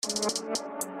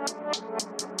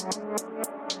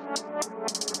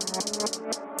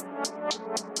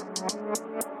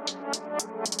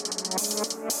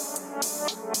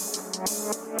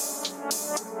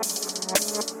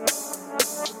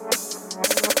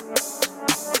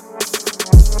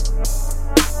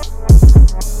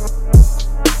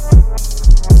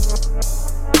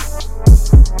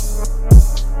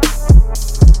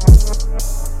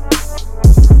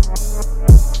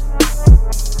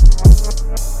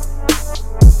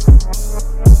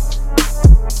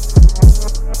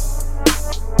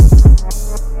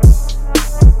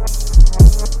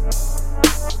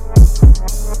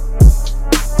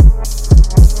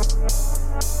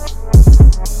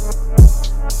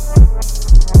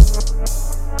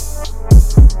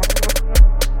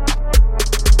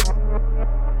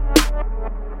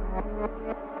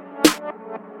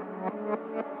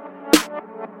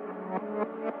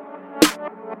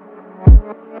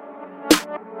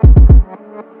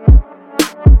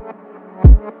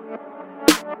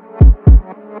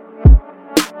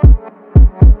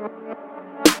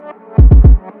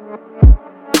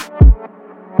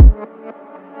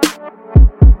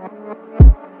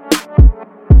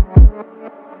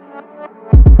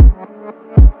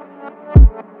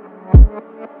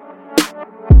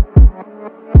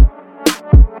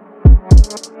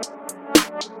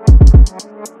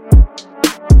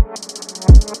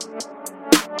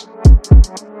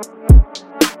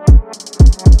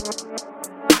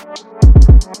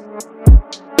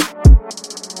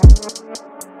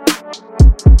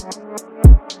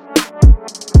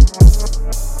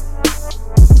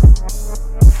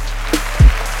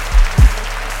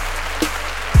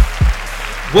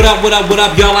What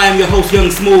up, y'all? I am your host,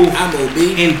 Young Smooth. I'm OB.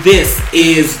 And this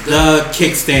is The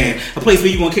Kickstand, a place where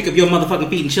you're going to kick up your motherfucking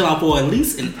feet and chill out for at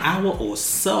least an hour or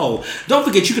so. Don't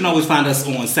forget, you can always find us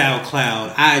on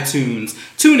SoundCloud, iTunes,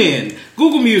 TuneIn,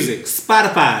 Google Music,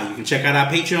 Spotify. You can check out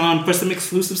our Patreon for some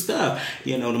exclusive stuff.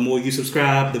 You know, the more you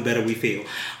subscribe, the better we feel.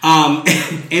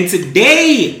 And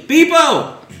today,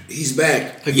 people, he's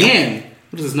back. Again.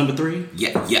 What is this, number 3?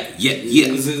 Yeah.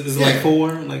 Is it like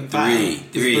 4? Like 5?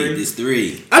 It's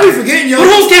 3. I be forgetting, yo. But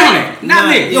who's counting? Not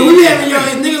me. Yo, we be having, yo,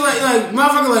 niggas like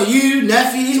motherfuckers like you,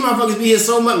 Neffy, these motherfuckers be here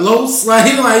so much, Los,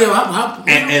 like, yo,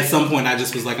 At some point, I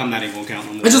just was like, I'm not even gonna count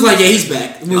no more. It's just like, yeah, he's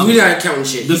back. I mean, we not counting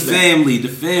shit. The family is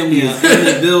in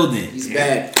the building. He's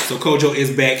back. So Kojo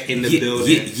is back in the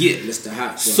building. Yeah. Mr.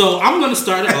 Hot. So I'm gonna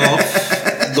start it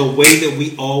off the way that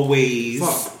we always.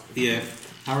 Fuck. Yeah,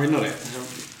 I already know that.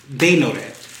 They know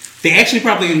that. They actually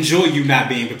probably enjoy you not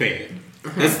being prepared.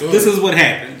 This is what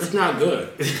happens. It's not good.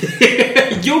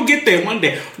 You'll get there one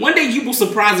day. One day you will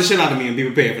surprise the shit out of me and be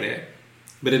prepared for that.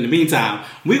 But in the meantime,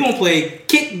 we're going to play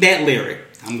Kick That Lyric.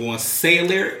 I'm going to say a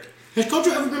lyric. Has Kojo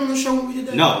ever been on the show when we did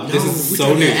that? No, this is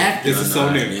so new. This is so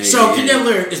new. So Kick That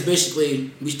Lyric is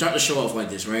basically, we start the show off like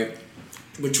this, right?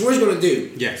 What Troy's going to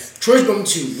do. Yes. Troy's going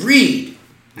to read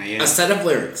a set of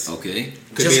lyrics. Okay.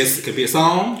 Could be a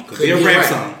song. Could be a rap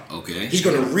song. Okay. He's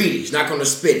going to read it. He's not going to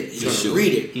spit it. He's going to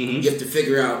read it. Mm-hmm. You have to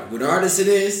figure out what artist it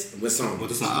is, what song. What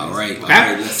the song All right.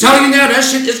 Telling you now, that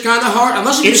shit is kind of hard.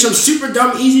 Unless you get some super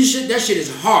dumb, easy shit, that shit is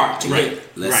hard to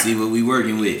get. Let's see what we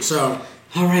working with. So.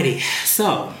 Alrighty.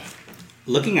 So,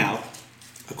 looking out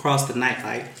across the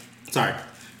nightlight. Sorry.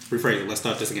 Rephrase it. Let's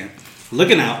start this again.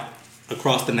 Looking out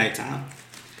across the nighttime.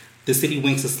 The city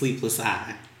winks a sleepless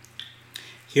eye.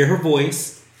 Hear her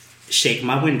voice, shake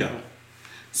my window,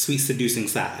 sweet seducing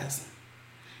sighs.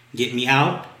 Get me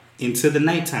out into the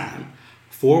nighttime,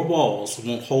 4 walls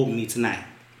won't hold me tonight.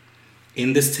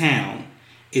 In this town,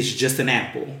 it's just an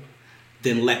apple,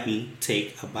 then let me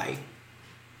take a bite.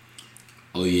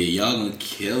 Oh yeah, y'all gonna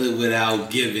kill it without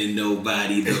giving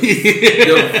nobody the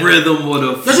rhythm or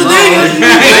the flow. That's the thing.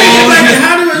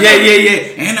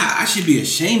 Yeah. And I should be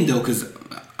ashamed though, cause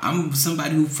I'm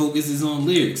somebody who focuses on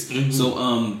lyrics. Mm-hmm. So,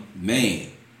 man,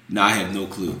 I have no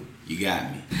clue. You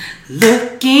got me.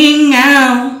 Looking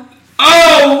out.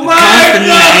 Oh my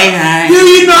God! Do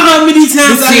you know how many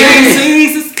times I have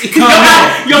seen? Come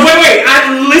on. Yo, wait.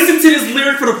 I listened to this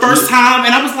lyric for the first time,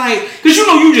 and I was like, because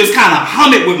you just kind of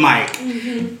hum it with Mike.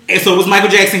 Mm-hmm. And so it was Michael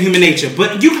Jackson, Human Nature.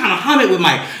 But you kind of hum it with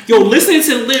Mike. Yo, listening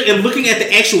to the lyric and looking at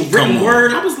the actual written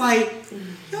word, I was like,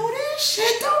 yo, this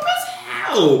shit dope as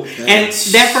hell. And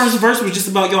that first verse was just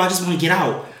about, yo, I just want to get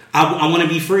out. I want to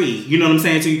be free. You know what I'm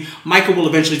saying to you? Michael will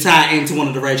eventually tie into one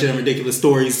of the Ratchet and Ridiculous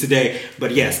stories today.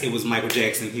 But yes, it was Michael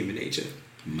Jackson, Human Nature.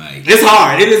 Mike. It's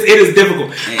hard. It is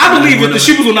difficult. I believe if the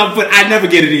shoe was on my foot, I'd never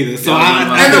get it either. So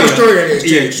I know the story of this.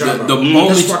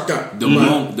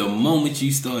 The moment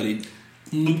you started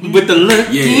with the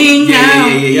looking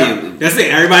out. That's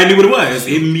it. Everybody knew what it was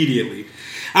immediately.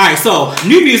 All right, so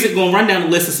new music. Gonna run down the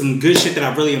list of some good shit that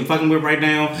I really am fucking with right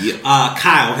now. Yeah.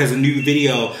 Kyle has a new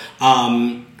video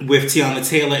with Tiana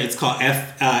Taylor. It's called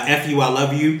F You I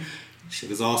Love You.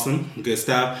 Shit is awesome. Good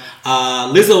stuff.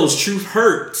 Lizzo's Truth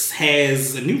Hurts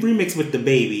has a new remix with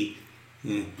DaBaby.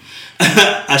 Yeah.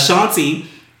 Ashanti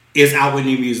is out with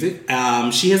new music.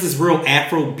 She has this real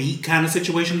Afro beat kind of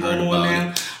situation going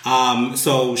on now.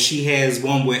 So she has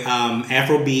one with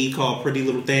Afro beat called Pretty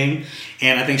Little Thing,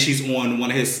 and I think she's on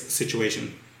one of his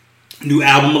situation. New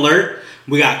album alert.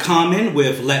 We got Common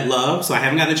with Let Love. So I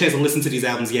haven't gotten a chance to listen to these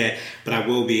albums yet, but I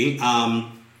will be.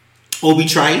 Obi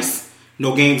Trice,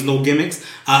 No Games, No Gimmicks.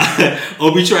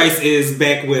 Obi Trice is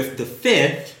back with The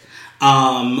Fifth.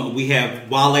 We have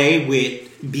Wale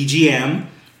with BGM.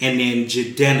 And then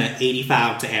Jadena,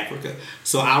 85 to Africa.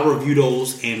 So I'll review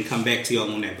those and come back to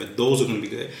y'all on that. But those are going to be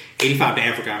good. 85 to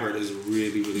Africa, I heard, is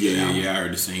really, really good album. Yeah, I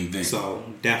heard the same thing. So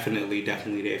definitely there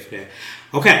for that.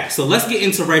 Okay, so let's get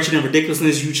into Ratchet and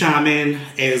Ridiculousness. You chime in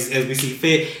as we see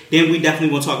fit. Then we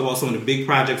definitely want to talk about some of the big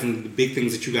projects and the big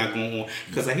things that you got going on.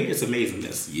 Because I hear it's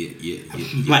amazingness. Yeah.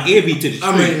 My ear beat to the street.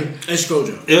 I mean, it's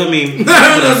Gojo. I mean,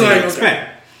 that's what I expect.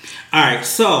 Alright,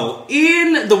 so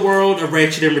in the world of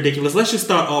Ratchet and Ridiculous, let's just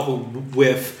start off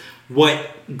with what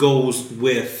goes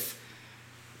with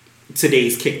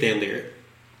today's Kick That Lyric.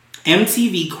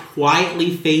 MTV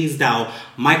quietly phased out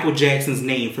Michael Jackson's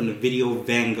name from the Video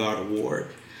Vanguard Award.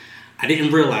 I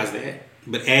didn't realize that,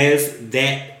 but as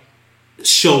that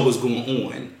show was going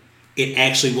on, it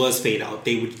actually was fade out.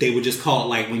 They would just call it,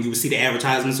 like, when you would see the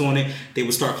advertisements on it, they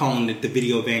would start calling it the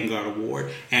Video Vanguard Award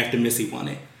after Missy won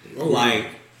it. Oh, like...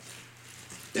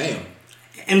 Damn.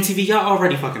 MTV, y'all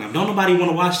already fucking up. Don't nobody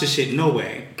want to watch this shit, no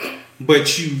way.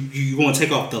 But you want to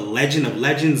take off the Legend of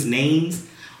Legends names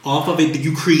off of it.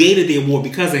 You created the award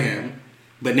because of him,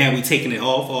 but now we taking it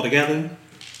off altogether.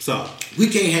 So we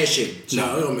can't have shit.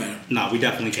 So it don't matter. No, we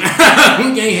definitely can't.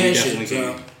 We can't have shit.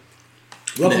 So.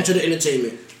 Welcome to the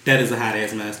entertainment. That is a hot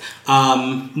ass mess.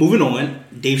 Moving on,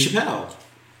 Dave Chappelle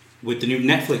with the new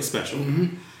Netflix special.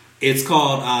 Mm-hmm. It's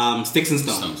called Sticks and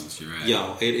Stones. Right.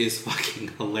 Yo, it is fucking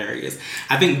hilarious.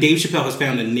 I think Dave Chappelle has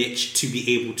found a niche to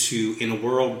be able to, in a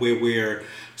world where we're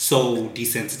so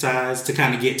desensitized, to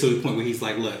kind of get to the point where he's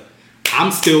like, look,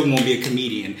 I'm still going to be a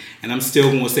comedian, and I'm still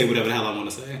going to say whatever the hell I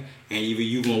want to say. And either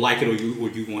you going to like it or you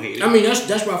going to hate it. I mean,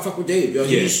 that's why I fuck with Dave, yo.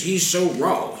 Yeah. He's so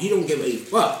raw. He don't give a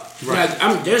fuck. Right.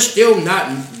 Like, there's still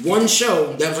not one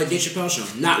show that was like Dave Chappelle's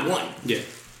show. Not one. Yeah.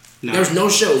 No. There was no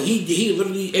show. He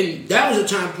literally, and that was a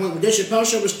time point when Dave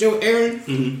Chappelle's show was still airing.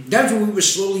 Mm-hmm. That's when we were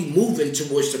slowly moving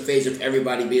towards the phase of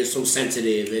everybody being so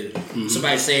sensitive and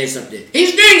somebody saying something.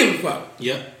 He's dinging the fuck.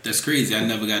 Yep. That's crazy. I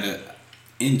never got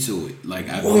into it. Like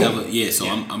I've never. Yeah. So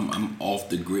yeah. I'm off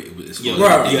the grid. Yeah,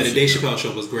 the Dave Chappelle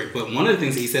show was great. But one of the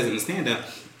things he says in the stand-up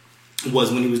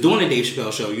was when he was doing the Dave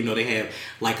Chappelle show, you know, they have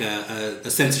like a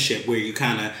censorship where you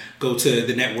kind of go to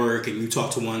the network and you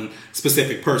talk to one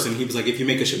specific person. He was like, if you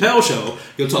make a Chappelle show,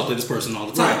 you'll talk to this person all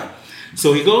the time. Right.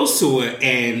 So he goes to it,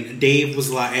 and Dave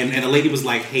was like, and a lady was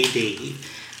like, hey, Dave,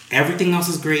 everything else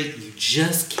is great. You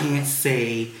just can't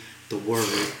say the word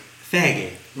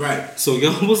faggot. Right. So yo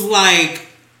was like,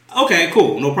 okay,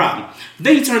 cool, no problem.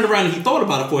 Then he turned around and he thought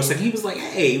about it for a second. He was like,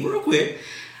 hey, real quick.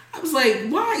 I was like,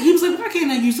 why? He was like, why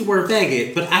can't I use the word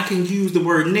faggot, but I can use the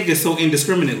word nigga so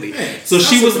indiscriminately? Man, so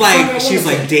she was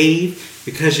like, Dave,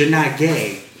 because you're not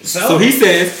gay. So he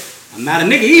says, I'm not a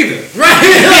nigga either.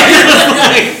 Right.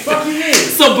 Like, fuck you mean?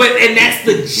 So, and that's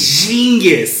the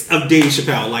genius of Dave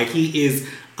Chappelle. Like, he is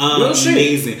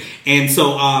amazing. And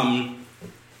so,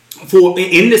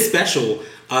 in this special,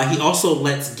 he also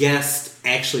lets guests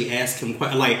actually ask him,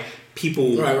 like,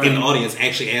 people in the audience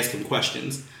actually ask him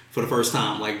questions for the first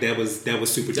time. Like, that was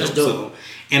super dope. So,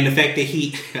 and the fact that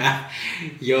he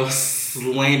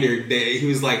slandered that, he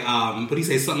was like, what did he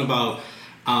say? Something about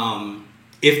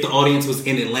if the audience was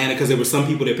in Atlanta, because there were some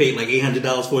people that paid like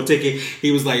 $800 for a ticket.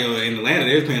 He was like, in Atlanta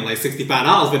they were paying like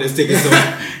 $65 for this ticket, so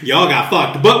y'all got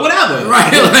fucked. But whatever. Right.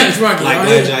 Like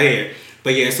glad y'all here.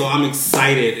 But yeah, so I'm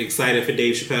excited for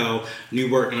Dave Chappelle,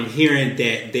 new work, and I'm hearing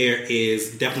that there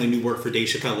is definitely new work for Dave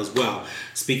Chappelle as well.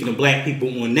 Speaking of black people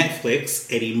on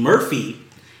Netflix, Eddie Murphy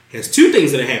has two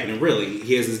things that are happening, really.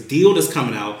 He has this deal that's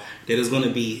coming out that is going to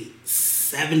be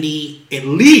at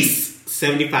least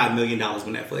 $75 million with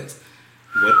Netflix.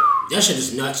 What? That shit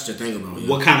is nuts to think about. Yeah.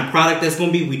 What kind of product that's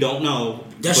going to be, we don't know.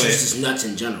 That shit is nuts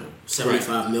in general.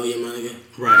 $75 million, my nigga.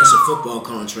 Right. That's a football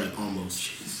contract almost.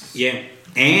 Jeez. Yeah.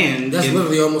 And that's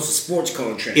literally almost a sports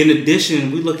contract. In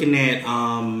addition, we're looking at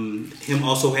him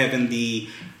also having the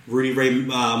Rudy Ray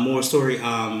Moore story.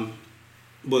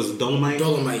 Was Dolomite?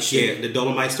 Dolomite shit. Yeah, the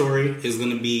Dolomite story is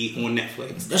gonna be on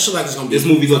Netflix. That shit like it's gonna be. This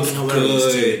movie looks fucking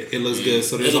hilarious, good. too. It looks good.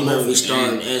 So there's Eddie a whole Murphy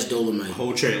starring as Dolomite.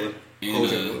 whole trailer.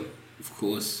 And of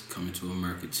course, Coming to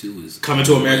America 2 is Coming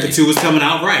to America 2 is coming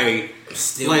out right.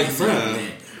 Still Like, ain't bruh.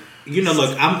 that. You know,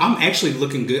 look, I'm actually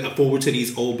looking good forward to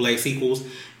these old black sequels.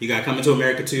 You got Coming to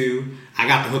America 2. I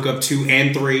got the Hookup 2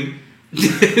 and 3.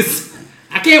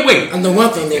 I can't wait. And the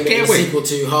one thing they made a Can't wait. sequel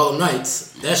to Harlem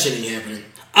Nights, that shit ain't happening.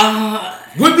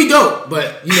 Would be dope,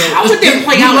 but you know, How would that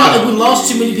play out? We lost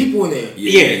too many people in there.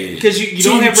 Yeah, because you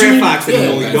don't have Too Red many- Fox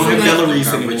anymore. yeah, You don't have right. Della Reese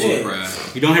Got anymore. Richard Pryor.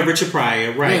 You don't have Richard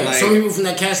Pryor, right? Yeah, Like, some people from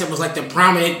that cast that was like the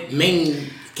prominent main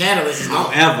catalyst.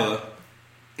 however,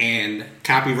 and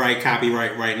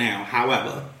copyright right now.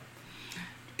 However,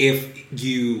 if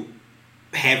you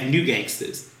have new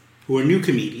gangsters who are new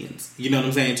comedians, you know what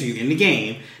I'm saying, to you in the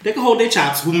game, they can hold their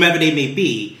chops, whomever they may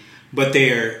be, but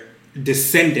they're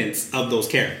descendants of those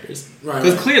characters. Right,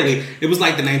 Because right. clearly, it was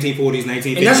like the 1940s,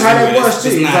 1950s. And that's how that US. was too.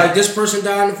 It's It's not- like this person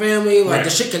died in the family, like Right. the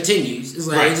shit continues. It's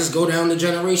like Right. they just go down the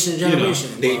generation, you know, generation.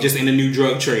 they Well, just in a new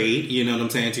drug trade, you know what I'm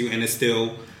saying, too, and it's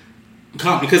still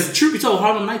comedy. Because truth be told,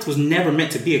 Harlem Nights was never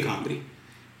meant to be a comedy.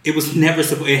 It was never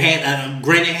supposed. It had,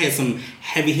 granted, it had some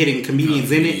heavy hitting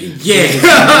comedians in it. Yeah.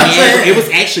 It was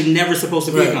actually never supposed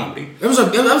to be a right. comedy. That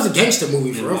was a gangster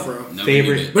movie for real, for real. Never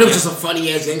Favorite- knew that. But it was just a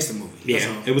funny ass gangster movie. That's Yeah,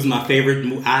 all. it was my favorite.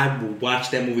 I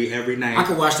watched that movie every night. I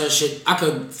could watch that shit. I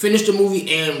could finish the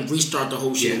movie and restart the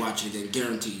whole shit and Yeah. watch it again,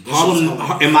 guaranteed. That shit was Harlem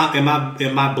hilarious.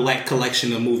 in my black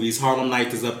collection of movies, Harlem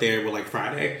Nights is up there with like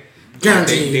Friday.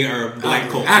 Guaranteed. They are black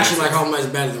cult I actually classics. like Harlem Nights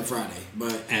better than Friday,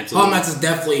 but Absolutely. Harlem Nights is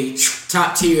definitely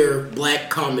top tier black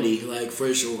comedy, like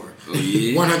for sure. Oh,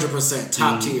 yeah? 100%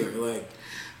 top tier, like.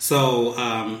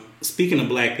 So speaking of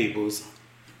black peoples,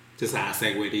 just how I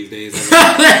segue these days.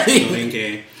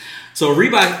 Okay. So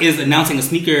Reebok is announcing a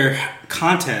sneaker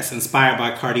contest inspired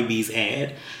by Cardi B's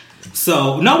ad.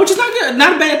 So no, which is not good,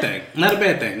 not a bad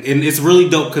thing, and it's really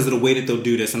dope because of the way that they'll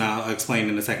do this, and I'll explain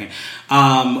in a second.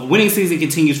 Winning season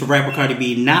continues for rapper Cardi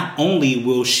B. Not only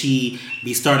will she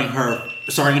be starting in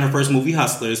her first movie,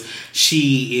 Hustlers,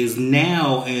 she is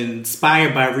now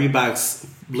inspired by Reebok's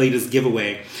latest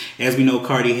giveaway. As we know,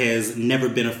 Cardi has never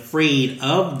been afraid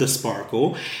of the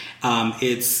sparkle.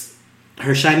 It's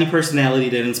her shiny personality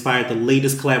that inspired the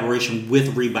latest collaboration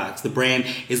with Reebok. The brand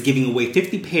is giving away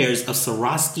 50 pairs of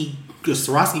Swarovski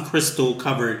crystal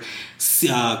covered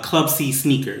Club C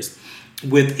sneakers.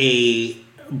 With a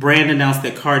brand announced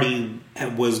that Cardi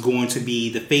was going to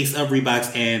be the face of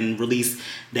Reebok and release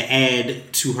the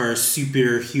ad to her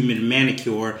superhuman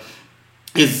manicure.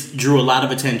 It drew a lot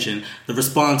of attention. The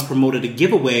response promoted a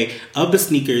giveaway of the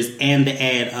sneakers and the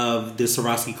ad of the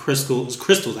Swarovski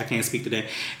crystals, I can't speak today,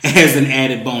 as an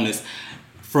added bonus.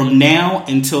 From now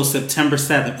until September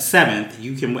 7th,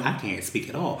 you can, I can't speak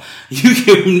at all, you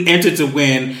can enter to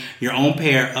win your own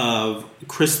pair of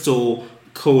crystal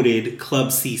coated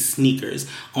Club C sneakers.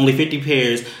 Only 50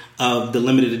 pairs of the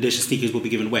limited edition sneakers will be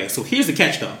given away. So here's the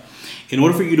catch though. In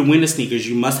order for you to win the sneakers,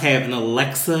 you must have an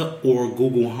Alexa or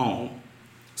Google Home.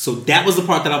 So that was the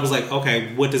part that I was like,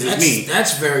 okay, what does this mean?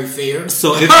 That's very fair.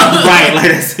 So if right,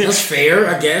 like That's fair,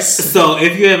 I guess. So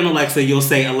if you have an Alexa, you'll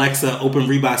say Alexa, open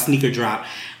Reebok sneaker drop.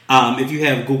 If you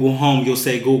have Google Home, you'll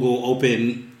say Google,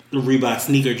 open Reebok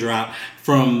sneaker drop.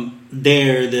 From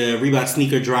there, the Reebok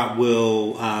sneaker drop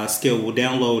will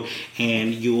download,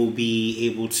 and you'll be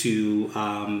able to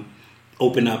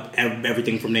open up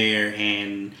everything from there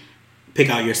and pick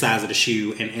out your size of the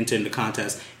shoe and enter in the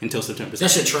contest until September 7th.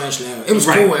 That shit trash now. It was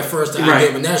Right. cool at first, the Right.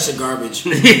 idea, but that shit garbage.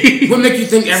 What make you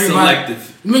think everybody?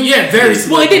 Selective. I mean, yeah, very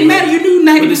selective. Well, it didn't matter. You knew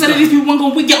 90% of these people weren't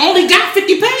going to win. You only got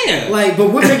 50 pairs. Like,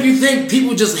 but what make you think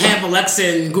people just have Alexa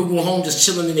and Google Home just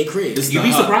chilling in their crib? It's You'd the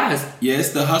be surprised. Yeah, it's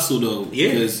the hustle though.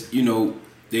 Yeah. Because,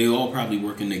 they all probably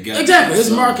working together. Exactly, it's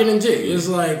So, marketing too. It's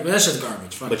like that's just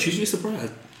garbage. Fuck But it. you'd be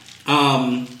surprised.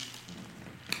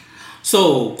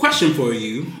 So, question for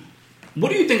you. What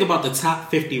do you think about the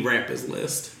top 50 rappers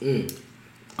list?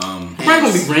 I'm probably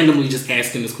going to be randomly just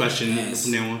asking this question Ass.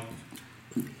 from now on.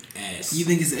 Ass. You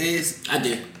think it's ass? I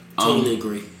do. Totally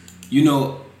agree.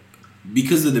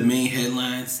 Because of the main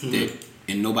headlines Mm-hmm. that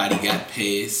and nobody got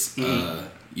past, the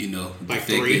Like fact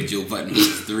 3. that Joe Button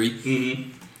was 3.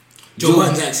 Mm-hmm. Joe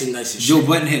Budden's actually nice as shit. Joe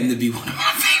Button happened to be one of my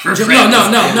favorite No,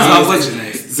 rappers. no. So, what's your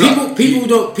name?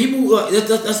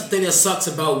 That's the thing that sucks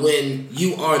about when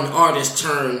you are an artist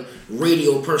turned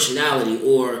radio personality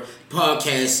or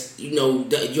podcast,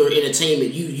 your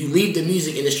entertainment, you leave the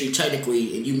music industry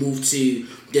technically and you move to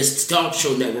this talk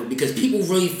show network because people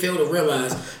really fail to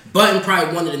realize Button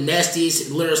probably one of the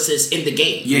nastiest lyricists in the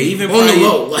game. Yeah, even on prior, the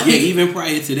low. even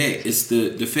prior to that, it's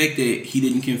the fact that he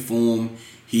didn't conform.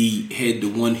 He had the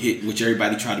one hit, which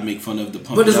everybody tried to make fun of, the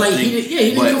pump. But it's like thing. he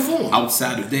didn't conform.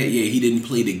 Outside of that, he didn't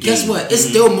play the game. Guess what? It's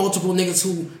still multiple niggas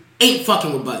who ain't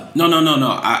fucking with Button. No. A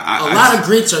lot of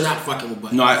Greeks are not fucking with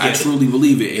Button. No, I truly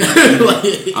believe it.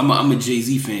 And I'm a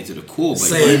Jay-Z fan to the core,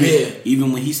 but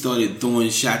even when he started throwing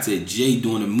shots at Jay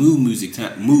during the Mood Music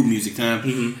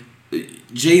Time,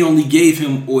 Jay only gave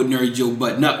him Ordinary Joe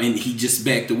Button Up, and he just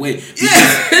backed away.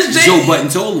 Because Joe Button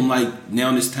told him, like,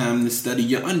 now it's time to study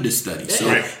your understudy.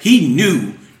 So he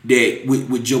knew that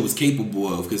what Joe was capable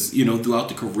of, because, throughout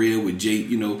the career with Jay,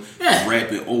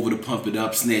 rapping over the Pump It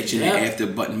Up, snatching it after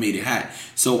Button made it hot.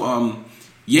 So,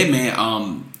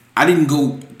 man, I didn't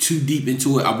go too deep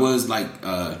into it. I was, like,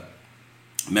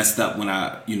 messed up when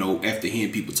I, after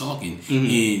hearing people talking,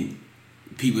 and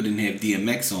people didn't have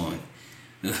DMX on.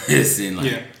 Listen,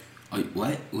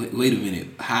 what? Wait a minute.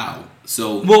 How?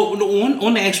 So, well,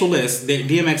 on the actual list,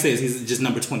 DMX says he's just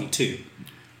number 22.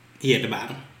 He at the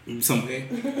bottom somewhere.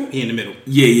 He in the middle.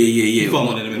 Yeah.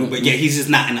 Falling in the middle, but he's just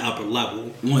not in the upper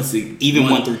level. Even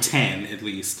 1 through 10 at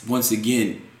least. Once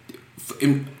again,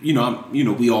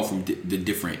 we all from the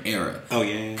different era. Oh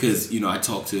yeah. Because I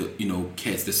talk to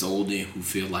cats that's older who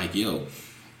feel like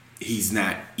he's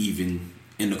not even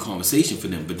in the conversation for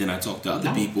them. But then I talk to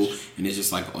other people, and it's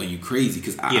just like, are you crazy?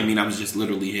 Because I was just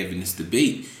literally having this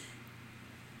debate.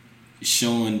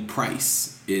 Sean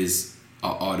Price is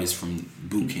an artist from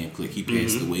Boot Camp Click. He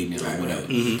passed away now, or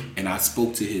whatever. And I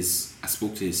spoke to his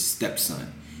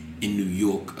stepson in New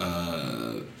York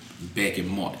back in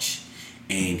March,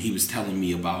 and he was telling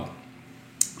me about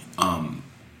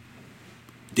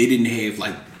they didn't have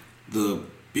like the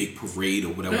big parade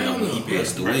or whatever when he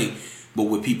passed away. But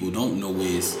what people don't know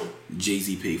is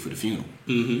Jay-Z paid for the funeral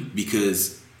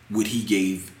because what he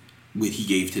gave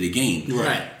to the game.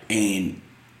 Right. And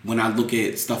when I look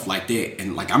at stuff like that,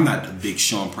 and like I'm not a big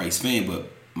Sean Price fan, but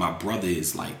my brother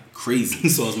is like crazy.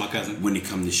 So is my cousin. When it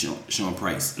comes to Sean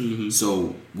Price.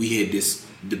 So we had this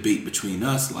debate between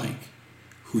us, like,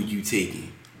 who you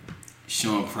taking,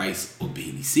 Sean Price or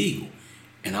Beanie Siegel?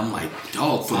 And I'm like,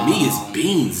 dog, for me it's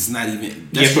Beans. It's not even.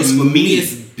 For me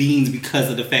it's Beans because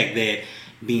of the fact that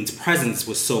Beans' presence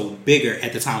was so bigger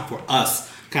at the time for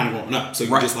us kind of growing up. So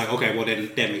you're just like, okay, well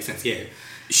then that makes sense. Yeah.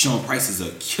 Sean Price is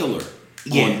a killer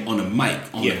on the mic,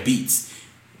 on the beats,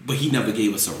 but he never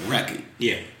gave us a record.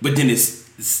 Yeah. But then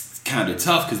it's kind of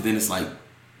tough because then it's like,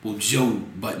 well, Joe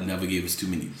Button never gave us too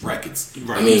many records.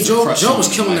 Right. I mean, Joe was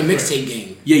killing the mixtape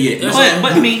game. Yeah.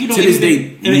 But I mean, to this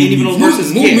day, even those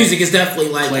verses, Mood music is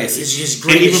definitely like classic. It's just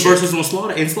great. And even verses on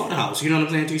Slaughterhouse, you know what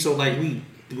I'm saying too. So like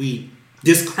we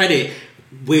discredit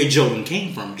where Jordan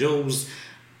came from. Joe's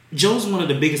one of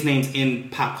the biggest names in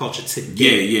pop culture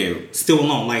today. Yeah. Still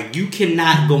alone. Like you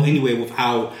cannot go anywhere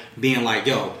without being like,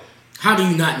 yo. How do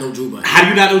you not know Joe Button? How do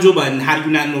you not know Joe Button? How do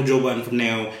you not know Joe Button from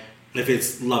now? If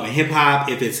it's Love and Hip Hop,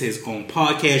 if it's his own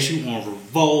podcast, you on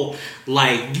Revolt,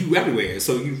 like you everywhere.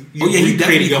 So you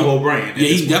created your whole brand. Yeah,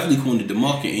 he's definitely cornered the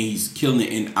market and he's killing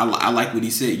it. And I like what he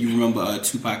said. You remember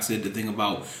Tupac said the thing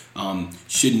about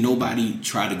should nobody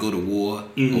try to go to war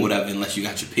or whatever unless you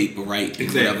got your paper right and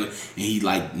whatever. And he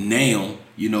like now,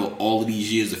 all of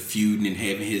these years of feuding and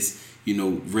having his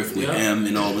riff with M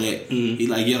and all that. He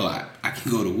like, yo, I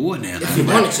can go to war now. If you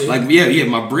wanted to. Like,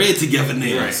 my bread together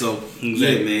now. Right. So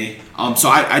yeah, man. So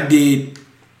I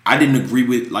didn't agree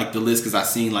with like the list because I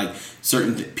seen like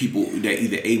certain people that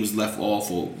either A was left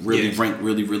off or really ranked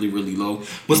really, really, really low.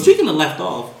 Well, speaking of left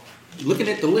off, looking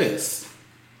at the list,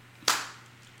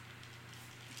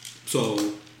 so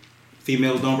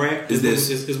females don't rap. Is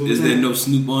there no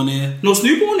Snoop on there? No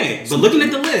Snoop on there. But looking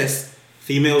at the list,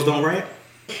 females don't rap.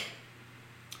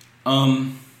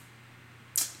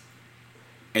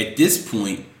 At this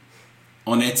point,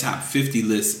 on that top 50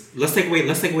 list, let's take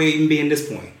away even being this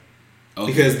point,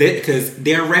 because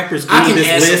there are rappers I on can this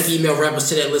add list. Some female rappers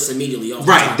to that list immediately.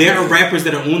 Right, there are rappers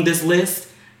that are on this list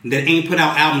that ain't put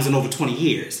out albums in over 20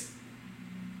 years.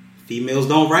 Females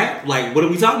don't rap. Like, what are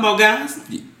we talking about, guys?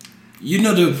 You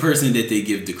know the person that they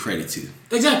give the credit to.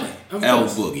 Exactly. L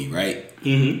Boogie, right?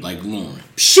 Like Lauren.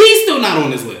 She's still not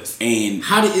on this list. And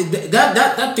how did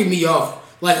that threw me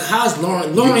off? Like, how's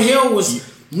Lauren? Lauren Hill was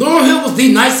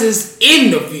the nicest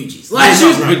in the Fugees. Like,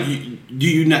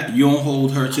 you don't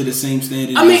hold her to the same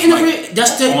standard? I mean,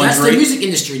 that's the music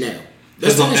industry now.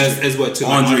 As what to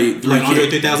Andre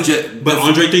 3000? But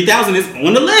Andre 3000 is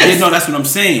on the list. Yeah, no, that's what I'm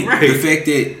saying. Right. The fact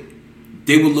that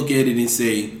they would look at it and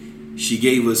say, She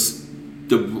gave us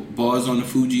the bars on the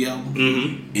Fuji album.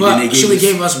 Mm-hmm. But she only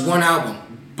gave us one album.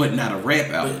 But not a rap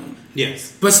album.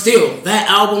 Yes. But still, that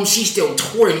album, she's still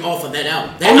touring off of that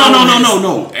album.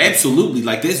 No. Absolutely.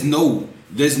 Like, there's no...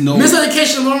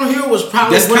 Miseducation of Lauryn Hill was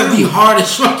probably one of the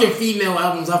hardest fucking female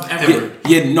albums I've ever heard.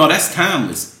 Yeah, no, that's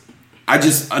timeless. I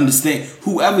just understand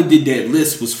whoever did that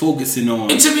list was focusing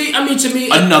on. And to me,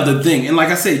 another thing. And like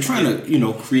I say, trying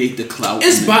to create the clout.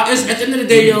 It's biased. At the end of the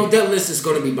day, that list is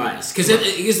going to be biased because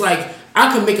it's like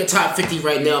I can make a top 50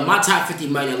 right now. My top 50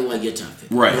 might not look like your top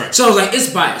 50. Right. So it's like it's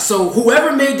biased. So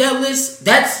whoever made that list,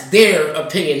 that's their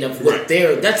opinion of what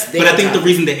that's their. But I think the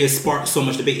reason that it sparked so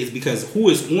much debate is because who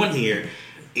is on here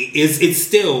it's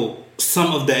still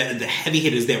some of the heavy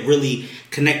hitters that really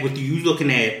connect with you. You're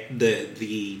looking at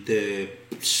the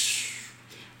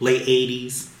late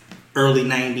 80s, early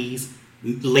 90s,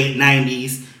 late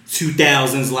 90s,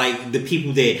 2000s, like the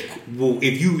people that will,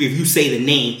 if you say the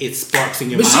name, it sparks in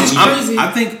your mind.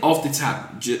 I think off the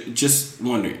top, just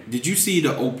wondering, did you see the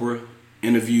Oprah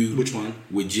interview? Which one?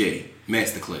 With Jay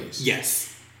Masterclass. Yes.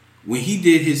 When he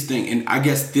did his thing, and I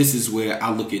guess this is where I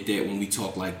look at that when we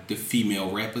talk like the female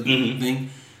rapper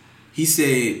thing. He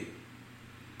said,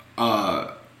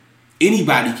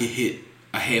 anybody can hit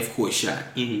a half-court shot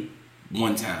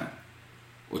one time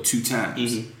or two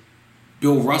times.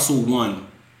 Bill Russell won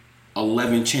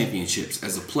 11 championships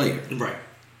as a player. Right.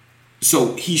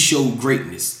 So he showed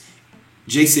greatness.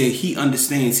 Jay said he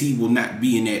understands he will not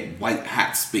be in that white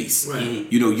hot space.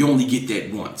 Right. You only get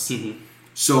that once.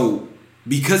 So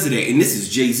because of that, and this is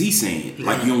Jay-Z saying,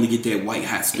 like, you only get that white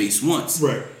hot space once.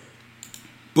 Right.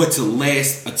 But to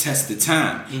last a test of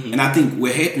time. And I think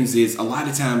what happens is a lot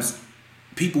of times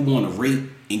people want to rate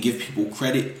and give people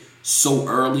credit so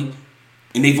early,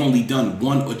 and they've only done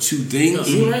one or two things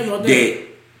that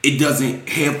it doesn't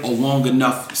have a long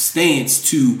enough stance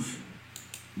to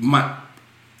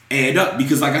add up.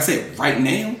 Because like I said, right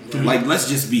now, like, let's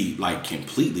just be like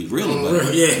completely real about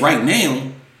it. Right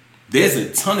now, there's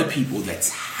a ton of people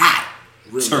that's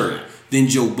hotter than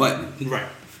Joe Budden. Right.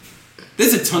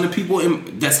 There's a ton of people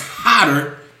that's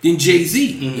hotter than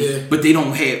Jay-Z. But they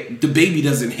don't have, the baby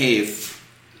doesn't have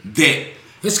that.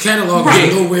 His catalog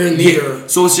is nowhere near.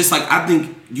 So it's just like, I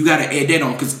think you got to add that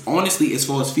on. Because honestly, as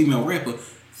far as female rapper,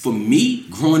 for me,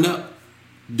 growing up,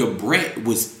 Da Brat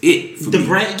was it for me.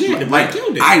 Brat killed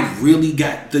it. I really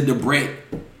got the Da Brat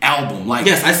album. Like,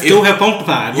 yes, I still have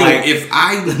Funkified. Like, if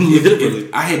I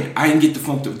didn't get the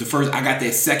funk the first, I got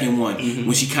that second one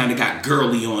when she kind of got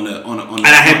girly on a. And I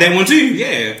had that one too.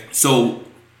 Yeah. So,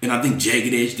 and I think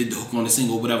Jagged Edge did the hook on the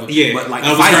single, whatever. Yeah. But like,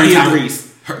 if I hear Tyrese.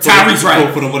 Tyrese,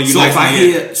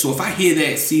 right? So if I hear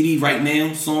that CD right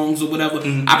now, songs or whatever,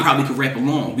 I probably could rap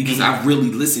along because I really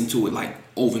listened to it like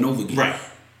over and over again. Right.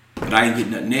 But I didn't get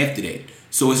nothing after that.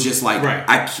 So it's just like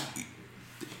right.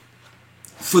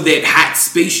 For that hot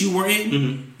space you were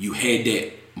in, you had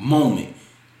that moment.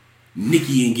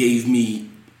 Nicki gave me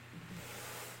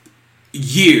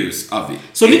years of it.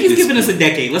 So Nicki's given us a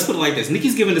decade. Let's put it like this.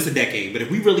 Nicki's given us a decade. But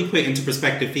if we really put into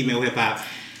perspective female hip-hop,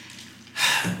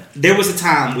 there was a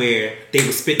time where they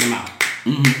were spitting them out.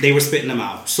 They were spitting them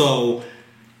out. So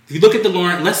if you look at the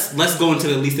Lauryn, let's go into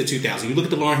at least the 2000s. You look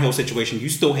at the Lauryn Hill situation. You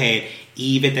still had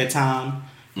Eve at that time.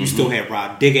 You still had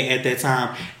Rod Digger at that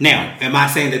time. Now, am I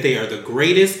saying that they are the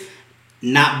greatest?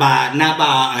 Not by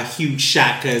a huge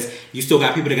shot, because you still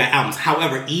got people that got albums.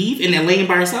 However, Eve in that lane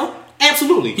by herself,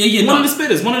 absolutely, one of the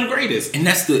spitters, one of the greatest, and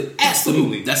that's the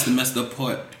messed up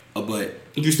part. But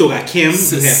you still got Kim,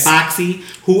 you have Foxy,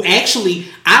 who actually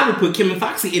I would put Kim and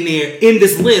Foxy in there in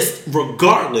this list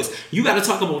regardless. You got to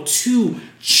talk about two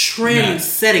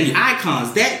trend-setting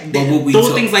icons.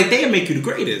 Those things like that make you the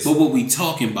greatest. But what we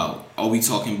talking about? Are we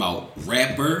talking about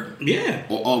rapper? Yeah.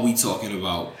 Or are we talking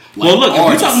about well, look, artists?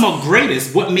 If you're talking about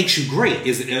greatest, what makes you great?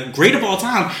 Is it great of all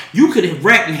time? You could have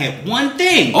rapped and have one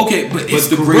thing. Okay, but it's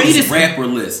the greatest rapper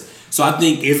list. So I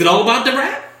think, is it all about the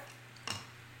rap?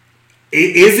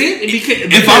 Is it? Because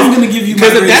if I'm going to give you my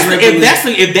greatest rapper list,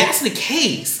 if that's the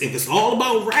case, if it's all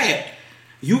about rap,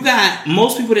 you got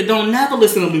most people that don't never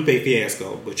listen to Lupe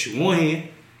Fiasco, but you want him.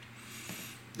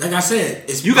 Like I said, it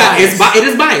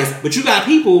is biased, but you got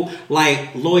people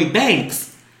like Lloyd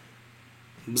Banks.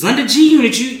 It was under G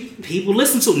Unit. People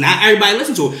listen to it. Not everybody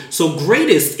listen to it. So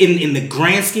greatest in the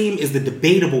grand scheme is the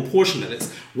debatable portion of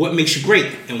this. What makes you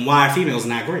great, and why are females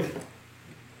not great?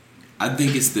 I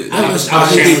think it's the. I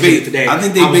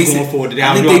think they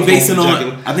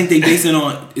base it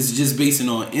on. It's just basing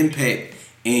on impact.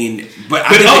 So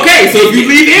if you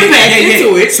leave impact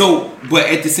into it. So, but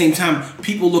at the same time,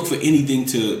 people look for anything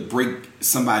to break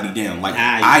somebody down. Like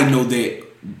I know that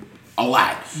a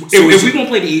lot. If we're gonna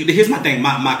play here's my thing.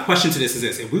 My question to this is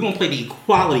this: if we're gonna play the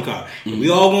equality card, we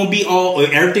all gonna be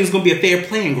everything's gonna be a fair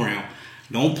playing ground.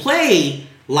 Don't play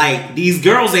like these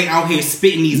girls ain't out here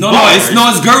spitting these bars.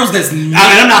 It's girls that's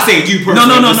nice. I'm not saying you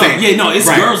personally. No. It's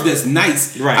right. Girls that's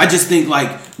nice. Right. I just think like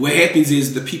what happens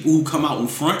is the people who come out in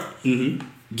front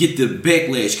get the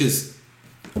backlash because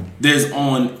there's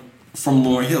from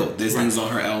Lauryn Hill. There's things on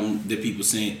her album that people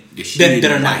saying that she that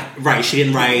are not right. She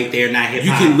didn't write. They're not hip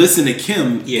hop. You can listen to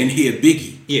Kim and hear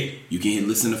Biggie. Yeah. You can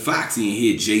listen to Foxy and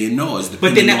hear Jay and Nas.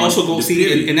 But then that also goes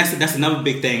and that's another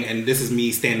big thing. And this is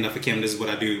me standing up for Kim. This is what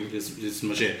I do. This is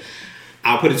my shit.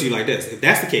 I'll put it to you like this: if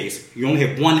that's the case, you only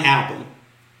have one album,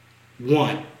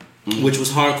 which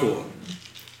was Hardcore.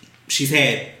 She's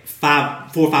had 4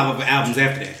 or 5 other albums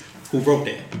after that. Who wrote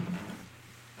that?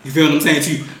 You feel what I'm saying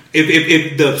to you?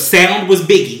 If the sound was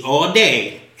Biggie all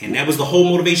day, and that was the whole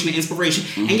motivation and inspiration,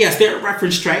 and yes, there are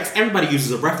reference tracks. Everybody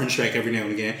uses a reference track every now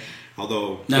and again.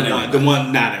 Although not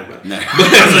everybody.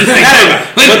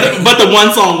 But the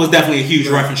one song was definitely a huge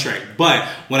reference track. But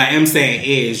what I am saying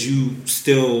is, you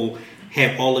still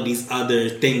have all of these other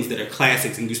things that are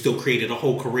classics, and you still created a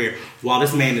whole career while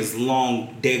this man is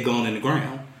long dead gone in the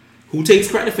ground. Who takes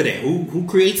credit for that? Who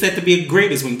creates that to be a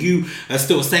greatest when you are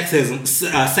still a sex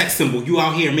symbol? You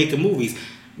out here making movies.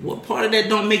 What part of that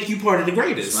don't make you part of the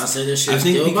greatest? I said this shit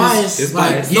still biased. It's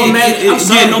biased. No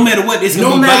matter what, it's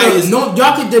gonna be biased.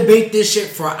 Y'all can debate this shit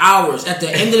for hours. At the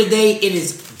end of the day, it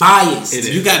is biased. It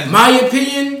is. You got my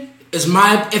opinion is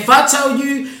my. If I tell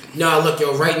you, look,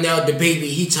 yo, right now, the baby,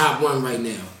 he top 1 right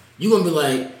now. You gonna be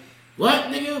like,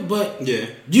 what, nigga? But yeah,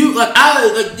 you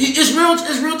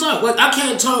it's real talk. Like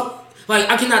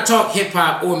I cannot talk hip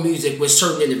hop or music with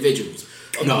certain individuals.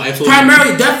 No, absolutely.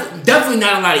 Primarily, definitely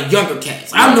not a lot of younger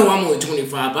cats. I know I'm only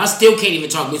 25, but I still can't even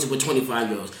talk music with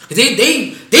 25-year-olds because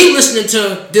they listening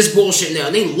to this bullshit now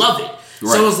and they love it.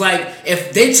 Right. So it's like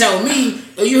if they tell me,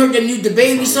 "Oh, you heard the new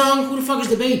DaBaby song? Who the fuck is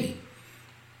DaBaby?"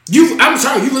 I'm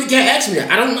sorry, you really can't ask me that.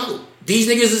 I don't know. These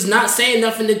niggas is not saying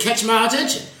nothing to catch my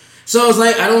attention. So it's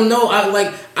like I don't know.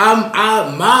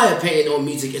 My opinion on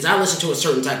music is I listen to a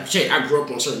certain type of shit. I grew up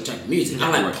on a certain type of music. I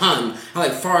like Pun. I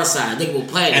like Pharcyde. They will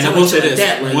play. And I will say this: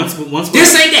 once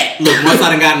this ain't that. Look, once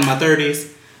I done got in my 30s,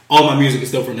 all my music is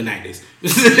still from the 90s.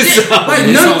 This ain't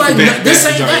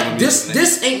that.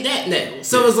 This ain't that now.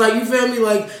 So it's like you feel me?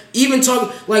 Like even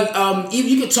talk even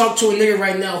you could talk to a nigga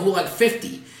right now who like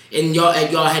 50, and y'all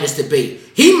had this debate.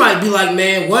 He might be like,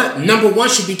 man, what number 1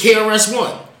 should be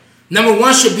KRS-One. Number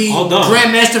 1 should be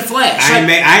Grandmaster Flash. I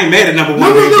ain't made a number 1.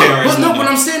 What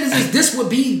I'm saying is this would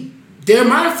be their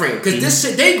mind frame because this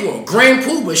shit they grew up. Grand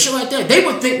Poobah, shit like that. They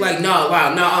would think like,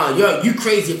 you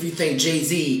crazy if you think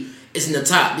Jay-Z is in the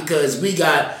top because we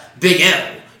got Big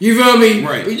L. You feel me?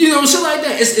 Right. You know, shit like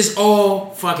that. It's all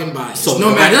fucking biased. So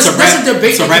no matter. That's a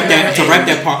debate. To wrap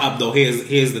that part up though,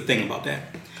 here's the thing about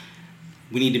that.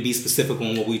 We need to be specific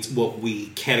on what we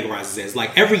categorize as.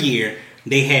 Like every year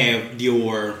they have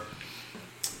your.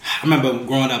 I remember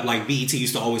growing up, like BET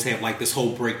used to always have like this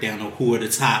whole breakdown of who are the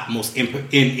top most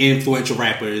influential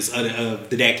rappers of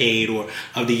the decade or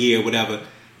of the year, whatever.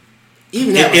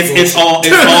 Even that, it's all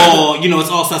it's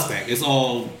all suspect. It's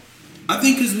all. I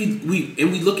think because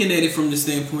we looking at it from the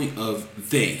standpoint of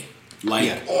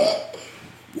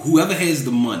whoever has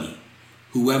the money,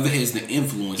 whoever has the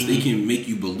influence, they can make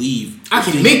you believe. I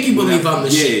can make you believe I'm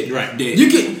the shit. Right. You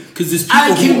can. Because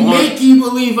I can make you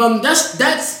believe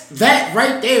that's that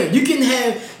right there. You can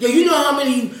have you know how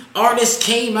many artists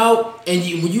came out and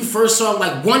when you first saw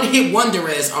like one hit wonder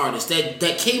ass artists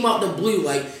that came out the blue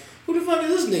like who the fuck is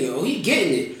this nigga? Oh, he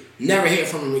getting it. Never hear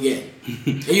from him again.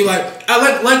 And you what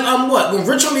when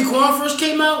Rich Homie Quan first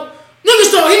came out,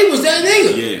 niggas thought he was that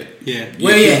nigga. Yeah. You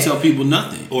can't tell people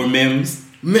nothing or Mims.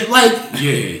 Like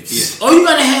all you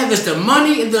gotta have is the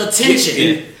money and the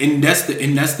attention, and that's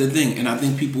the thing. And I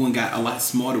think people got a lot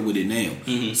smarter with it now.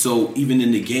 Mm-hmm. So even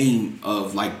in the game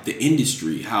of like the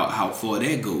industry, how far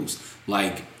that goes,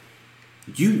 like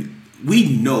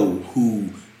we know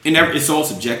who, and it's all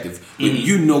subjective. But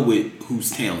you know who's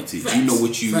talented. Facts. You know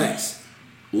what you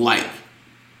like.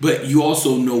 But you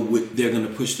also know what they're going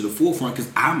to push to the forefront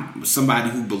because I'm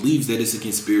somebody who believes that it's a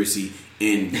conspiracy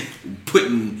in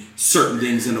putting certain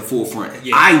things in the forefront.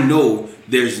 Yeah. I know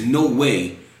there's no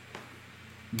way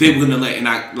they were going to let, and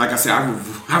I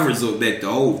resort back to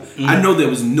Hov. I know there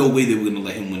was no way they were going to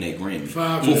let him win that Grammy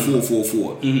for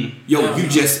 444. Yo, you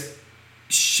just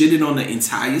shitted on the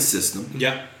entire system.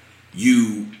 Yeah.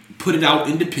 You put it out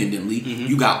independently.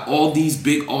 You got all these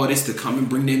big artists to come and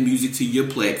bring their music to your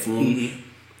platform.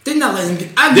 They're not letting.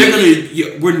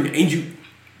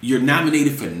 you're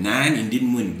nominated for 9 and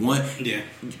didn't win 1. Yeah.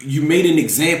 You made an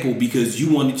example because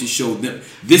you wanted to show them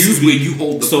this is where you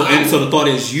hold the power. And so the thought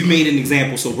is you made an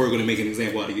example, so we're going to make an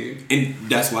example out of you. And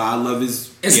that's why I love his.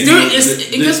 And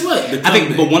guess what? I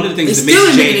think, but one of the things that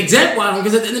makes Jay an example out of him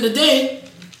because at the end of the day,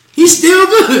 he's still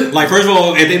good. Like, first of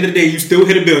all, at the end of the day, you still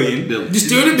hit $1 billion. You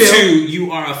still hit $1 billion. 2,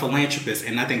 you are a philanthropist,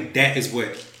 and I think that is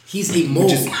what he's a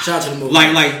mogul. Shout out to the mogul.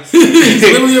 Like he's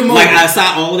literally a mogul. Like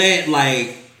outside all that,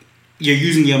 like you're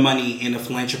using your money in a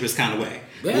philanthropist kind of way.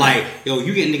 Yeah. Like, yo,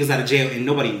 you get niggas out of jail and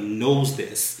nobody knows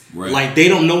this. Right. Like they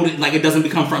don't know that. Like it doesn't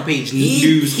become front page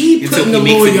news. He putting the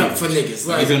money up for niggas.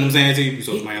 Like, you feel what I'm saying to you?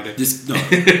 So my other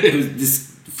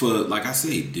this for like I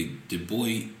say, the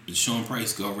boy Sean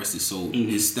Price, God rest his soul,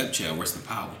 his stepchild, rest in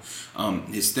power.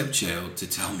 His stepchild to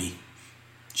tell me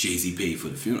Jay-Z paid for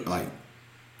the funeral. Like,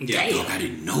 dog, I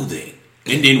didn't know that.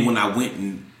 And then when I went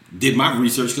and did my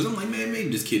research, because I'm like, man, maybe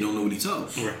this kid don't know what he's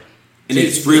talking. Right. And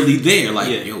it's really there.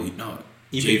 Like, yo, no,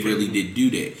 Jay really did do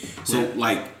that. So,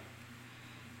 like,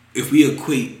 if we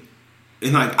equate,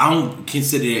 and like, I don't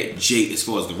consider that Jay as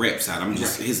far as the rap side. I'm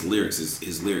just, his lyrics is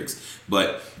his lyrics.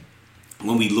 But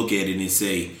when we look at it and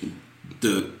say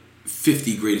the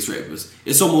 50 greatest rappers,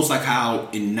 it's almost like how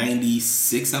in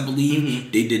 96, I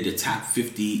believe, they did the top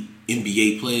 50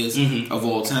 NBA players of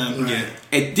all time. Yeah.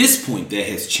 At this point, that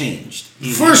has changed.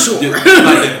 For sure.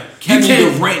 Like,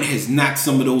 Kevin Durant has knocked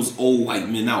some of those old white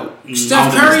men out.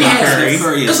 Steph Curry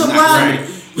has knocked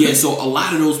some. Yeah, so a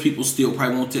lot of those people still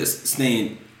probably won't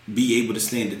be able to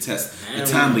stand the test the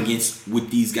time against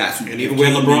with these guys. Who and even where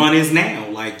LeBron is now,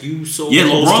 like you so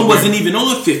LeBron wasn't even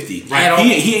on 50. Right,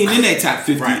 he ain't in that top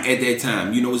 50 at that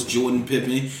time. You know, it's Jordan,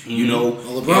 Pippen. You know,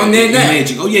 LeBron there now.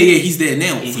 Magic. Oh yeah, he's there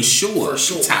now for sure.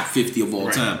 Top 50 of all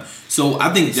time. So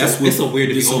I think that's it's so weird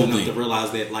to be old enough to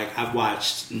realize that. Like I've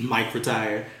watched Mike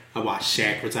retire, I watched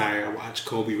Shaq retire, I watched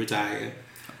Kobe retire.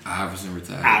 Iverson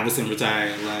retired.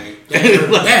 Like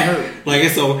that hurt. Like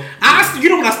it's so. You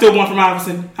know what I still want from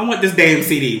Iverson? I want this damn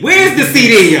CD. Where's the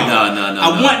CD, yo? No.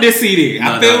 I want this CD.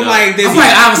 I feel like this. I feel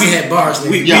like Iverson had bars.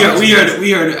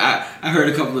 We heard. I heard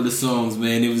a couple of the songs,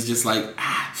 man. It was just like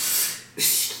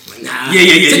Nah.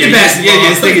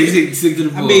 Yeah. Stick to the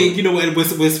ball. I mean, you know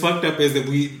what's fucked up is that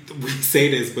we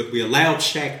say this, but we allowed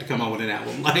Shaq to come out with an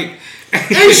album. Like,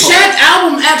 and Shaq's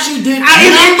album actually did.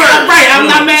 I'm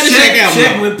not mad at Shaq album.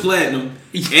 Shaq went platinum,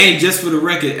 and just for the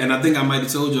record, and I think I might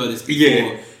have told y'all this before.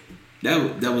 Yeah.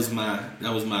 That was my. I know.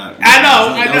 That was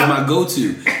my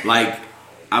go-to. Like,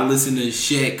 I listened to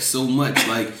Shaq so much,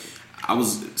 like. I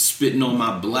was spitting on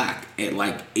my block at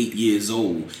like 8 years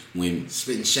old when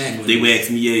spitting Shaq. They would ask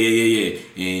me, yeah,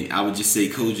 and I would just say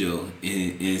Kojo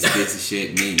and Spencer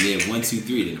Shaq name. Yeah, 1, 2,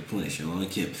 3. Then the punch on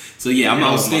Kim. So yeah, I'm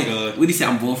outstanding. What do you say?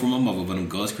 I'm born from my mother, but I'm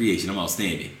God's creation. I'm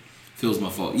outstanding. Feels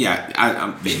my fault. Yeah,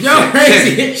 I'm. Yo,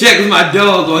 crazy. Shaq was my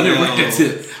dog on the record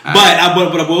too. But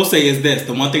what I will say is this: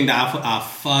 the one thing that I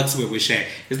fucks with Shaq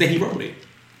is that he wrote it.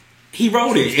 He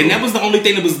wrote it, and that was the only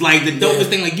thing that was like the dopest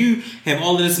thing. Like you have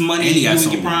all of this money, and he got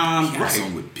your prime. He got a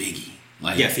song with Biggie.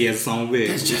 Like, yes, he has a song with.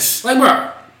 That's just like,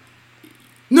 bro.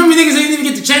 None of you niggas didn't even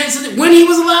get the chance to when he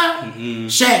was alive.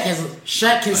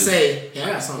 Shaq can say, "Yeah, I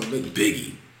got a song with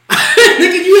Biggie."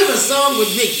 Nigga, you have a song with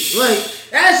Biggie. Like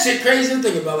that shit crazy to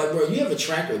think about. Like, bro, you have a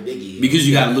track with Biggie. Because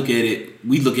you gotta look at it.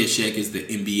 We look at Shaq as the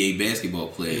NBA basketball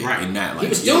player, right? And not like he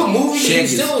was still moving. He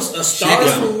was still a star.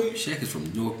 Shaq is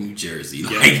from Newark, New Jersey.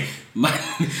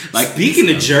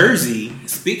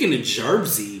 Speaking of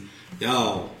Jersey,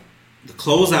 yo, the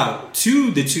closeout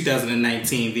to the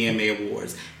 2019 VMA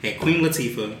Awards had Queen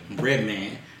Latifah,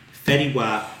 Redman, Fetty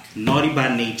Wap, Naughty by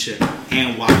Nature,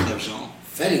 and Wyclef Jean.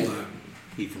 Fetty Wap.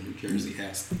 He from New Jersey,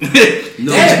 has. That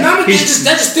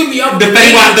just threw me off. The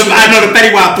Fetty Wap. I know the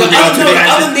Fetty Wap. The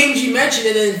other names you mentioned,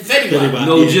 and then Fetty Wap.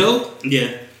 No Joe.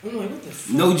 Yeah. I'm like, what the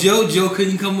fuck? No Joe. Joe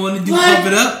couldn't come on and do Pump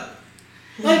It Up.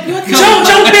 Like, what the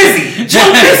Joe busy.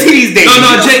 Joe busy these days.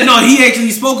 No. He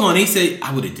actually spoke on it. He said,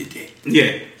 "I would have did that."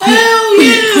 Yeah. Hell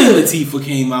yeah. Queen Latifah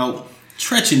came out.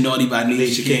 Tretch and Naughty by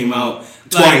Nature came out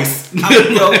twice.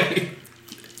 Nigga,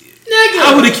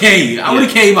 I would have came. I would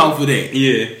have came out for that.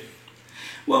 Yeah.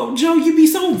 Well, Joe, you be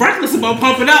so reckless about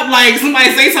pumping up. Like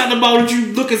somebody say something about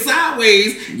you looking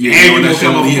sideways. Yeah, and you gonna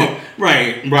come off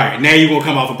right. Now you gonna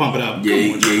come off and pump it up. Yeah,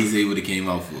 he's able to came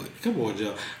out for it. Come on,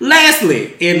 Joe.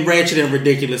 Lastly, in Ratchet and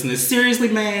Ridiculousness, seriously,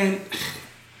 man,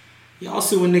 y'all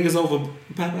suing niggas over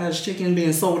Popeye's chicken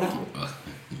being sold out.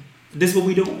 This what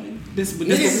we doing? This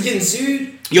is getting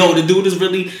sued. Yo, the dude is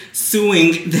really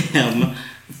suing them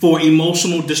for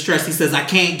emotional distress. He says, "I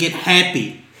can't get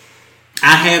happy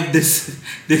I have this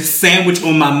sandwich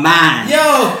on my mind. Yo,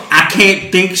 I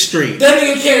can't think straight. That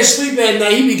nigga can't sleep at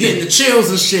night. He be getting the chills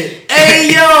and shit.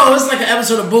 Hey, yo, it's like an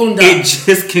episode of Boondocks. It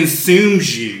just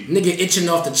consumes you. Nigga itching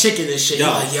off the chicken and shit. Yo,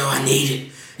 like, yo, I need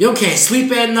it. Yo, can't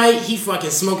sleep at night. He fucking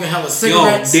smoking hella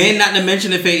cigarettes. Yo, then not to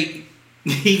mention if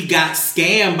he got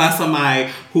scammed by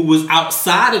somebody who was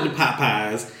outside of the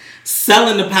Popeyes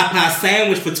selling the Popeye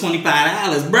sandwich for $25.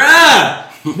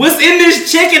 Bruh, what's in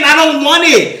this chicken? I don't want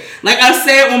it. Like I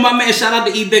said on my man, shout out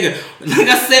to E Bigger. Like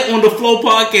I said on the Flow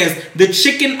podcast, the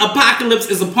chicken apocalypse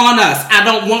is upon us. I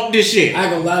don't want this shit. I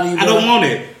ain't gonna lie to you, bro. I don't want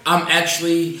it. I'm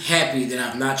actually happy that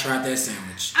I've not tried that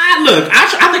sandwich.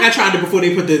 I think I tried it before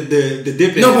they put the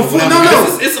dip in. No,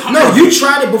 you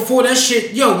tried it before that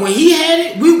shit. Yo, when he had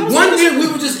it, one day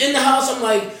we were just in the house. I'm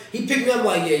like, he picked me up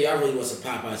like, yeah, y'all really want some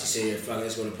Popeyes? He said, yeah, fuck it,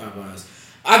 let's go to Popeyes.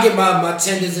 I get my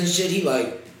tenders and shit. He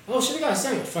like, oh shit, I got a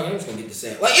sandwich. Fuck it, I'm just gonna get the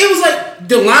sandwich. Like, it was like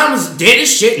the line was dead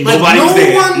as shit. Like, nobody was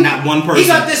there. Not one person. He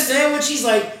got this sandwich. He's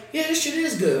like, yeah, this shit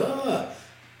is good.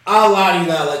 I'll lie to you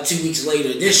now, like 2 weeks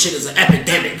later, this shit is an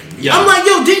epidemic. Yo. I'm like,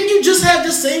 yo, didn't you just have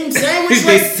the same sandwich?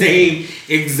 The same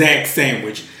exact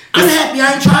sandwich. I'm happy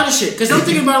I ain't tried this shit. Because I'm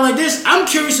thinking about it like this. I'm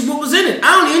curious what was in it.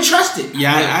 I don't even trust it.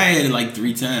 Yeah, I had it like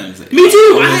 3 times. Me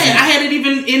too. I had it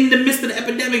even in the midst of the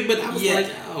epidemic, but I was like,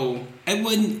 oh.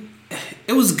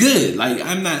 It was good. Like,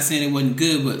 I'm not saying it wasn't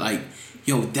good, but like,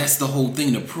 yo, that's the whole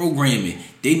thing. The programming.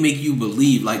 They make you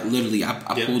believe, like literally, I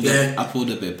pulled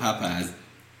up at Popeyes.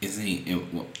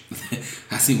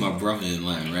 I see my brother in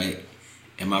line, right?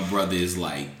 And my brother is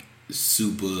like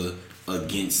super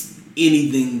against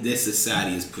anything that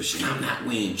society is pushing. I'm not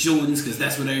wearing Jordans because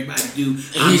that's what everybody do.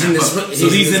 He's in this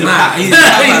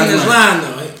line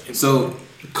though. So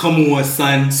come on,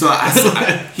 son. So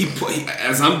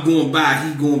as I'm going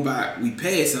by, we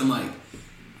pass, and I'm like,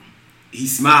 he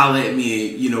smiled at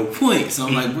me and point. So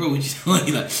I'm like, bro, what you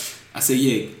doing? Like, I said,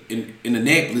 yeah, in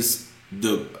Annapolis,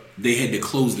 they had to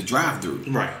close the drive-through.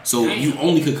 Right. So you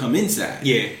only could come inside.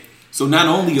 Yeah. So not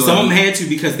only some of them had to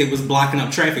because they was blocking up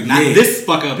traffic. Not this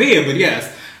fuck up here, but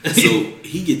yes. So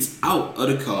he gets out of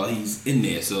the car. He's in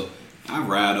there. So I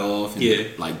ride off.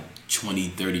 And like 20,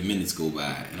 30 minutes go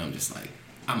by. And I'm just like,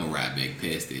 I'm going to ride back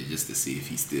past there just to see if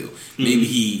he's still. Maybe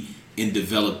he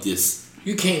developed this.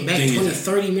 You came back 20,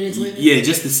 30 minutes later? Yeah,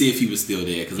 just to see if he was still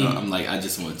there. Because I'm like, I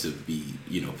just wanted to be,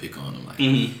 pick on him. Like,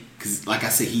 because like I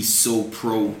said, he's so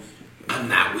pro. I'm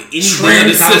not with anybody in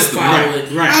the system.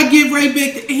 Right. I get right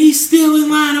back there, and he's still in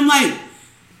line. I'm like,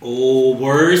 oh,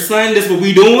 word, son, this what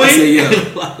we doing? I say, yeah.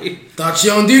 Thought you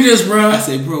don't do this, bro. I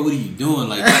say, bro, what are you doing?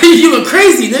 Like, you look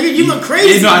crazy, nigga. You look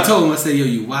crazy. I told him, I said, yo,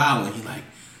 you wild. And he like,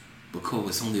 because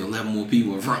it's only 11 more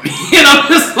people in front of me. And I'm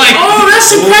just like, oh, that's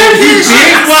some crazy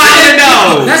shit.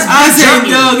 I said,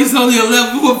 dog, it's only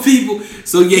 11 more people.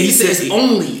 So yeah, he says it's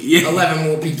only 11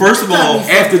 more people. First of all,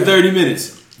 after 30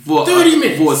 minutes. For 30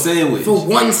 minutes for a sandwich. For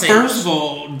one sandwich. First of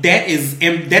all, that is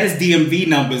DMV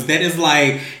numbers. That is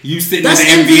like you sitting that's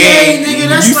in the NBA. Nigga,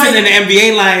 that's you sitting in the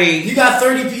NBA like you got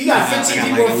 30. You got 15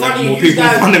 people in front of you. You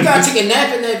got to take a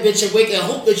nap in that bitch and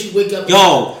hope that you wake up.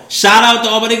 Yo, shout out to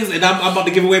all my niggas, and I'm about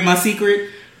to give away my secret.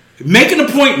 Make an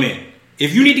appointment.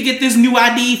 If you need to get this new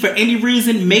ID for any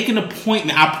reason, make an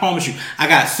appointment. I promise you. I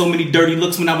got so many dirty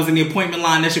looks when I was in the appointment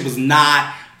line. That shit was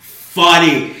not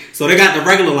funny. So they got the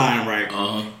regular line right.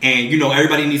 And,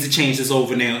 everybody needs to change this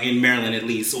over now in Maryland at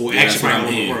least. Or actually all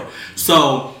over the world.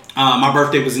 So my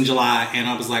birthday was in July. And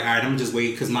I was like, all right, I'm going to just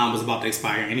wait because mine was about to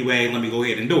expire anyway. Let me go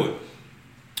ahead and do it.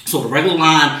 So the regular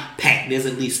line packed. There's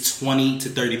at least 20 to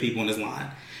 30 people in this line.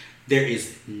 There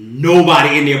is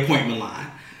nobody in the appointment line.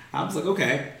 I was like,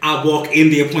 okay. I walk in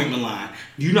the appointment line.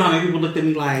 You know how many people looked at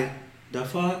me like, the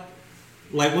fuck?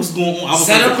 Like, what's going on? I was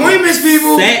set appointments,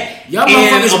 people. Y'all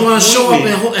motherfuckers want to show up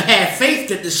and have faith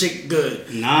that the shit good.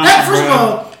 First of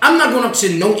all, I'm not going up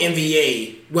to no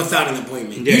MVA without an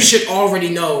appointment. Yeah. You should already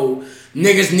know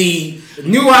niggas need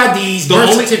new IDs, the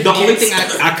only thing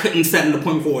I couldn't set an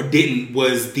appointment for or didn't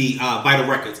was the Vital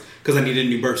Records because I needed a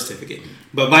new birth certificate.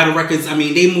 But Vital Records, I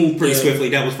mean, they moved pretty swiftly.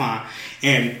 That was fine.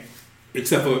 And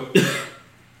except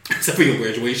for your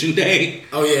graduation day.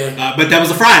 Oh, yeah. But that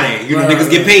was a Friday. Niggas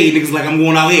get paid. Niggas like, I'm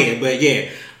going out here. But, yeah.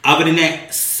 Other than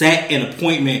that, set an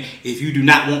appointment if you do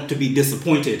not want to be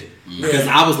disappointed. Because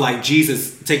I was like,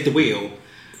 Jesus, take the wheel.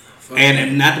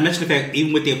 And not to mention the fact,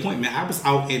 even with the appointment, I was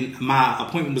out and my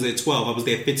appointment was at 12. I was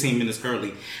there 15 minutes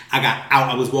early. I got out.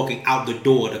 I was walking out the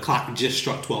door. The clock just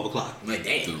struck 12 o'clock. Like,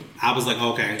 damn. I was like,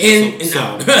 okay.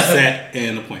 So set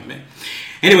an appointment.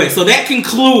 Anyway, so that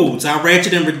concludes our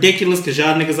Ratchet and Ridiculous because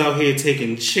y'all niggas out here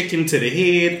taking chicken to the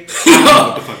head. I don't know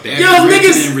what the fuck that is.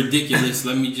 Ratchet and Ridiculous,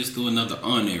 let me just do another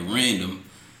on there, random.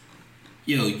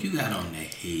 Yo, you got on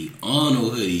that Hey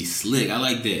Arnold hoodie, slick. I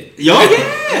like that. Yo,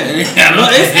 yeah. No,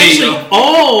 it's actually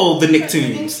all the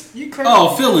Nicktoons.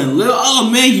 Oh, feeling little.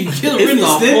 Oh man, you killing It's Rennie the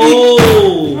Stimpy.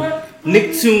 whole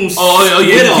Nicktoons. Oh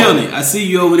yeah, you killing it. I see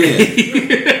you over there.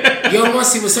 You don't want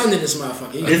to see what's under this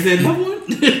motherfucker. Is it no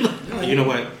one? You know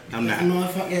what? I'm not.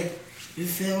 Motherfucker, you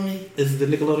feel me? Is it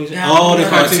the Nickelodeon? Yeah, Oh, the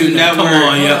Cartoon Network. Come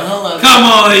on, yeah. Hold on. Come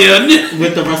on, yeah.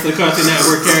 With the rest of the Cartoon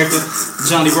Network characters,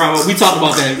 Johnny Bravo. We talked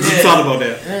about that. We talked about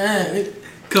that.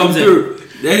 Come through.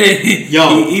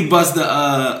 Yo. He bust the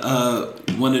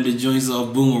one of the joints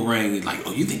off Boomerang. He's like,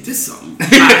 oh, you think this something?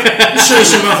 Show you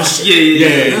some other shit.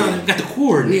 Yeah. Got the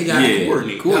coordinate. Got the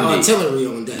coordinate. Got artillery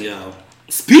on that. Yo.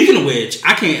 Speaking of which,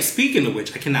 I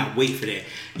cannot wait for that.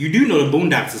 You do know the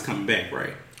Boondocks is coming back,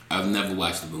 right? I've never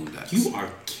watched the Boondocks. You are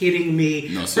kidding me.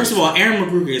 No, first of all, Aaron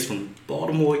McGruger is from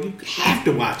Baltimore. You have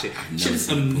to watch it. Shit is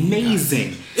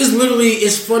amazing.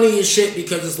 It's funny as shit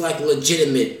because it's like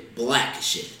legitimate black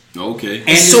shit. Okay. And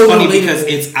it's so funny because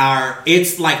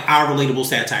it's like our relatable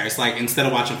satire. It's like instead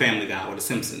of watching Family Guy or The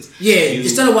Simpsons. Yeah,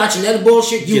 instead of watching that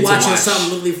bullshit, you watching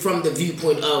something literally from the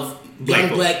viewpoint of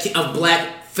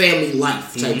black family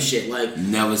life type shit. Like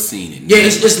never seen it. Yeah,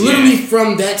 it's literally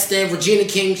from that stand. Regina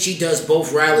King, she does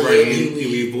both Riley and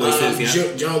Huey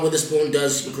voices. John Witherspoon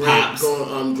does Granddad,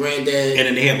 and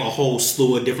then they have a whole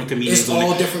slew of different comedians. It's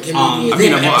all different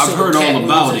comedians. I've heard all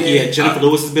about it. Yeah, Jennifer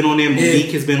Lewis has been on there.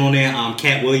 Monique has been on there.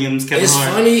 Cat Williams, Kevin Hart.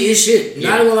 It's funny as shit.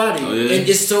 Not even lie to you, and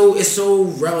it's so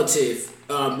relative.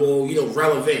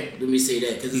 Relevant. Let me say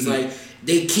that because it's like.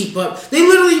 They keep up.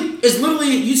 It's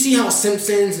literally. You see how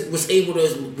Simpsons was able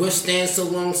to withstand so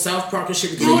long, South Park and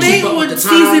shit. Because they keep up with the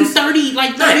times. Season 30,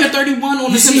 like 30 or 31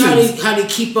 on the Simpsons. You see how they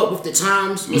keep up with the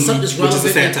times when something's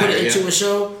relevant and put it into a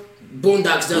show.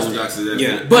 Boondocks does that.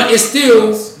 Yeah, but it's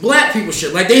still black people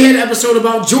shit. Like they had an episode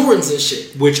about Jordans and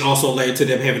shit, which also led to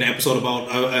them having an episode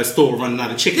about a store running out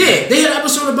of chicken. Yeah, they had an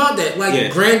episode about that.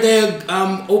 Like Granddad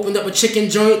opened up a chicken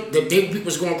joint. The people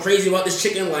was going crazy about this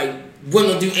chicken. Like.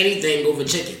 Wouldn't do anything over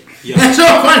chicken. Yeah. That's so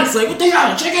funny. It's like, what they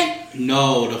got, a chicken?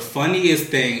 No, the funniest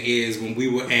thing is when we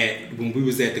was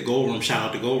at the Gold Room, shout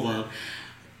out to Gold Room,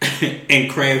 and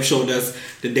Crab showed us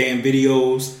the damn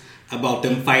videos about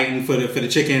them fighting for the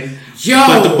chicken. Yo!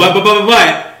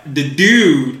 But the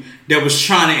dude that was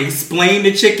trying to explain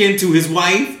the chicken to his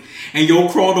wife, and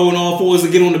crawled on all fours to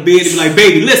get on the bed and be like,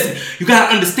 baby, listen, you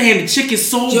gotta understand the chicken's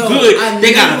so good.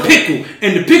 They got a pickle,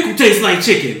 and the pickle tastes like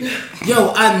chicken.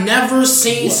 Yo, I've never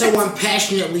seen someone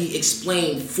passionately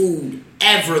explain food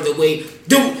ever the way.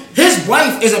 Dude, his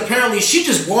wife is apparently, she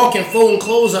just walking, folding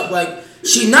clothes up like,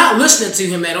 she not listening to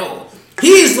him at all.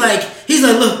 He's like,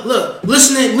 look,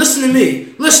 listen to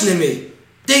me.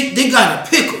 They got a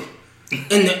pickle,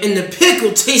 and the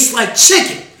pickle tastes like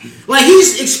chicken. Like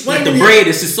he's explaining, like the bread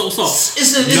is just so soft.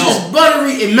 It's just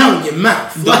buttery and melt in your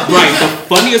mouth. Right. The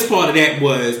funniest part of that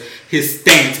was his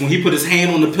stance when he put his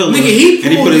hand on the pillow. Nigga, he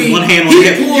put his one hand on the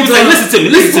head. He was like, "Listen to me,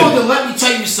 listen to me." Let me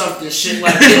tell you something, shit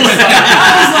like this.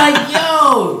 I was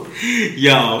like,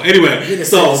 yo. Anyway,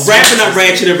 so wrapping up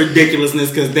Ratchet and Ridiculousness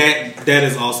because that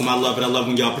is awesome. I love it. I love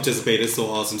when y'all participate. It's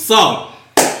so awesome. So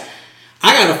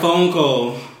I got a phone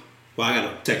call. Well, I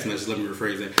got a text message. Let me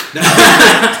rephrase it.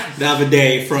 The other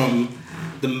day from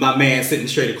my man sitting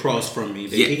straight across from me.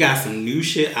 He got some new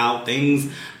shit out.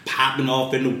 Things popping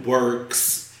off in the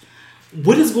works.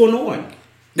 What is going on?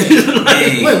 Wait,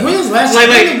 when was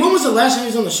the last time he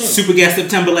was on the show? Super Guest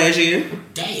September last year.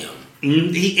 Damn.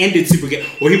 He ended Super Guest.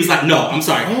 Or he was like, no, I'm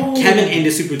sorry. Kevin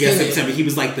ended Super Guest September. He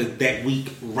was like that week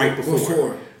right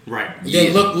before. Right.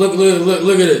 Then look at this.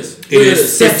 Look at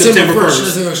this. September 1st.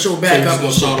 This is gonna show back up.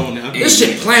 This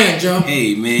shit planned, Joe.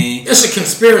 Hey man. It's a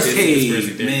conspiracy.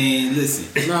 Hey man,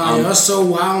 listen. Nah, that's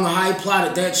so I don't know how he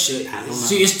plotted that shit.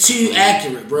 See, it's too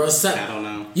accurate, bro. I don't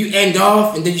know. You end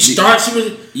off and then you start. What's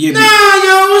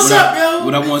up, yo?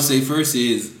 What I want to say first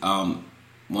is,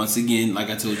 once again, like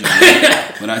I told y'all,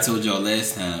 what I told y'all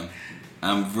last time.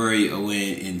 I'm very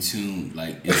aware and in tune,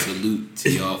 and salute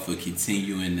to y'all for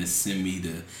continuing to send me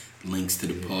the links to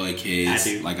the podcast. I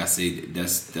do. Like I said,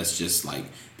 that's just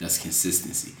that's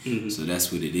consistency. Mm-hmm. So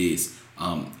that's what it is.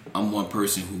 I'm one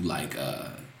person who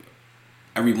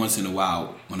every once in a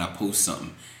while when I post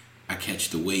something, I catch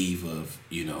the wave of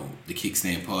the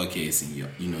Kickstand podcast and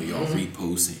y'all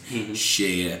repost and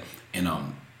share and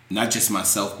not just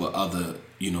myself but other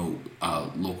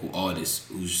local artists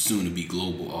who's soon to be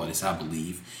global artists, I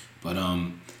believe. But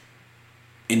and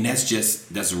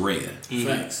that's rare.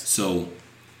 Facts. So,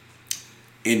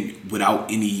 and without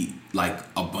any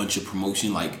a bunch of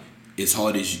promotion, as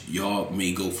hard as y'all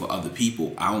may go for other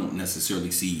people, I don't necessarily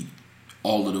see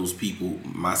all of those people,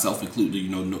 myself included, you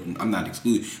know, no, I'm not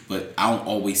excluded, but I don't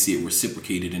always see it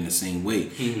reciprocated in the same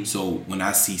way. So when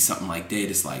I see something like that,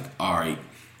 it's like, all right,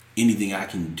 anything I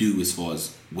can do as far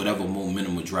as whatever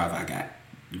momentum or drive I got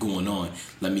going on,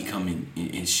 let me come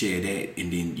in and share that,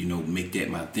 and then, you know, make that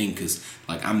my thing. Because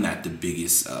like, I'm not the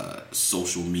biggest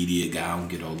social media guy. I don't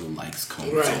get all the likes,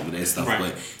 comments, all of that stuff,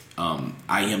 but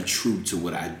I am true to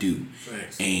what I do.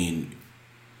 And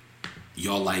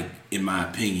y'all, like, in my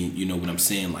opinion, you know what I'm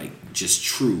saying, like, just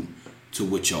true to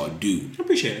what y'all do. I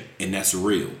appreciate it. And that's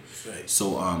real.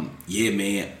 So yeah,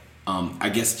 man, I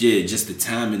guess, yeah, just the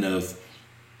timing of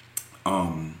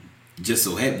just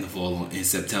so happened to fall in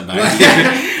September.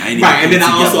 And then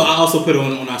I also put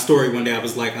on our story one day. I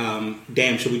was like,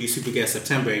 damn, should we do Super Guest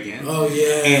September again? Oh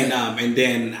yeah. And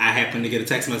then I happened to get a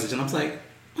text message, and I was like,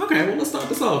 okay, well, let's start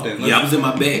this off then. I was in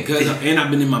my bag, and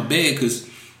I've been in my bag because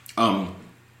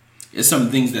there's some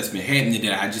things that's been happening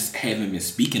that I just haven't been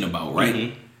speaking about,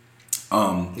 right?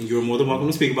 You're more than welcome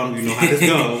to speak about them. You know how this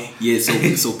goes.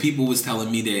 Yeah, so people was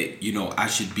telling me that, you know, I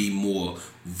should be more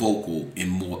vocal and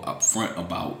more upfront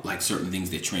about like certain things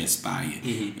that transpire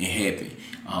and happen.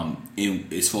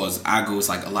 And as far as I go, it's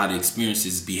like a lot of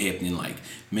experiences be happening. Like,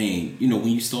 man, you know, when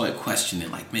you start questioning,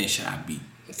 like, man, should I be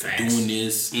doing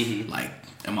this? Like,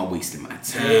 am I wasting my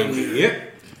time?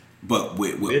 But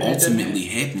what ultimately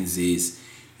happens is,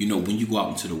 you know, when you go out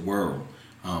into the world,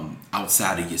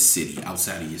 outside of your city,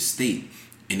 outside of your state,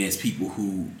 and there's people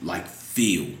who like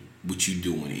feel what you're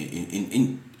doing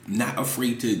and not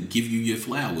afraid to give you your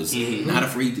flowers, not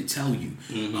afraid to tell you,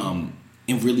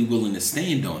 and really willing to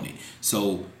stand on it.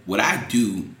 So what I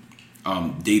do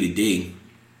day to day,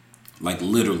 like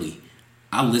literally,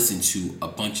 I listen to a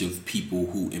bunch of people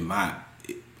who, in my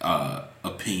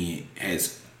opinion,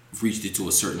 has reached it to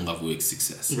a certain level of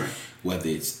success, whether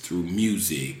it's through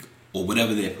music or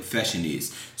whatever their profession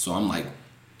is. So I'm like,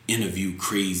 interview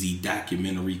crazy,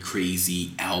 documentary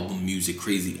crazy, album music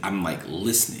crazy. I'm like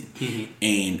listening.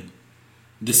 And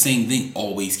the same thing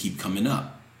always keep coming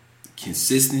up.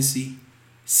 Consistency,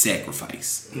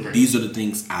 sacrifice. These are the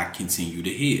things I continue to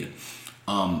hear.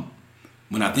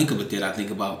 When I think about that, I think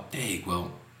about, dang,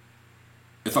 well,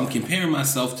 if I'm comparing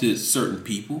myself to certain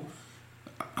people,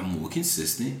 I'm more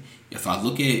consistent. If I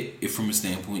look at it from a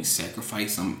standpoint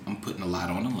sacrifice, I'm putting a lot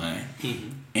on the line.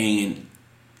 And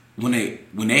when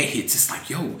that hits, it's like,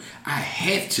 yo, I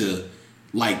have to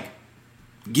like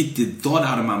get the thought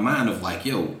out of my mind of like,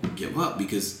 yo, give up,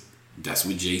 because that's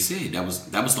what Jay said. That was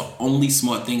the only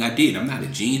smart thing I did. I'm not a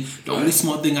genius. The only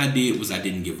smart thing I did was I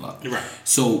didn't give up.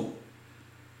 So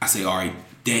I say, all right,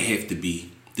 that have to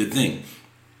be the thing.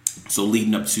 So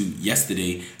leading up to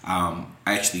yesterday, I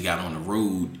actually got on the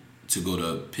road to go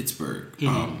to Pittsburgh.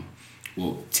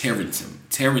 Well, Tarleton.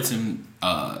 Tarleton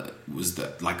was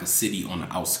like a city on the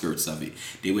outskirts of it.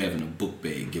 They were having a book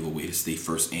bag giveaway. It's their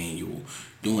first annual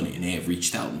doing it, and they had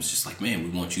reached out and was just like, man,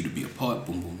 we want you to be a part.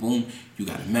 Boom, boom, boom. You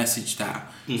got a message, style.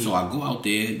 So I go out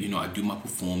there, you know, I do my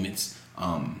performance,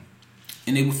 and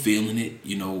they were feeling it.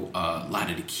 You know, a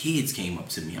lot of the kids came up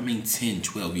to me. I mean, 10,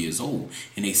 12 years old,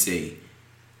 and they say,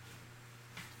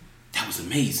 that was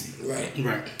amazing.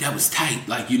 Right. That was tight.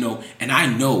 Like, you know, and I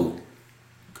know,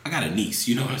 I got a niece,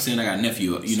 you know what I'm saying? I got a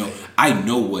nephew, you know, I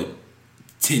know what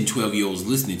 10, 12-year-olds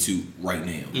listening to right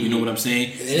now. You know what I'm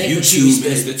saying? YouTube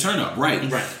is the turn up,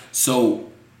 right?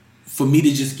 So for me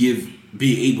to just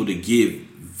be able to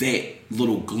give that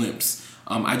little glimpse,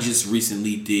 I just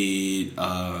recently did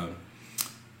a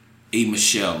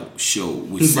Michelle show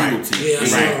with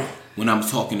Singleton. When I'm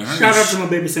talking to her, shout out to my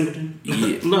baby Singleton.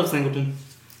 Love Singleton.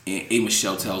 And A.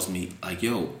 Michelle tells me, like,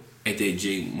 yo, at that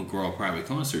Jay McGraw private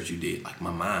concert you did, like,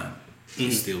 my mom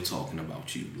is still talking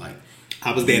about you. Like,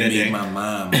 I was there that day. My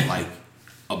mom, like,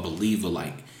 a believer,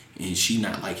 like, and she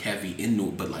not, like, heavy into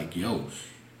it, but, like, yo,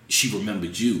 she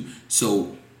remembered you.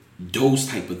 So those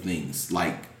type of things,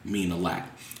 like, mean a lot.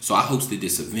 So I hosted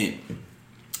this event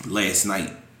last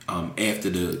night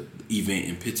after the event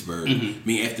in Pittsburgh.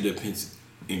 After the event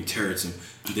in Tarleton.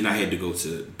 Then I had to go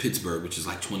to Pittsburgh, which is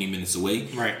like 20 minutes away.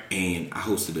 And I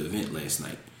hosted the event last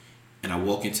night. And I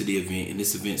walk into the event, and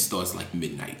this event starts like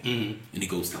midnight. And it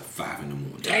goes till 5 in the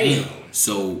morning. Damn.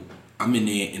 So I'm in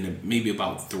there, and maybe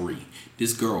about 3.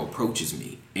 This girl approaches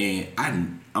me,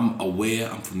 and I'm aware,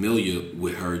 I'm familiar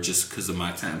with her just because of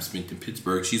my time spent in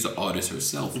Pittsburgh. She's an artist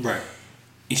herself.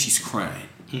 And she's crying.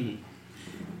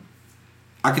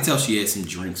 I could tell she had some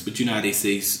drinks, but you know how they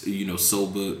say, you know,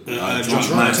 sober,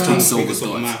 drunk minds take sober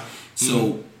thoughts.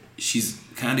 So she's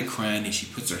kind of crying, and she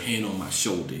puts her hand on my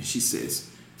shoulder, and she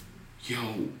says,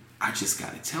 yo, I just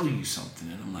got to tell you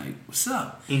something. And I'm like, what's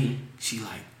up? She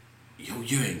like, yo,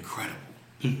 you're incredible.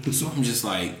 So I'm just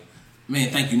like, man,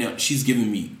 thank you. Now she's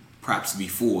given me props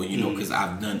before, you know, because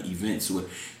I've done events where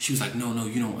she was like, no,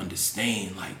 you don't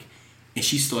understand, like, and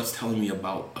she starts telling me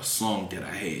about a song that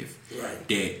I have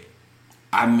that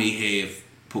I may have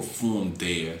performed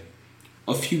there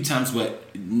a few times, but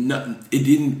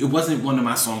it wasn't one of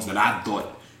my songs that I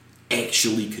thought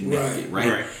actually connected,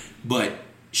 right? But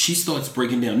she starts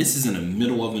breaking down. This is in the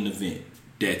middle of an event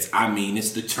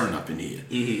it's the turn up in here.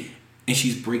 And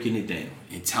she's breaking it down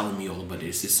and telling me all about it.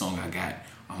 It's this song I got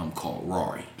called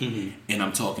Rory. And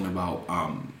I'm talking about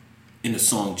in the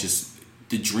song just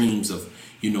the dreams of,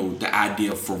 you know, the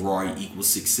idea of Ferrari equals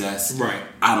success. Right.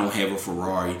 I don't have a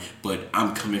Ferrari, but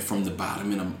I'm coming from the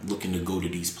bottom and I'm looking to go to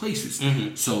these places.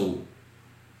 So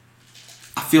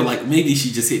I feel like maybe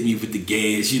she just hit me with the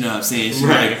gas, you know what I'm saying? She's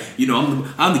like, you know,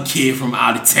 I'm the kid from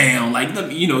out of town.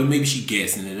 Like, you know, maybe she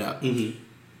gassing it up.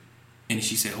 And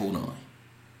she said, hold on.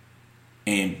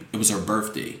 And it was her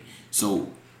birthday. So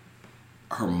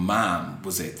her mom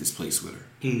was at this place with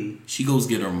her. She goes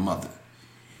get her mother.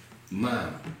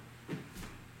 Mom,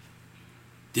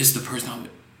 this is the person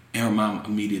and her mom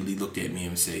immediately looked at me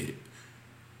and said,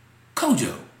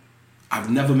 Kojo, I've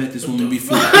never met this woman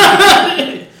before.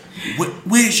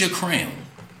 Where's your crown?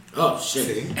 Oh,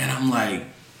 shit. And I'm like,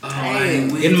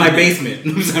 in my basement.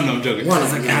 No, I'm joking. I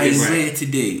was like, I ain't read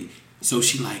today. So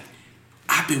she like,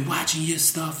 I've been watching your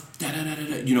stuff,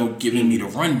 you know, giving me the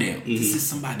rundown. This is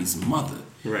somebody's mother.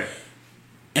 Right.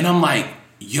 And I'm like,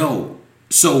 yo.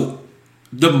 So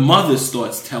the mother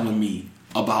starts telling me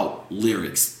about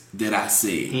lyrics that I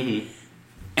said. And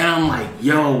I'm like,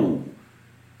 yo,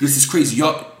 this is crazy.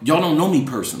 Y'all don't know me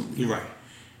personally. Right.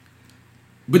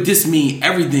 But this mean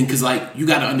everything, because, like, you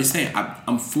got to understand,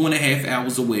 I'm 4.5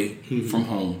 hours away from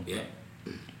home. Yeah.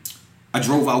 I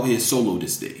drove out here solo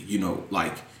this day, you know,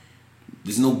 like,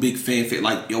 there's no big fanfare.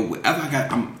 Like, yo, wherever I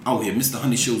got, I'm out here. Mr.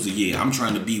 100 shows a year. I'm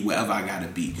trying to be wherever I got to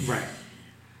be. Right.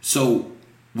 So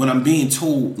when I'm being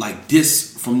told, like,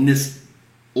 this from this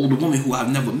older woman who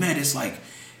I've never met, it's like,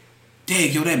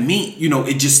 dang, yo, that mean, you know,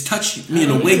 it just touched me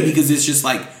in a way because it's just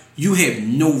like, you have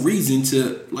no reason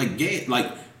to, like, get,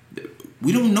 like,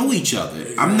 we don't know each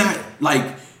other. I'm not,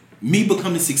 like, me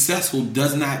becoming successful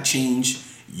does not change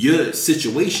your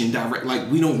situation direct. Like,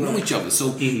 we don't know each other.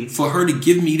 So for her to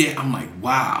give me that, I'm like,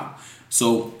 wow.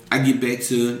 So I get back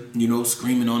to, you know,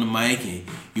 screaming on the mic and,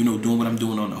 you know, doing what I'm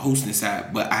doing on the hosting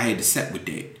side. But I had to set with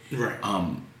that. Right.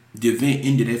 The event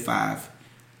ended at 5.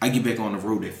 I get back on the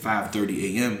road at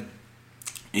 5:30 a.m.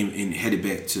 and headed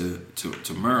back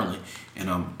to Maryland. And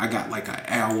I got like an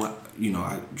hour. You know,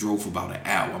 I drove for about an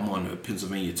hour. I'm on the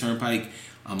Pennsylvania Turnpike.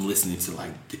 I'm listening to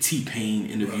like the T-Pain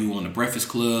interview on the Breakfast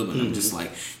Club, and I'm just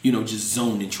like, you know, just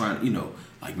zoned and trying, you know,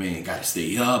 like, man, gotta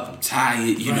stay up. I'm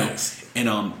tired, you know. And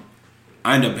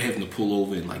I end up having to pull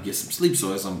over and like get some sleep.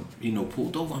 So as I'm, you know,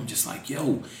 pulled over, I'm just like,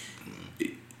 yo,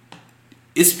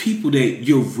 it's people that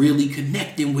you're really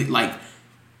connecting with. Like,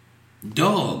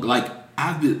 dog, like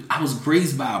I was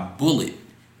grazed by a bullet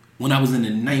when I was in the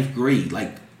 9th grade.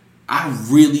 Like, I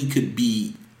really could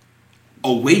be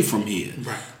away from here.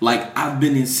 Right. Like, I've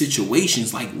been in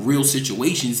situations, like real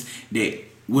situations that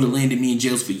would have landed me in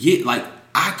jails for years. Like,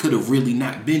 I could have really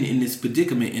not been in this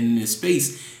predicament, in this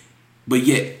space, but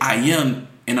yet I am,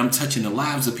 and I'm touching the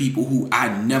lives of people who I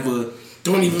never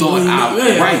don't even thought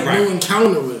right. No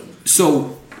encounter with.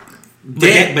 So, but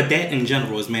that in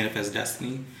general is manifest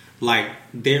destiny. Like,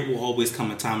 there will always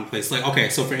come a time and place. Like, okay,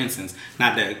 so for instance,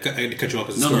 not to cut you off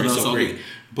because the story is so great,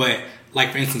 but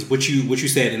like, for instance, what you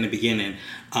said in the beginning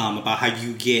about how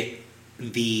you get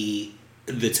the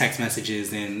text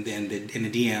messages and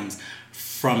the DMs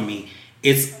from me,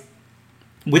 it's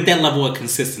with that level of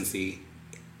consistency.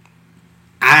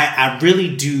 I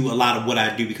really do a lot of what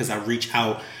I do because I reach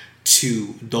out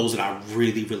to those that I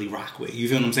really, really rock with. You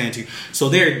feel what I'm saying to you? So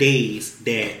there are days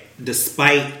that,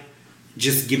 despite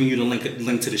just giving you the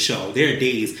link to the show, there are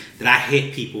days that I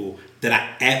hit people that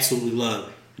I absolutely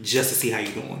love just to see how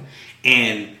you're doing.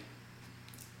 And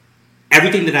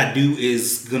everything that I do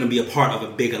is going to be a part of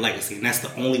a bigger legacy. And that's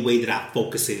the only way that I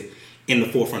focus it in the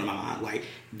forefront of my mind. Like,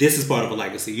 this is part of a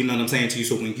legacy. You know what I'm saying to you?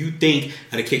 So when you think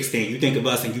of the Kickstand, you think of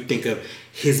us and you think of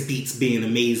his beats being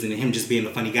amazing and him just being a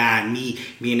funny guy and me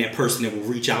being that person that will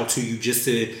reach out to you just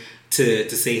to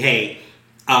say, hey,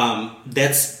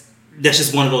 that's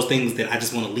just one of those things that I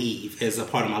just want to leave as a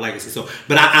part of my legacy. So,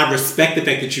 but I respect the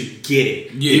fact that you get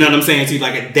it. Yeah. You know what I'm saying to you?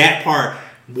 Like, that part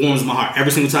warms my heart.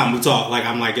 Every single time we talk, like,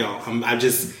 I'm like, yo, I'm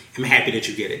happy that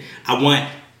you get it. I want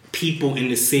people in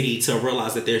the city to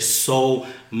realize that there's so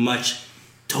much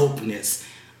dopeness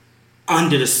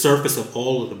under the surface of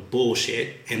all of the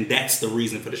bullshit, and that's the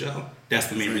reason for the show. That's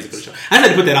the main reason for the show. I had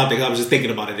to put that out there because I was just thinking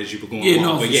about it as you were going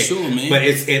along. But sure,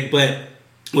 man. But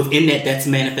within that's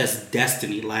manifest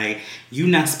destiny. Like, you're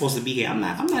not supposed to be here. I'm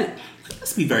not.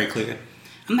 Let's be very clear.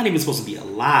 I'm not even supposed to be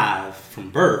alive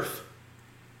from birth,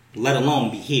 let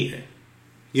alone be here.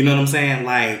 You know what I'm saying?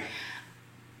 Like,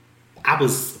 I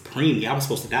was a preemie. I was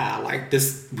supposed to die. Like,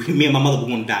 this, me and my mother were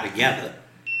going to die together.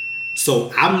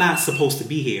 So I'm not supposed to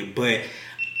be here, but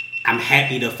I'm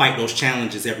happy to fight those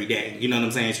challenges every day. You know what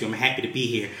I'm saying? So I'm happy to be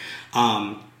here.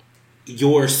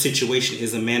 Your situation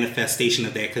is a manifestation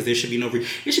of that, because there should be no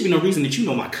reason that you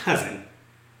know my cousin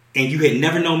and you had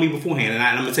never known me beforehand. And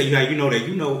I'm gonna tell you how you know that.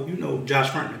 You know Josh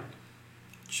Furman.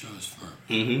 Josh Furman.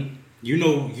 Mm-hmm. You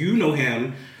know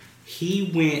him.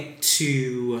 He went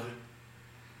to,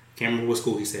 can't remember what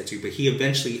school he said to, but he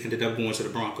eventually ended up going to the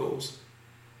Broncos.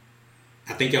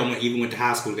 I think y'all even went to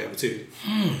high school together too.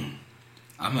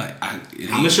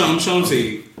 I'm showing to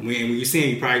you. When you see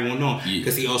him, you probably won't know him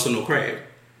because he also know Crab.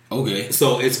 Okay.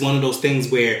 So it's one of those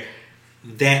things where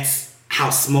that's how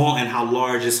small and how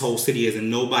large this whole city is, and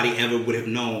nobody ever would have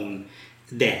known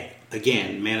that.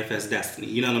 Again, manifest destiny.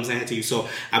 You know what I'm saying to you? So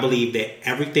I believe that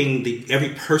every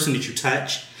person that you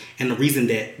touch, and the reason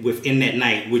that within that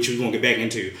night, which we're gonna get back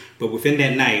into, but within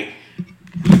that night,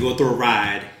 you go through a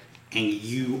ride and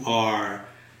you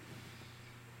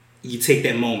take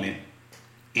that moment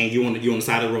and you're on the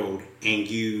side of the road and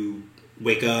you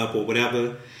wake up or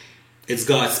whatever, it's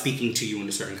God speaking to you in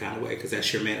a certain kind of way, because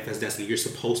that's your manifest destiny. You're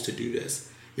supposed to do this.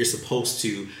 You're supposed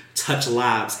to touch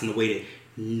lives in a way that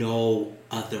no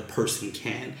other person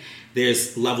can.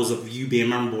 There's levels of you being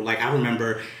memorable. Like, I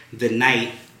remember the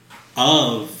night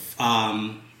of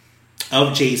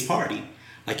Jay's party.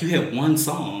 Like, you had one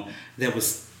song that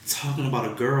was talking about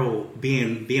a girl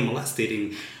being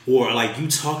molested, or like you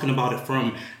talking about it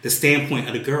from the standpoint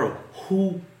of the girl.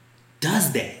 Who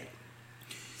does that?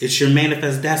 It's your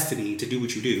manifest destiny to do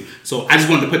what you do. So I just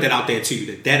wanted to put that out there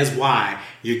too. That is why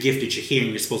you're gifted. You're here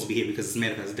and you're supposed to be here, because it's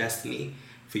manifest destiny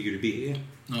for you to be here.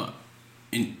 No,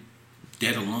 and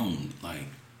that alone, like,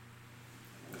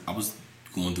 I was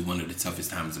going through one of the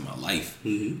toughest times in my life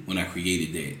when I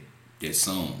created that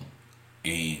song,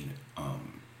 and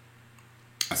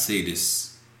I say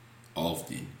this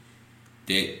often.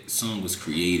 That song was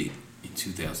created in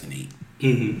 2008.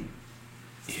 Mm-hmm.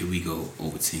 Here we go,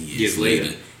 over 10 years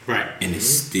later. Right. And it's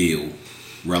still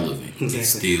relevant. Exactly. It's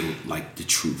still like the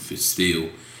truth. It's still,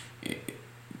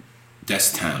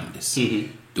 that's timeless.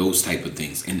 Mm-hmm. Those type of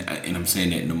things. And I'm saying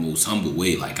that in the most humble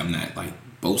way. Like, I'm not like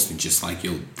boasting, just like,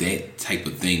 yo, that type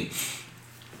of thing,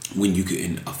 when you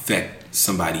can affect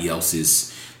somebody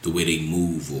else's, the way they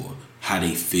move or how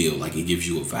they feel, like, it gives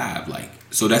you a vibe. Like,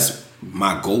 so that's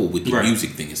my goal with the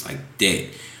music thing. It's like that.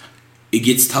 It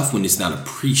gets tough when it's not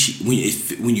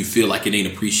appreciated, when you feel like it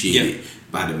ain't appreciated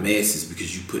by the masses,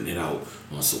 because you putting it out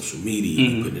on social media,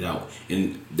 you putting it out,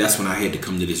 and that's when I had to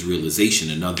come to this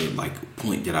realization. Another like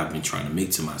point that I've been trying to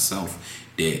make to myself,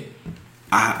 that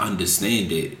I understand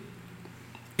that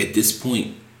at this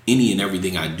point, any and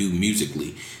everything I do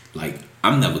musically, like,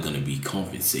 I'm never gonna be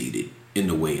compensated in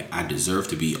the way I deserve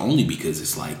to be, only because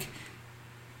it's like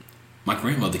my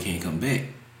grandmother can't come back.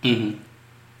 Mm-hmm.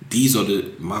 These are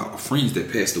my friends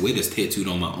that passed away, that's tattooed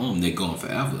on my arm, they're gone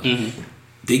forever. Mm-hmm.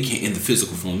 They can't in the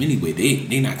physical form anyway.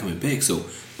 They not coming back. So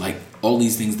like, all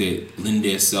these things that lend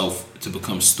themselves to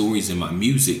become stories in my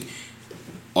music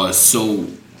are so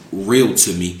real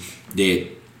to me that,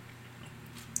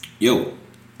 yo,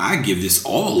 I give this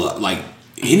all up. Like,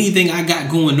 anything I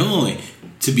got going on,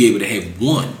 to be able to have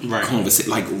one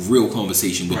conversation, like real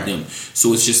conversation with them.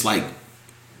 So it's just like,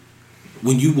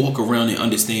 when you walk around and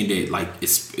understand that, like,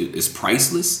 it's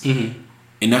priceless, and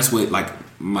that's what like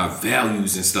my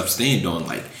values and stuff stand on.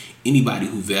 Like, anybody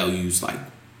who values like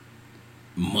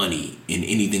money and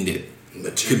anything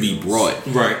that could be brought,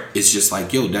 it's just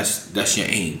like, yo, that's your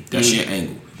aim, that's your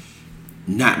angle,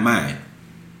 not mine.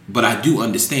 But I do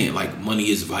understand, like, money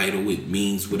is vital. It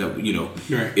means whatever, you know,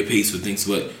 it pays for things.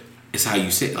 But it's how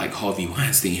you said, like, Harvey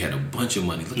Weinstein had a bunch of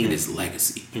money. Look at his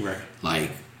legacy.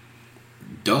 Like,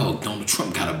 dog, Donald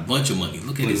Trump got a bunch of money.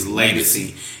 Look at his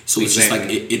legacy. So it's just like,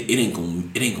 it ain't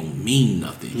gonna mean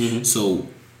nothing. So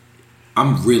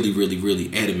I'm really, really,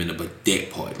 really adamant about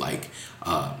that part. Like,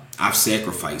 I've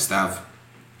sacrificed. I've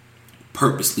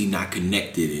purposely not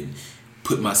connected and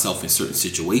put myself in certain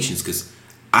situations because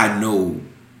I know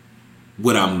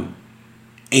what I'm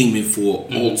aiming for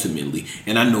ultimately,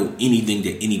 and I know anything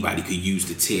that anybody could use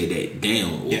to tear that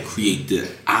down or create the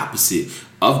opposite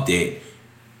of that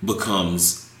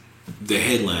becomes the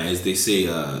headline. As they say,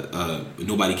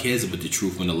 nobody cares about the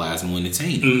truth when the lies more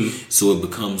entertaining. So it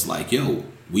becomes like, yo,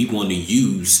 we want to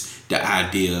use the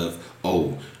idea of,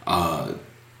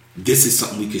 this is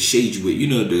something we could shade you with. You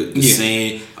know the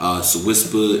saying, so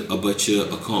whisper about your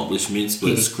accomplishments,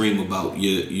 but scream about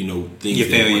your, things. Your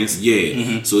failures. Yeah.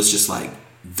 Mm-hmm. So it's just like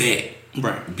that.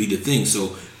 Right. Be the thing.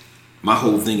 So my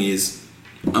whole thing is,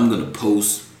 I'm gonna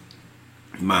post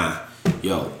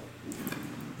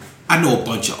I know a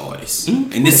bunch of artists,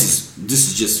 and this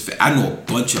is just I know a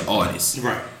bunch of artists.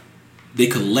 Right. They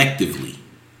collectively,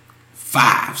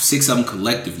 5, 6 of them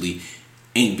collectively,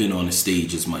 ain't been on the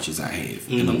stage as much as I have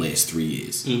in the last 3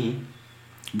 years. Mm-hmm.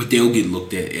 But they'll get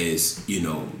looked at as they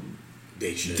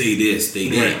this, they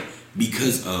that,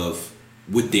 because of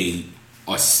what they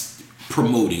are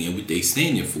promoting and what they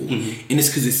standing for. Mm-hmm. And it's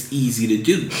because it's easy to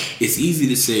do. It's easy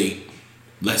to say,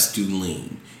 let's do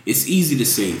lean. It's easy to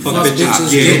say, fuck bitches,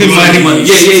 money.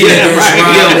 Yeah,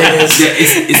 right.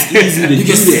 It's easy to do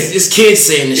that. It's kids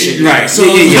saying this shit. Right. So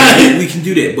we can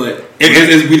do that, but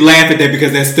we laugh at that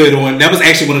because that stood on. That was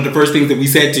actually one of the first things that we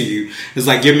said to you. It's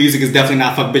like, your music is definitely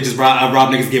not fuck bitches,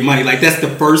 rob niggas, get money. Like, that's the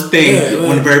first thing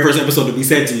on the very first episode that we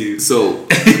said to you. So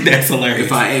that's hilarious.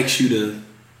 If I ask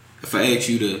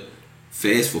you to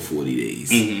fast for 40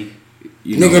 days. Mm-hmm.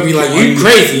 Nigga be like, you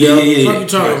crazy, yo. What you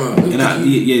talking about?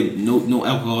 And no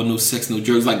alcohol, no sex, no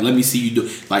drugs. Like, let me see you do.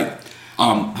 Like,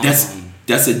 that's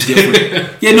a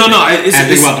different. No. It's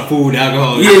think about the food,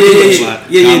 alcohol.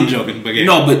 I'm joking, but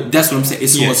no, but that's what I'm saying.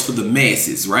 It's for the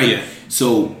masses, right? Yeah.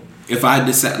 So if I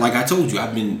decide, like I told you,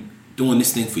 I've been doing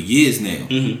this thing for years now,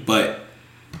 but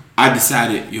I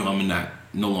decided, I'm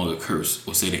no longer curse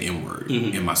or say the N word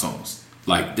in my songs.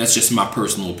 Like, that's just my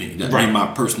personal opinion. That's my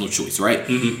personal choice, right?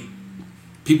 Mm-hmm.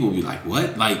 People will be like,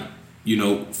 what? Like,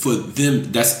 for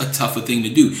them, that's a tougher thing to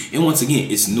do. And once again,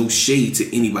 it's no shade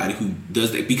to anybody who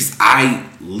does that, because I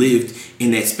lived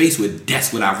in that space where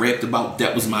that's what I rapped about.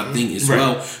 That was my thing as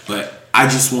well. But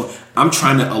I'm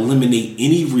trying to eliminate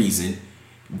any reason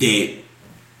that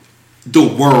the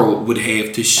world would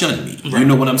have to shun me. Right. You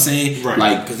know what I'm saying? Right.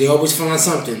 Like, because they always find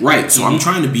something. Right. So I'm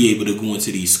trying to be able to go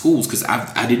into these schools, because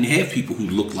I didn't have people who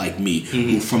look like me,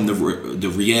 who from the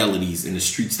realities and the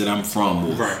streets that I'm from,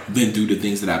 or been through the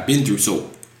things that I've been through.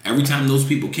 So every time those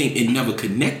people came, it never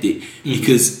connected,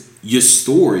 because your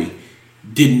story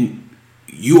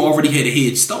you already had a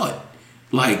head start.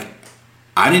 Like,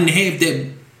 I didn't have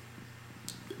that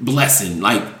blessing.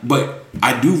 Like, but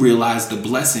I do realize the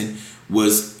blessing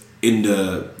was in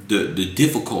the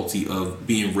difficulty of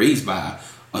being raised by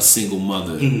a single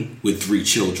mother with 3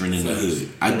 children in the hood.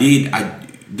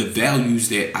 The values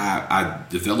that I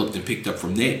developed and picked up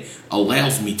from that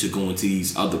allows me to go into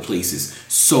these other places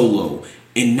solo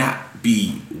and not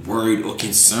be worried or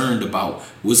concerned about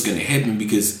what's going to happen,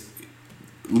 because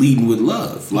leading with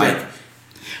love. Like,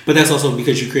 but that's also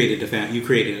because you created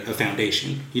a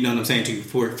foundation. You know what I'm saying,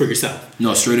 for yourself.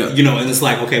 No, straight up. And it's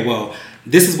like, okay, well,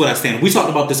 this is what I stand. We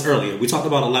talked about this earlier. We talked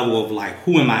about a level of like,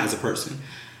 who am I as a person?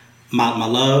 My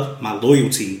love, my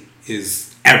loyalty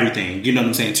is everything. You know what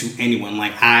I'm saying, to anyone.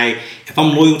 Like, if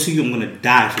I'm loyal to you, I'm gonna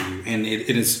die for you. And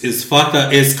it's fucked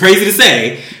up. It's crazy to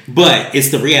say, but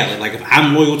it's the reality. Like, if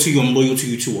I'm loyal to you, I'm loyal to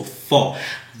you to a fault.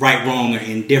 Right, wrong, or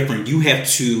indifferent. You have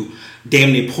to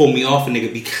damn near pull me off a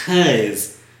nigga,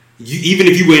 because even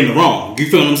if you were in the wrong,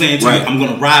 you feel what I'm saying? Right. I'm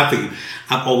gonna ride for you.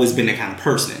 I've always been that kind of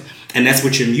person. And that's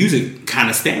what your music kind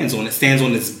of stands on. It stands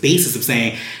on this basis of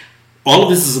saying, all of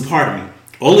this is a part of me.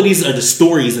 All of these are the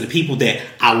stories of the people that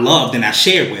I loved and I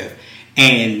shared with.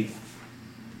 And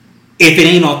if it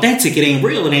ain't authentic, it ain't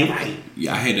real, it ain't right.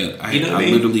 Yeah, I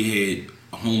literally had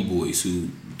homeboys who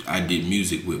I did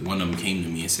music with. One of them came to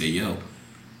me and said, yo,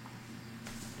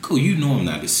 cool, I'm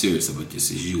not as serious about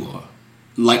this as you are.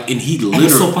 Like, and he literally... And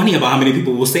it's so funny about how many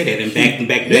people will say that. And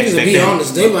back niggas, to be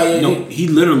honest, they like... No, he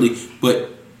literally... But...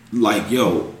 Like,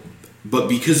 but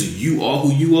because you are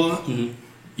who you are,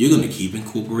 you're going to keep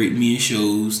incorporating me in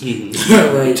shows,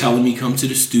 telling me come to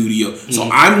the studio. So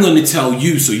I'm going to tell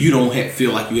you so you don't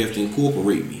feel like you have to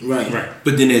incorporate me. Right.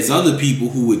 But then there's other people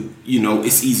who would,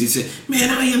 it's easy to say, man,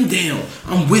 I am down.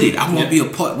 I'm with it. I want to be a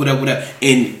part, whatever.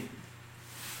 And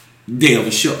they have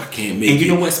a show. I can't make it. And you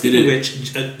know what? Speaking of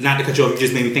which, not to cut you off, you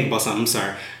just made me think about something. I'm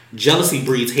sorry. Jealousy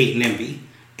breeds hate and envy.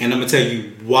 And I'm going to tell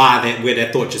you where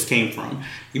that thought just came from.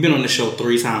 You've been on the show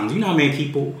 3 times. You know how many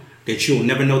people that you'll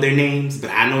never know their names,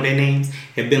 but I know their names,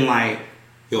 have been like,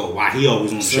 yo, why he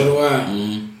always on the show? So do I.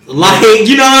 Like,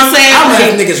 you know what I'm saying? I was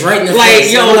having niggas right in the face.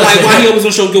 Like, yo, like, why he always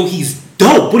on the show? Yo, he's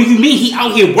dope. What do you mean? He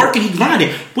out here working, he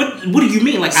grinding. What do you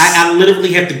mean? Like, I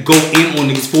literally have to go in on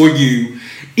niggas for you,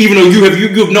 even though you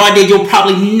have no idea. You'll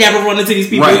probably never run into these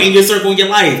people in your circle in your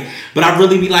life. But I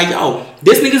really be like, yo,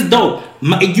 this nigga's dope.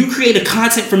 You create a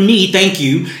content for me, thank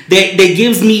you, that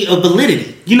gives me a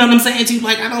validity. You know what I'm saying to you?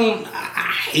 Like, I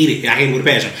hate it. I hate it with a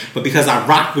passion. But because I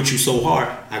rock with you so hard,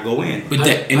 I go in. But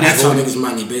that's how niggas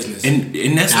mind their business.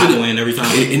 And that's I go in every time.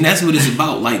 And that's what it's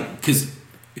about. Like, because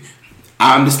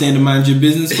I understand to mind your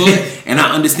business, and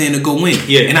I understand to go in.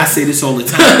 Yeah. And I say this all the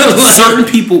time. certain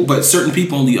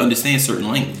people only understand certain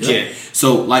language. Yeah.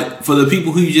 So, like, for the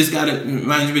people who you just gotta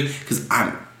mind your business, because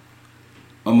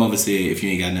my mother said, if you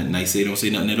ain't got nothing nice to say, don't say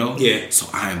nothing at all. Yeah. So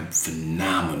I'm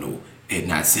phenomenal at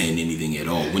not saying anything at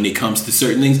all when it comes to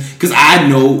certain things, because I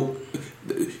know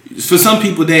for some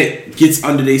people that gets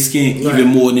under their skin even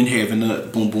more than having a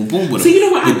boom boom boom with them. So you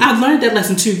know what? I learned that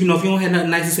lesson too. You know, if you don't have nothing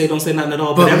nice to say, don't say nothing at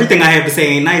all. But everything I have to say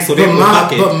ain't nice, so they're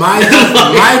fuck it. But my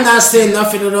not saying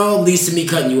nothing at all leads to me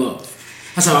cutting you off.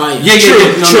 That's how I am. Yeah.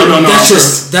 No.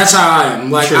 That's how I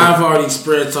am. Like, I've already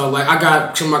experienced all. Like, I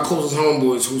got some of my closest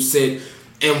homeboys who sit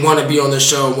and want to be on the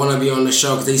show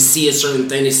because they see a certain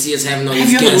thing. They see us having all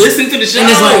these guests. Have you ever listened to the show? And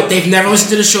it's like, they've never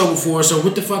listened to the show before, so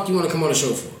what the fuck you want to come on the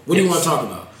show for? What do you want to talk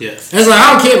about? Yes. And it's like,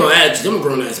 I don't care about attitude. I'm a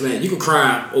grown ass man. You can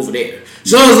cry over there.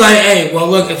 So it's like, hey, well,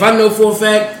 look, if I know for a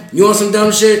fact you want some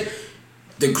dumb shit,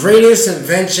 the greatest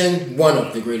invention, one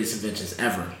of the greatest inventions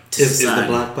ever is the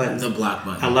block button. The block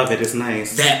button. I love it. It's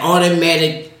nice. That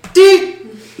automatic ding.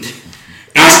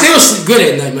 I still sleep good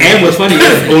at night, man. And what's funny is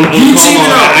on call,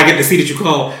 I get to see that you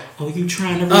call. Oh, you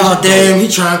trying to reach? Oh, damn, he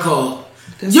trying to call.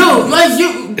 Yo, like,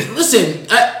 you, listen,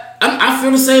 I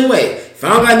feel the same way. If I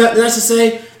don't got nothing else to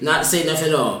say, not to say nothing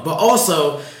at all. But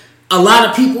also, a lot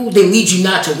of people, they lead you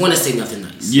not to want to say nothing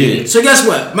nice. Yeah. So guess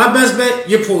what? My best bet,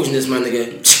 you're poisonous, my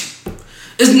nigga.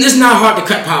 It's not hard to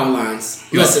cut power lines.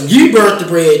 Listen, you birthed the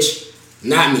bridge,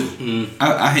 not me.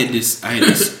 I had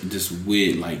this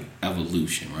weird, like,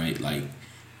 evolution, right? Like,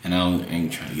 and I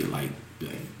ain't trying to get like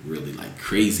really like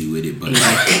crazy with it, but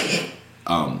like,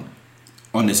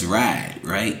 on this ride,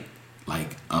 right?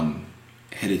 Like, I'm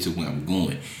headed to where I'm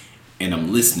going, and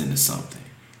I'm listening to something,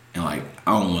 and like,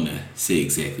 I don't want to say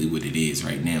exactly what it is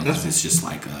right now because it's just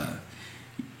like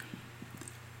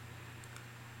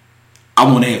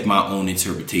I want to have my own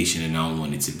interpretation, and I don't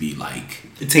want it to be like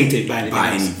tainted by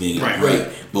anything. Right.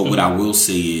 But what I will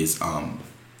say is,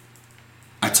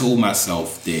 I told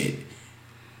myself that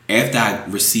after I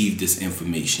received this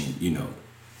information, you know,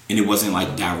 and it wasn't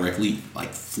like directly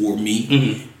like for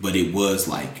me, but it was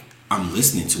like I'm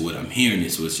listening to it, I'm hearing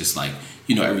it, so it's just like,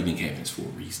 you know, everything happens for a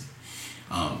reason.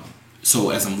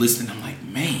 So as I'm listening, I'm like,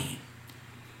 man,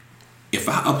 if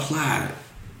I apply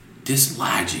this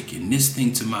logic and this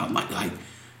thing to my life, like,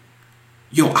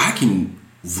 yo, I can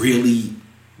really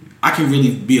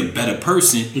be a better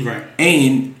person, right?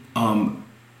 And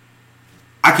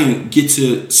I can get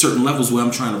to certain levels where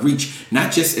I'm trying to reach,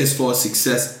 not just as far as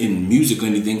success in music or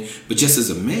anything, but just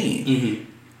as a man.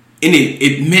 And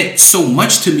it meant so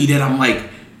much to me that I'm like,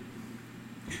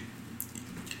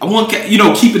 I want, you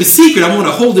know, keep it a secret. I want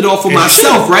to hold it all for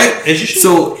myself, right?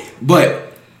 So,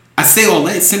 but I say all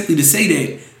that simply to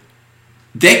say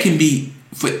that can be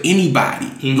for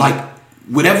anybody. Like,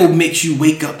 whatever makes you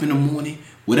wake up in the morning,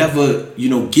 whatever, you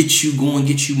know, gets you going,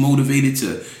 gets you motivated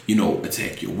to, you know,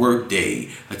 attack your work day,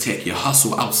 attack your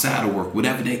hustle outside of work,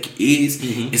 whatever that is,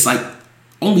 it's like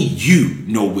only you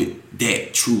know what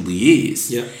that truly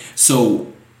is. Yeah.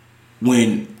 So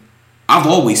when I've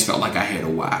always felt like I had a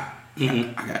why.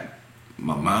 I got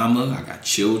my mama, I got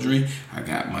children, I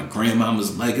got my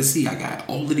grandmama's legacy, I got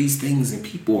all of these things and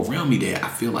people around me that I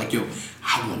feel like, yo,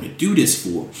 I want to do this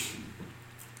for.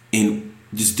 And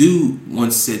this dude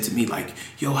once said to me, like,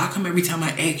 yo, how come every time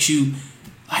I ask you,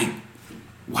 like,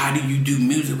 why do you do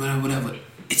music, whatever,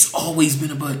 it's always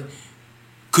been about,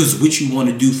 because what you want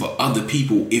to do for other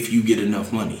people if you get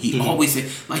enough money. He always said,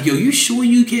 like, yo, you sure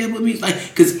you care about me? Like,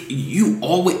 because you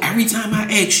always, every time I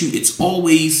ask you, it's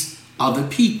always other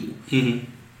people.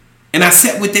 And I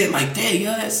sat with that like, dang,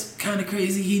 yo, that's kind of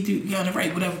crazy. He do kind of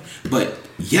right, whatever. But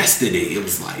yesterday, it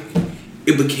was like,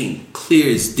 it became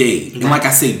clear as day. And like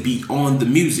I said, beyond the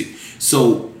music.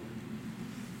 So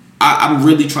I'm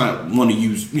really want to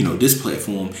use, you know, this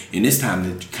platform and this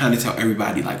time to kind of tell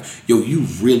everybody, like, yo, you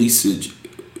really should.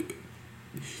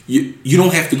 You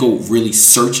don't have to go really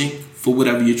searching for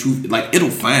whatever your truth. Like, it'll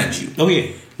find you. Oh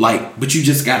yeah. Like, but you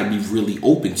just got to be really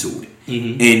open to it.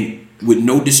 And with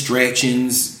no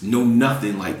distractions, no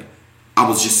nothing. Like, I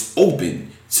was just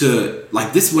open to,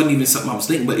 like, this wasn't even something I was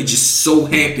thinking, but it just so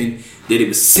happened that it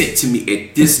was sent to me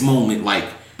at this moment. Like,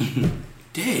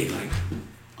 dang, like,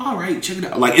 all right, check it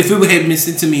out. Like, if it had been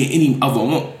sent to me in any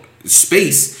other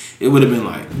space, it would have been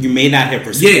like, you may not have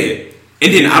perceived it.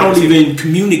 And then I don't even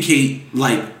communicate,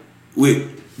 like,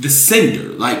 with the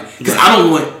sender, like, because I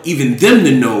don't want even them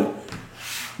to know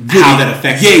how that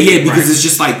affects you. Yeah, because it's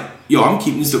just like, yo, I'm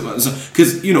keeping this stuff.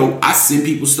 Because, you know, I send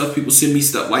people stuff. People send me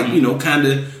stuff, like, you know, kind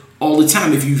of all the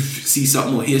time. If you see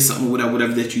something or hear something or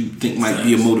whatever that you think might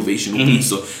be a motivational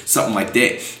piece or something like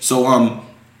that. So,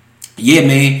 yeah,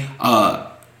 man,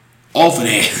 all for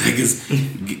that.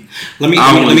 let me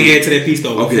add to that piece,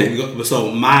 though. Okay.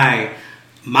 So, my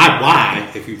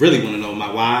why, if you really want to know,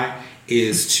 my why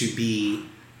is to be,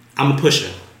 I'm a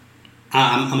pusher.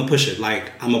 I'm a pusher.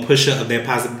 Like, I'm a pusher of that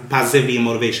positivity and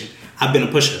motivation. I've been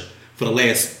a pusher for the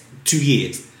last 2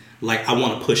 years. Like, I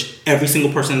want to push every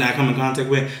single person that I come in contact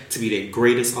with to be their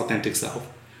greatest authentic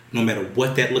self. No matter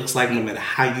what that looks like, no matter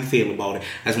how you feel about it,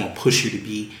 I just want to push you to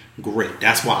be great.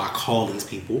 That's why I call these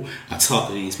people. I talk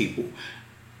to these people.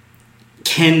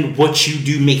 Can what you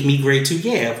do make me great too?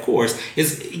 Yeah, of course.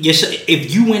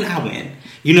 If you win, I win.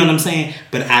 You know what I'm saying?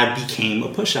 But I became a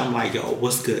pusher. I'm like, yo,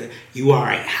 what's good? You all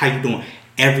right? How you doing?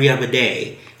 Every other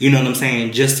day. You know what I'm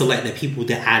saying? Just to let the people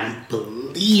that I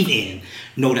believe in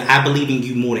know that I believe in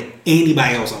you more than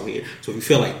anybody else out here. So if you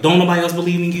feel like don't nobody else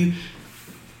believe in you,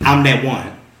 I'm that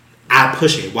one. I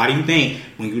push it. Why do you think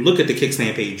when you look at the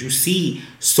Kickstand page, you see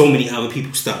so many other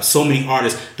people's stuff, so many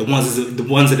artists, the ones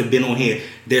that have been on here,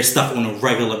 their stuff on a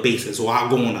regular basis. Or I'll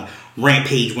go on a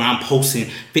rampage where I'm posting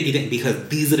 50 things because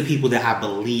these are the people that I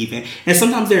believe in. And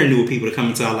sometimes there are newer people that come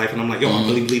into our life and I'm like, yo, I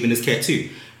really believe in this cat too.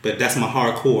 But that's my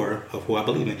hardcore of who I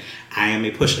believe in. I am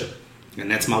a pusher. And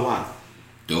that's my why.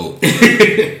 Dope. Dope.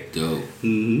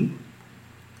 Mm-hmm.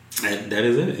 That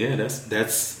is it. Yeah,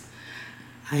 that's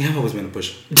I have always been a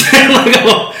pusher. Like, you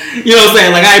know what I'm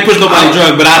saying? Like, I ain't pushed nobody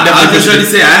drunk, but I definitely was just trying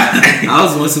to say, I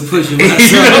was once a pusher. We all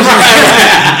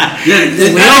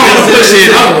push it.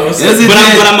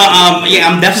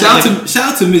 I'm definitely.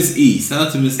 Shout out to Miss E. Shout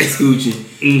out to Mr. Scoochie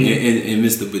and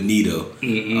Mr. Benito.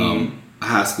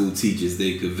 High school teachers,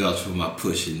 they could vouch for my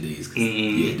pushing days.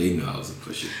 Yeah, they know I was a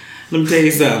pusher. Let me tell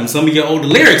you something. Some of your older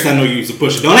lyrics, I know you used to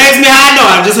push it. Don't ask me how I know.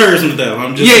 I just heard some stuff.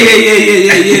 I'm just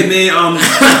yeah, man.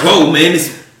 Whoa, man.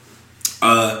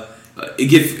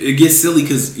 It gets silly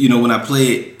because, you know, when I play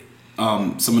it,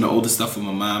 some of the older stuff with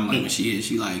my mom, like when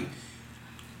she like,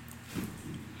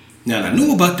 now I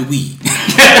knew about the weed.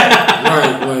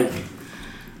 right.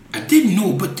 I didn't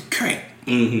know about the crack.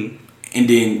 And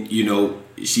then, you know,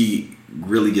 she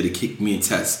really get a kick. Me and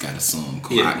Tess got a song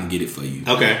called I Can Get It For You.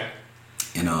 Okay.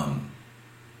 And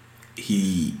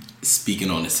he speaking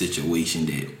on a situation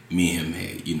that me and him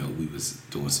had, you know, we was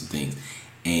doing some things.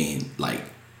 And like,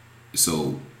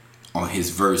 so on his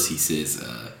verse he says,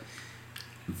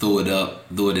 throw it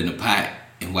in a pot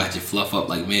and watch it fluff up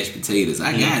like mashed potatoes.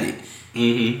 I got it.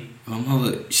 My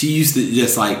mother, she used to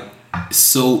just like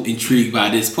so intrigued by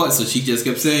this part, so she just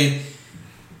kept saying,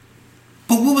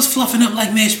 but what was fluffing up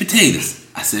like mashed potatoes?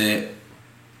 I said,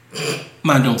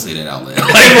 man, don't say that out loud.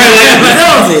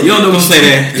 You don't know what you say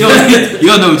that. You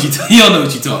don't know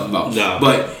what you're talking about. No.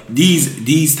 But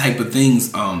these type of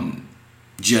things,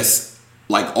 just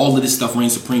like all of this stuff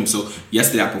reigns supreme. So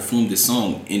yesterday I performed this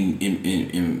song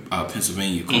in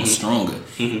Pennsylvania called Stronger.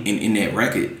 In that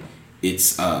record,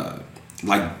 it's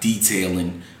like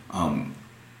detailing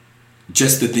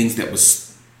just the things that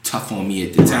was tough on me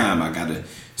at the time. I gotta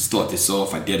start this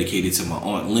off. I dedicated to my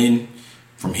Aunt Lynn.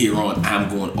 From here on, I'm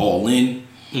going all in.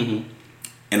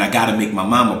 And I gotta make my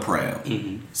mama proud.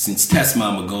 Since Tess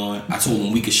mama gone, I told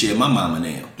him we could share my mama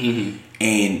now.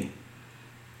 And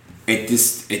at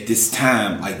this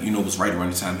time, like, you know, it was right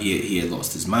around the time he had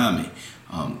lost his mommy.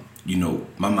 You know,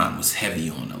 my mom was heavy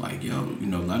on her, like, yo, you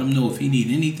know, let him know if he need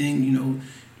anything, you know,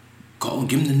 call,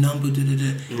 give him the number,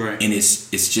 Right. And it's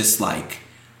just like,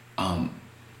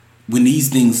 when these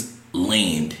things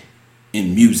land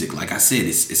in music, like I said,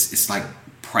 it's like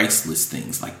priceless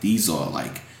things. Like, these are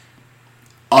like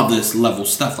others level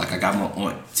stuff. Like, I got my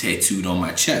aunt tattooed on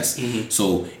my chest.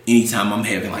 So anytime I'm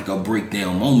having like a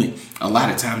breakdown moment, a lot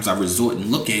of times I resort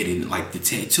and look at it like the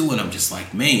tattoo, and I'm just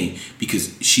like, man,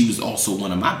 because she was also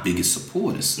one of my biggest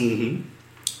supporters.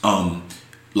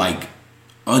 Like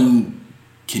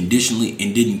unconditionally,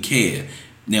 and didn't care.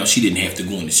 Now, she didn't have to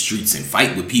go in the streets and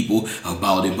fight with people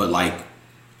about it, but like,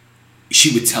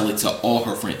 she would tell it to all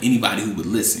her friends, anybody who would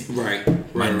listen. Right.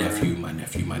 My nephew.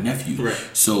 Right.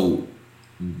 So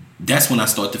that's when I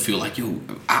start to feel like, yo,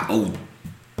 I owe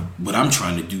what I'm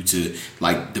trying to do to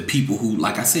like the people who,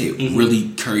 like I said, really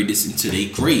carry this into their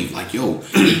grave. Like, yo,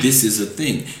 this is a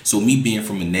thing. So me being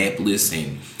from Annapolis,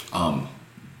 and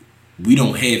we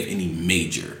don't have any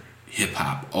major hip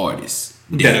hop artists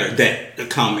that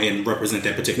come and represent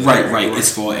that particular right.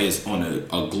 As far as on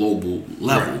a global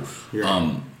level.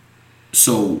 Right.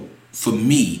 So for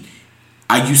me,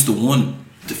 I used to want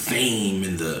the fame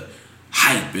and the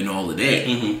hype and all of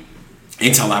that.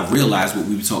 Until I realized what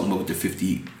we were talking about with the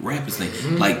 50 rappers thing.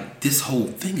 Mm-hmm. Like, this whole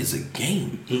thing is a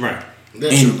game. Right.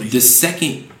 And the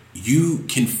second you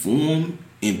conform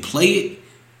and play it,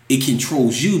 it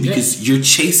controls you because you're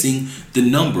chasing the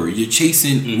number. You're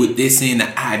chasing what they're saying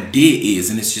the idea is.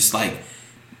 And it's just like,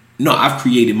 no, I've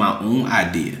created my own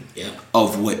idea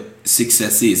of what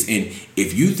success is. And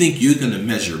if you think you're going to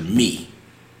measure me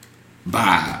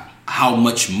by how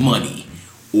much money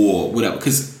or whatever,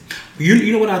 because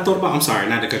you know what I thought about? I'm sorry,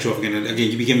 not to cut you off again.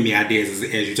 Again, you be giving me ideas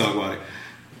as you talk about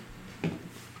it.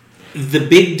 The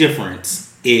big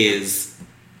difference is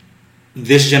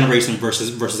this generation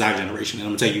versus our generation, and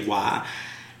I'm gonna tell you why.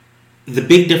 The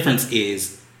big difference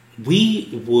is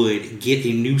we would get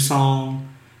a new song,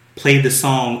 play the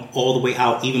song all the way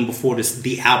out, even before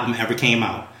the album ever came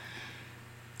out.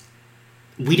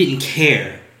 We didn't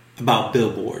care about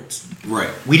billboards.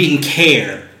 Right. We didn't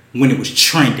care when it was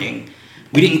trending.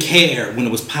 We didn't care when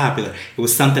it was popular. It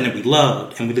was something that we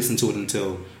loved, and we listened to it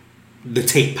until the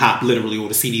tape popped, literally, or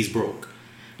the CDs broke.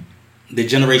 The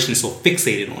generation is so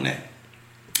fixated on that.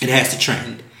 It has to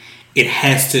trend. It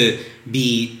has to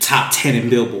be top 10 in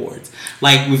billboards.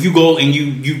 Like, if you go and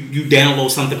you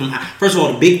download something from... First of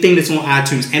all, the big thing that's on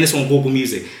iTunes and it's on Google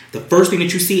Music, the first thing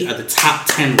that you see are the top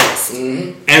 10 lists.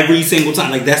 Mm-hmm. Every single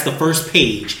time. Like, that's the first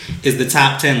page is the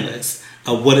top 10 list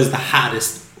of what is the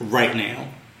hottest right now.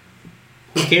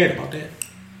 Who cared about that?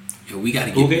 Yo, we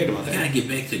gotta get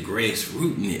back to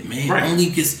grassrooting it, man. Right. Only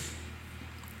because,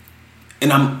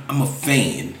 and I'm a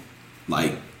fan.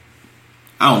 Like,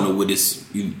 I don't know where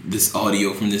this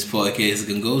audio from this podcast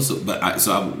can go. So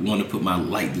I want to put my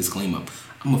light disclaimer up.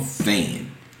 I'm a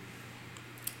fan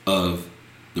of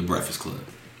the Breakfast Club.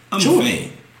 I'm a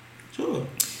fan. Sure.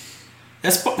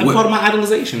 That's part of my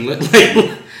idolization.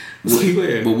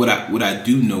 But what I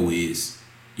do know is,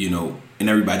 you know, and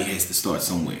everybody has to start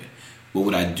somewhere. But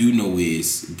what I do know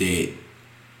is that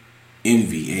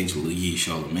Envy, Angela Yee,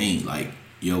 Charlamagne, like,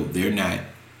 yo, they're not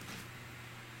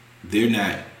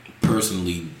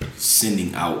personally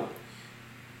sending out,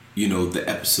 you know, the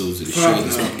episodes of the show.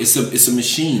 It's a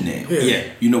machine now. Yeah.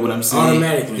 You know what I'm saying?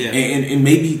 Automatically. Yeah. And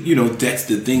maybe, you know, that's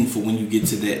the thing for when you get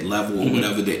to that level or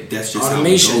whatever, that's just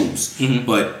automation. How it goes. Mm-hmm.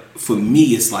 But for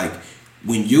me, it's like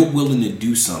when you're willing to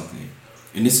do something,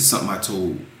 and this is something I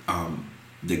told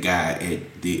the guy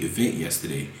at the event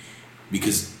yesterday,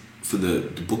 because for the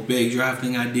book bag drive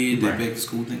thing I did, that back to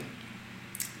school thing,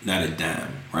 not a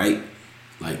dime, right?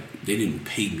 Like, they didn't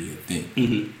pay me a thing.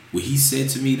 Mm-hmm. What he said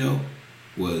to me though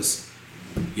was,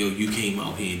 yo, you came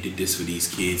out here and did this for these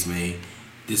kids, man.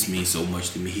 This means so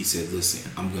much to me. He said,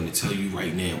 listen, I'm gonna tell you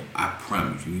right now, I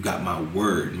promise you, you got my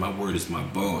word. My word is my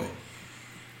bond.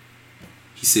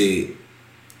 He said,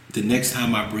 the next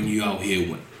time I bring you out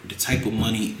here, the type of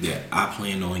money that I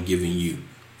plan on giving you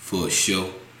for a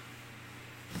show,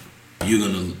 you're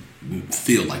gonna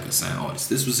feel like a signed artist.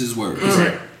 This was his word.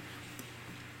 Mm-hmm.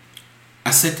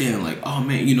 I sat there and like, oh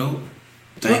man, you know,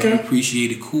 thank you,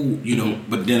 appreciate it, cool, you know.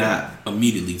 But then I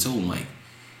immediately told him, like,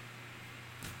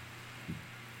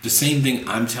 the same thing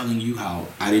I'm telling you, how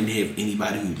I didn't have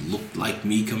anybody who looked like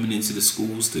me coming into the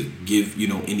schools to give, you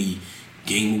know, any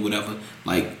game or whatever.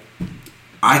 Like,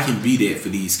 I can be there for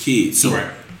these kids.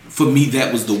 So for me,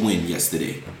 that was the win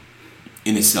yesterday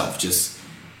in itself. Just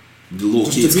the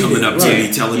little kids coming up to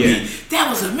me telling me, that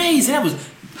was amazing.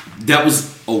 That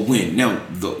was a win. Now,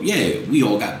 we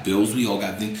all got bills, we all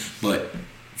got things, but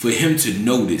for him to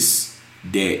notice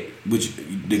that, which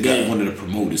the guy, one of the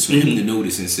promoters, for him to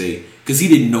notice and say, because he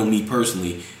didn't know me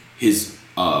personally, his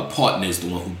partner is the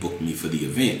one who booked me for the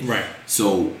event. Right.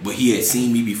 So, but he had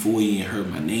seen me before, he had heard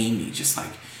my name, he just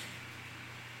like,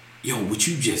 yo, what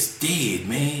you just did,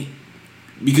 man.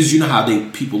 Because you know how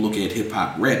people look at hip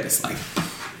hop rap, it's like,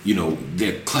 you know,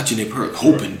 they're clutching their pearl,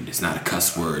 hoping it's not a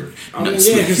cuss word.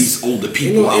 These older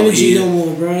people out energy here. No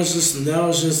more, bro. It's just, that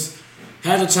was just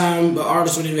half the time the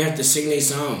artists wouldn't even have to sing their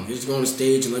song. They just go on the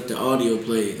stage and let the audio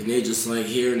play, and they just like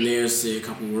here and there say a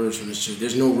couple words from the shit.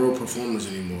 There's no real performers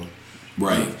anymore.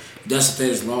 Right. Like, that's the thing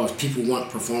that's lost. People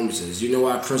want performances. You know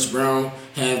why Chris Brown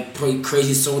have played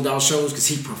crazy sold out shows? Because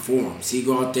he performs. He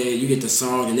go out there, you get the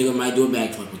song, the nigga might do a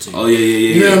backflip or two. Oh, yeah.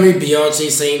 You know what I mean? Beyonce,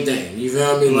 same thing. You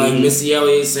feel me? Like Missy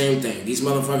Elliott, same thing. These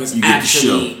motherfuckers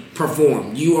actually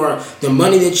perform. You are, the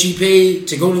money that you pay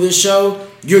to go to this show,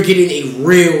 you're getting a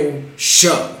real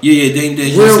show. Yeah,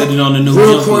 they said it on the news.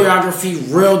 Real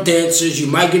choreography, real dancers. You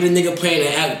might get a nigga playing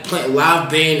a live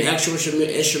band, actual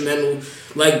instrumental.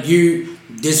 Like,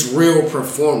 this real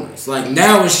performance. Like,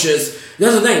 now it's just,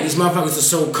 that's the thing, these motherfuckers are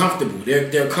so comfortable.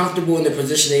 They're comfortable in the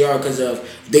position they are because of,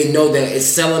 they know that it's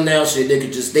selling now, so they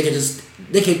can just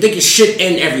They can shit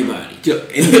in everybody.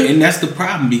 And that's the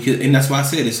problem and that's why I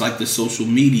said it's like the social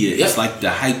media. Yep. It's like the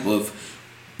hype of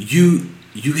you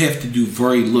have to do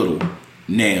very little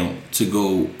now to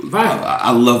go viral.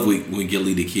 I love when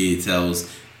Gilly the Kid tells,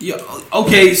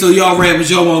 okay, so y'all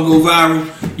rappers, y'all want to go viral.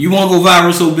 You want to go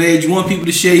viral so bad. You want people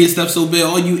to share your stuff so bad.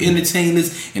 All you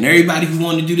entertainers and everybody who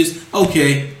want to do this.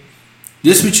 Okay,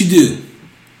 this is what you do.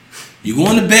 You go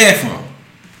in the bathroom.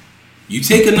 You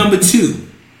take a number 2.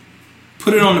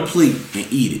 Put it on the plate and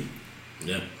eat it.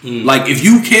 Yeah. Like if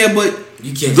you care, but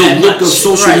the look of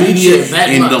social media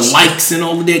and the likes and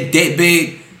all of that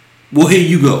bad, well, here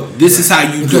you go. This is how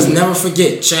you do it. Because never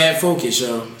forget, Chad Focus,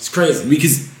 yo. It's crazy.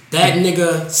 Because that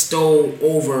nigga stole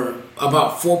over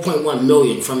about $4.1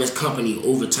 million from his company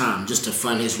over time just to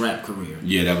fund his rap career.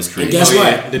 Yeah, that was crazy. And guess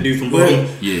what? Yeah. The dude from Boom.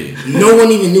 Yeah. No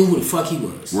one even knew who the fuck he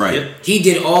was. Right. Yep. He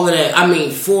did all of that. I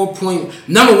mean,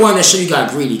 number one, that shit you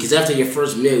got greedy because after your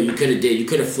first meal, you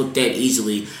could have flipped that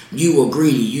easily. You were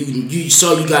greedy. You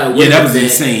saw you got away. Yeah, that was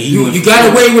insane. You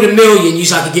got away with $1 million. You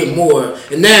thought to get more,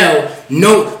 and now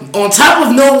on top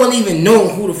of no one even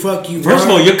knowing who the fuck you were. First of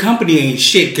all, your company ain't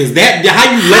shit because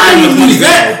how you let them money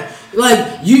go?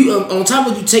 Like you, on top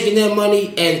of you taking that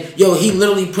money, and he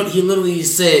literally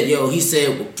said,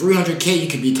 with $300K you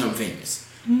can become famous.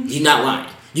 Mm-hmm. He's not lying.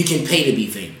 You can pay to be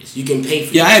famous. You can pay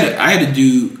for. Yeah, I had a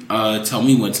dude tell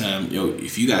me one time,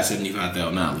 if you got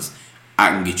 $75,000, I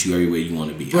can get you everywhere you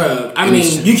want to be. Bro, I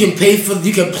mean, you can play for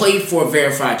a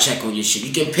verified check on your shit.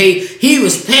 You can pay. He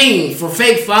was paying for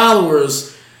fake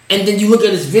followers, and then you look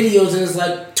at his videos and it's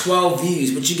like 12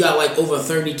 views, but you got like over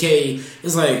 30K.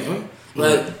 It's like, huh?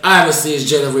 Like, obviously it's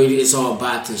generated, it's all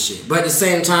bots and shit. But at the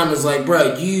same time, it's like,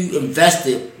 bro, you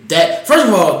invested that. First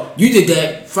of all, you did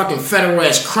that fucking federal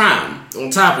ass crime on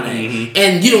top of that. Mm-hmm.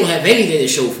 And you don't have anything to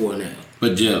show for it now.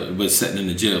 But sitting in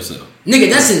the jail cell. Nigga,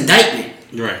 that's indictment.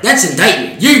 Right. That's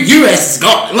indictment. Your ass is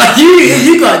gone. Like,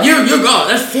 you're gone.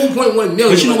 That's $4.1 million.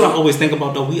 But you know what I always think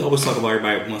about, though? We always talk about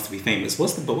everybody wants to be famous.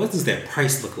 What does that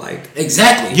price look like?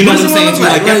 Exactly. You know what I'm saying?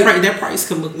 Like that price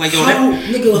could look like, how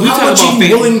much you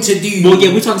willing to do? Well,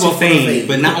 yeah, we talk about fame,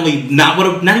 but not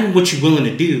even what you're willing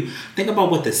to do. Think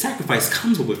about what the sacrifice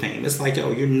comes with fame. It's like,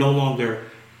 you're no longer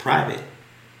private.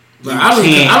 But I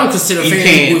don't consider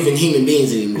fame moving human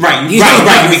beings anymore. Right. You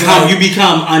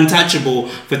become untouchable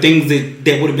for things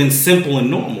that would have been simple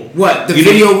and normal. What the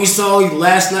video we saw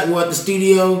last night? What the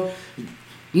studio,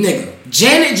 nigga,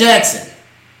 Janet Jackson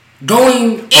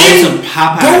going into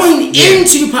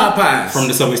Popeyes from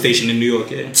the subway station in New York,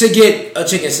 to get a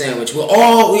chicken sandwich.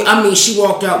 She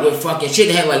walked out with fucking.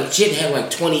 She had like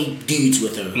 20 dudes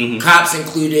with her, mm-hmm. Cops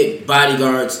included,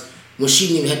 bodyguards. When she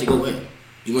didn't even have to go in,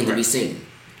 you wanted to be seen.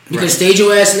 You could have stayed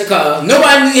your ass in the car.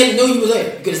 Nobody had to know you was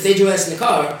there. You could have stayed your ass in the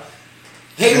car.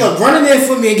 Hey, look, run in there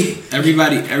for me.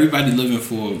 Everybody living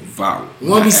for viral. You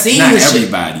want to be seen? Not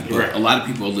everybody, but a lot of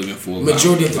people are living for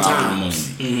majority of the time.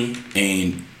 Mm-hmm.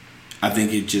 And I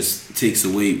think it just takes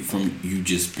away from you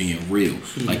just being real.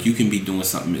 Mm-hmm. Like you can be doing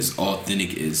something as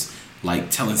authentic as like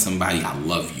telling somebody I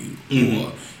love you, mm-hmm.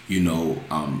 or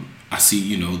I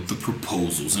see, the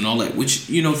proposals and all that, which,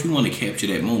 if you want to capture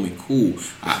that moment, cool.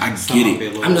 I get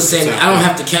it. I'm just saying, I don't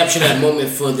have to capture that moment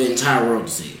for the entire world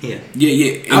to see. Yeah.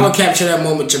 I would capture that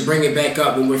moment to bring it back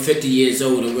up when we're 50 years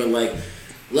old and we're like,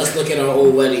 let's look at our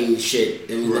old wedding shit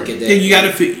and we look at that. Yeah, you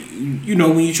got to,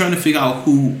 when you're trying to figure out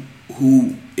who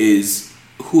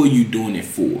are you doing it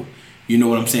for? You know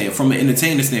what I'm saying? From an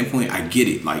entertainer standpoint, I get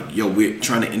it. Like, we're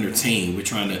trying to entertain. We're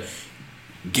trying to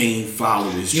gain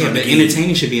followers. Yeah, but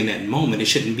entertaining should be in that moment. It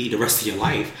shouldn't be the rest of your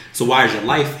life. So why is your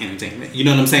life entertainment? You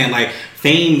know what I'm saying? Like,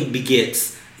 fame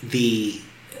begets the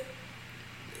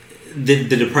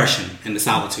depression and the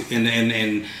solitude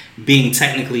and being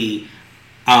technically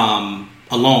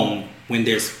alone when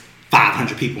there's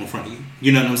 500 people in front of you.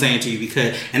 You know what I'm saying to you?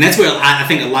 And that's where I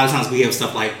think a lot of times we have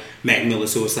stuff like Mac Miller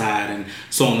suicide and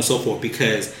so on and so forth,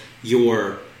 because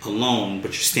you're alone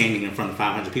but you're standing in front of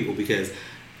 500 people because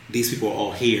these people are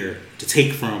all here to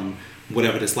take from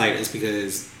whatever this light is,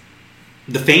 because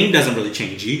the fame doesn't really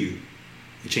change you.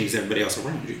 It changes everybody else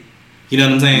around you. You know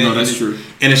what I'm saying? No, that's true.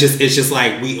 And it's just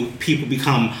like people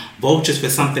become vultures for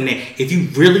something that if you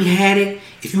really had it,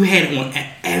 if you had it on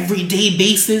an everyday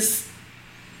basis,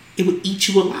 it would eat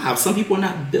you alive. Some people are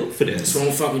not built for this. That's why I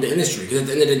don't fuck with the industry. Because at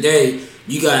the end of the day,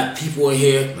 you got people in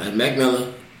here like Mac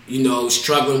Miller,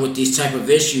 struggling with these type of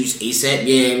issues. ASAP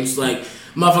Yams, like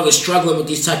motherfuckers struggling with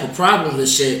these type of problems and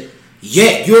shit.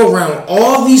 Yet you're around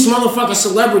all these motherfucking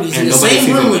celebrities in the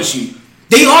same room with you.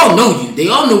 They all know you. They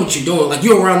all know what you're doing. Like,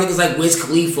 you're around niggas like Wiz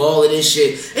Khalifa, all of this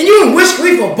shit. And you and Wiz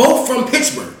Khalifa are both from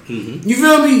Pittsburgh. Mm-hmm. You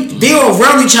feel me? They were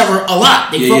around each other a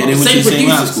lot. They fuck with the same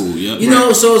producers. High school. Yep, you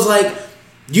know, so it's like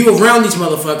you around these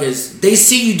motherfuckers. They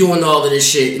see you doing all of this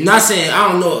shit. Not saying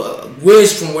I don't know.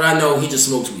 Wiz, from what I know, he just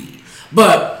smokes weed,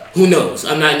 but who knows?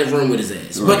 I'm not in the room with his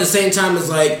ass. Right. But at the same time, it's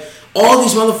like all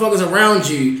these motherfuckers around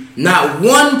you. Not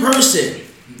one person.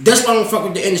 That's why I don't fuck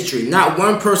with the industry. Not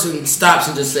one person stops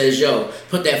and just says, "Yo,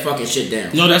 put that fucking shit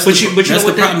down." No, that's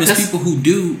the problem. Is people who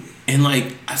do, and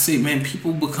like I say, man,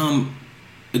 people become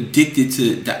addicted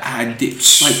to the idea.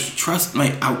 Like trust,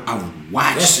 like I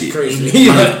watch that's it. Crazy.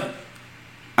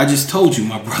 I just told you,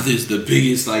 my brother is the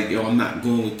biggest. Like, yo, I'm not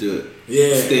going with the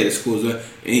status quo.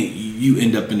 And you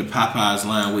end up in the Popeyes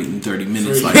line waiting 30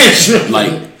 minutes,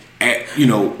 you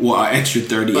know, or an extra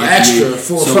 30 extra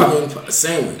for a fucking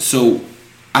sandwich. So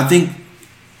I think,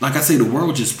 like I say, the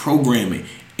world just programming,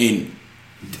 and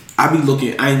I be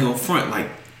looking. I ain't gonna front. Like,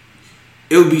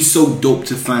 it would be so dope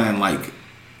to find like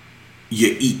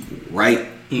your equal, right?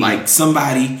 Mm-hmm. Like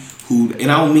somebody who,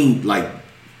 and I don't mean like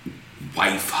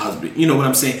wife, husband. You know what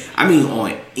I'm saying? I mean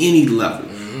on any level.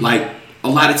 Mm-hmm. Like a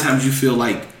lot of times you feel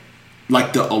like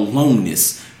the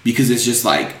aloneness, because it's just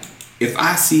like if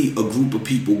I see a group of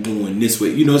people going this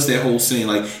way, you know, it's that whole saying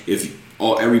like if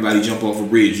everybody jump off a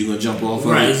bridge, you're gonna jump off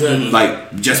of it. Exactly.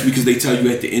 Like just because they tell you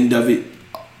at the end of it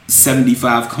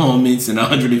 75 comments and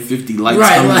 150 likes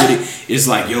with it, it's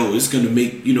like, yo, it's gonna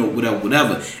make, you know,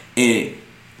 whatever. And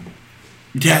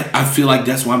that, I feel like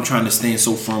that's why I'm trying to stand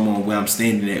so firm on where I'm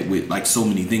standing at with like so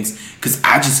many things, because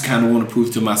I just kind of want to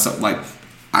prove to myself like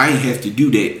I ain't have to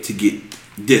do that to get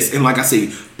this. And like I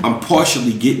say, I'm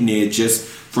partially getting there just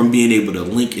from being able to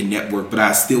link and network, but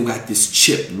I still got this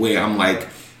chip where I'm like,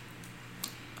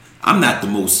 I'm not the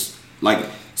most, like,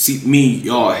 see, me and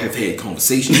y'all have had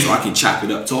conversations so I can chop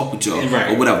it up, talk with y'all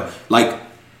or whatever. Like,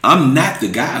 I'm not the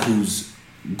guy who's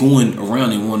going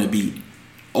around and want to be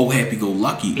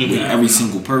happy-go-lucky with every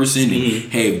single person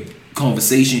and have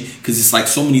conversation, because it's like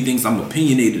so many things I'm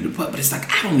opinionated about, but it's like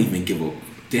I don't even give a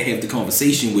to have the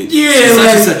conversation with.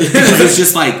 Because it's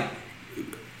just like,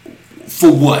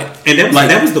 for what? And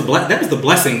that was the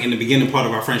blessing in the beginning part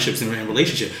of our friendships and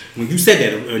relationship. When you said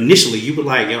that initially, you were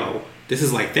like, "Yo, this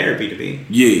is like therapy to me."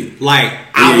 Yeah. Like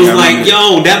I was like,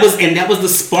 "Yo, that was the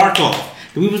spark off."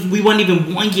 We weren't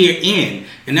even 1 year in,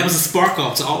 and that was a spark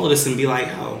off to all of this, and be like,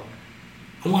 "Oh,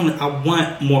 I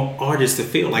want more artists to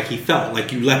feel like he felt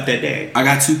like you left that day." I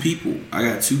got two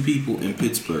people in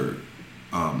Pittsburgh,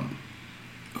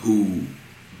 who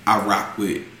I rock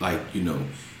with. Like, you know,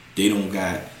 they don't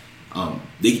got.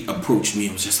 They approached me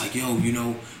and was just like, "Yo, you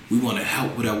know, we want to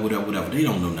help, whatever." They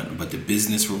don't know nothing but the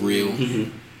business for real.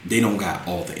 Mm-hmm. They don't got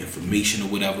all the information or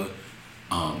whatever.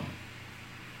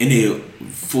 And they're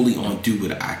fully on do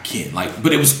what I can. Like,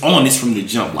 but it was honest from the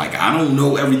jump. Like, I don't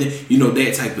know everything, you know,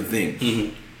 that type of thing.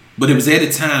 Mm-hmm. But it was at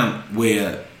a time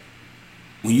where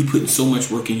when you put so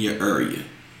much work in your area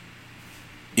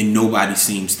and nobody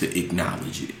seems to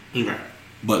acknowledge it. Right.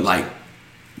 But like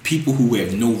people who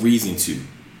have no reason to,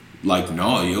 like,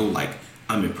 no, yo, like,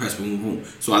 I'm impressed with boom.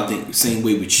 So I think the same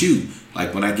way with you.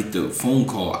 Like, when I get the phone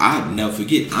call, I'll never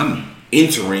forget. I'm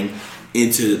entering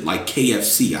into like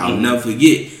KFC. I'll never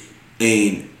forget.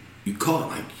 And you call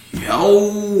like,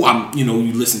 yo, you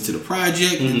you listen to the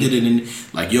project and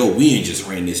like, yo, we ain't just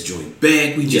ran this joint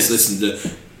back. We just listened to,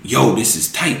 yo, this is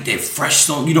tight. That fresh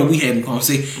song. You know, we had a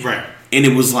conversation. Right. And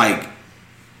it was like,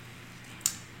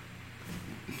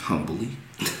 humbly,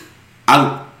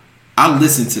 I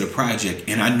listened to the project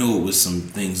and I know it was some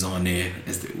things on there,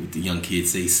 as the young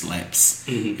kids say, slaps.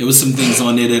 Mm-hmm. There was some things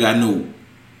on there that I know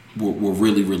were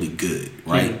really, really good,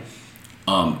 right?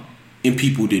 Mm-hmm. And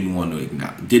people didn't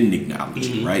acknowledge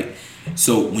it, right?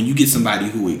 So when you get somebody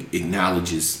who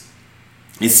acknowledges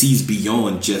and sees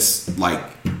beyond just like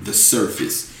the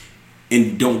surface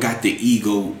and don't got the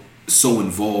ego so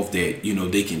involved that, you know,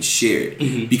 they can share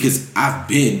it, because I've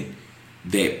been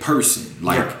that person.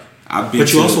 Like, I've been.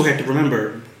 But you also have to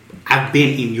remember, I've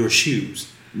been in your shoes.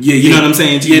 Yeah, you know what I'm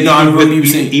saying? Yeah, no, I remember you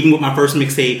saying. Even with my first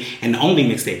mixtape and the only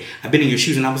mixtape, I've been in your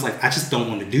shoes, and I was like, I just don't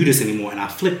want to do this anymore, and I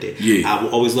flipped it. Yeah. I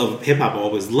will always love hip hop. I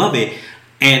always love it,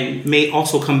 and may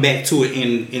also come back to it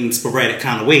in sporadic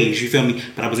kind of ways. You feel me?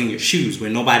 But I was in your shoes where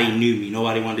nobody knew me,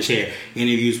 nobody wanted to share.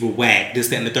 Interviews were whack, this,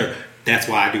 that, and the third. That's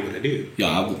why I do what I do.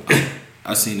 Yeah,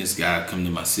 I seen this guy come to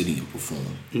my city and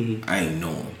perform. Mm-hmm. I ain't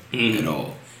know him at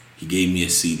all. He gave me a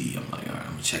CD. I'm like, all right,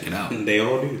 I'm gonna check it out. And they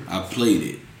all do. I played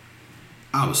it.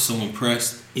 I was so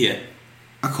impressed. Yeah.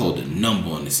 I called the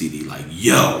number on the CD like,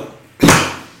 yo.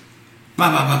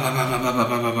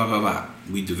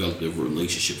 We developed a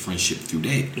relationship, friendship through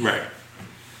that. Right.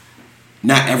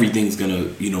 not everything's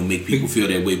gonna, make people feel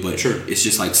that way, but Sure. it's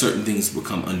just like certain things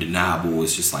become undeniable.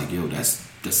 It's just like, yo,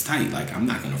 that's tight. Like, I'm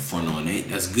not gonna front on that.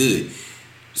 That's good.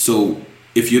 So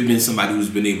if you've been somebody who's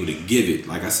been able to give it,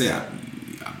 like I said,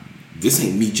 this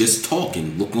ain't me just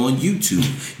talking. Look on YouTube.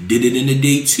 Did it in a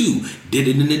day 2. Did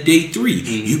it in a day 3.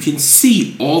 Mm-hmm. You can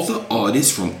see all the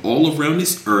artists from all around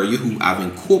this area who I've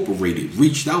incorporated,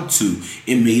 reached out to,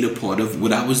 and made a part of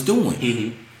what I was doing.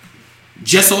 Mm-hmm.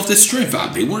 Just off the strength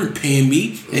out. They weren't paying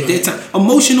me at that time.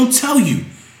 Emotion will tell you.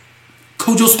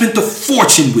 Kojo spent a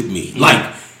fortune with me. Mm-hmm.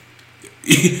 Like,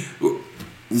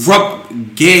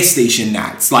 rub gas station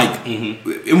knots. Like,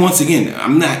 and once again,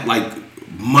 I'm not like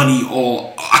money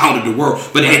all out of the world,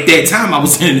 but at that time I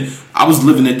was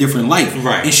living a different life,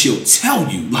 right? And she'll tell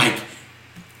you, like,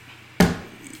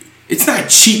 it's not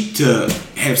cheap to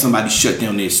have somebody shut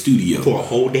down their studio for a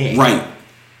whole day, right?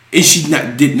 And she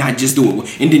did not just do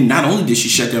it, and then not only did she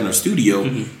shut down her studio,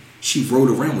 she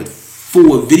rode around with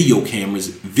 4 video cameras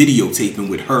videotaping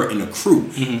with her and a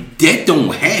crew. That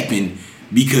don't happen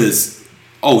because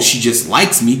she just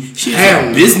likes me. She has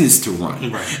a business to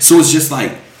run, right? So it's just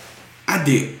like, I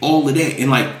did all of that and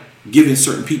like giving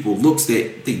certain people looks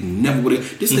that they never would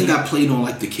have. This thing got played on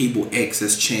like the cable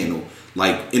access channel,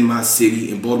 like in my city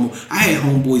in Baltimore. I had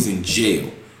homeboys in jail.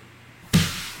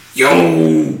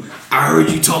 Yo, I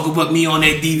heard you talk about me on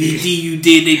that DVD you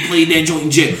did. They played that joint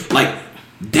in jail. Like,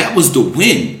 that was the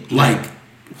win. Like,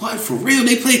 what, for real?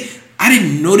 They played. I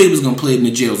didn't know they was gonna play it in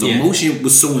the jails. Emotion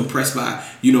was so impressed by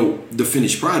the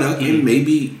finished product and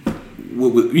maybe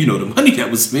the money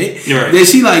that was spent, right, that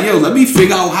she like, yo, let me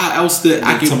figure out how else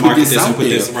I can put this out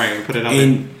there. Put it out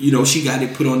and there. She got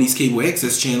it put on these cable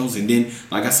access channels, and then,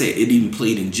 like I said, it even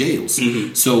played in jails.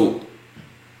 So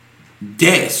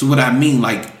that's what I mean.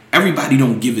 Like, everybody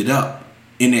don't give it up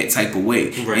in that type of way,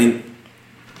 right? And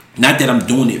not that I'm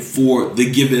doing it for the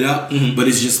give it up, but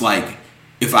it's just like,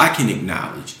 if I can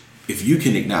acknowledge. If you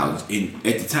can acknowledge, and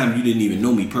at the time you didn't even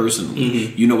know me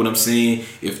personally, you know what I'm saying?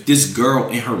 If this girl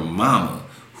and her mama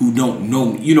who don't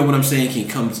know me, you know what I'm saying, can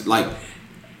come, like,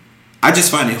 I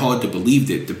just find it hard to believe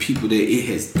that the people that it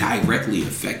has directly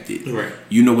affected, right?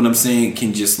 You know what I'm saying,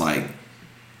 can just like,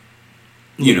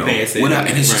 and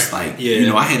it's just like,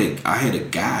 I had a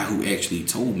guy who actually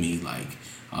told me like,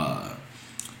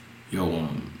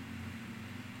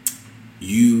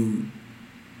 you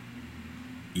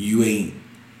ain't,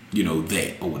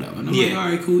 that or whatever. And I'm like, all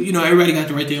right, cool. Everybody got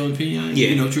the right to their own opinion.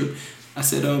 True. I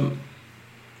said,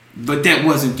 but that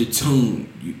wasn't the tune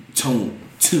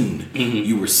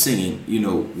you were singing,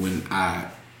 when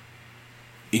I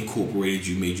incorporated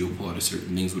you, made you a part of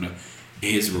certain things, whatever.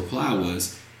 And his reply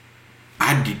was,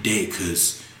 I did that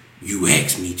because you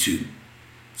asked me to.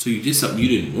 So you did something you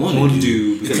didn't want to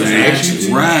do because I asked you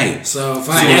to. Right. So if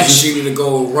I asked you to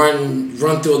go run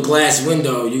through a glass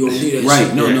window, you're going to do that right.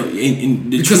 shit. No.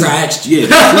 And because I asked you. Yeah,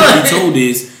 the truth be told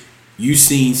is, you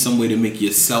seen some way to make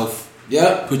yourself,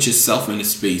 put yourself in a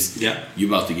space. Yeah. You're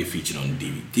about to get featured on the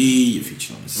DVD, you're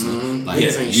featured on the song. Like,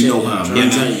 you know how I'm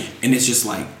doing. And it's just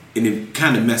like, and it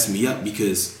kind of messed me up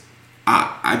because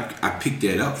I picked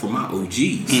that up from my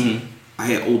OGs. I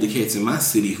had older cats in my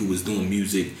city who was doing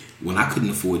music when I couldn't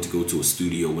afford to go to a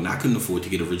studio, when I couldn't afford to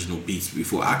get original beats,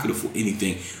 before I could afford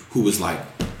anything, who was like,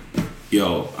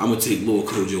 yo, I'm going to take Lil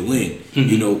Kojo in,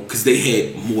 because they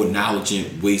had more knowledge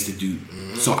and ways to do.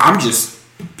 So I'm just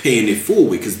paying it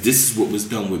forward because this is what was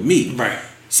done with me. Right.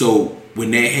 So when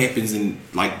that happens and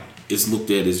like it's looked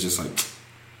at as just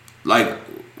like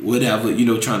whatever,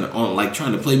 trying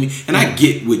to play me. And I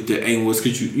get what the angle was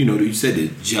because you said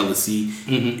that jealousy.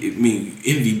 I mean,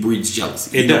 envy breeds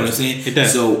jealousy. You know what I'm saying? It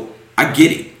does. So I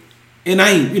get it, and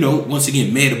I ain't once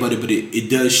again mad about it, but it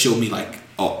does show me like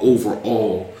a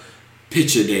overall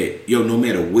picture that no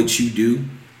matter what you do,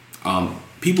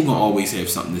 people gonna always have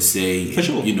something to say. For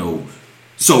sure.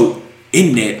 So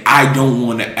in that, I don't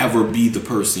want to ever be the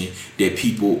person that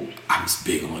people. I was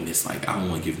big on this. Like, I don't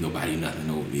want to give nobody nothing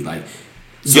over me. Like.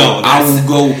 So I will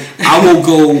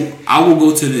go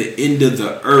to the end of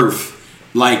the earth,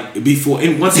 like, before.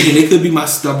 And once again, it could be my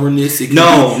stubbornness.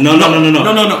 No.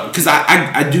 Because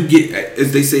I do get,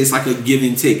 as they say, it's like a give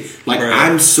and take. Like, right.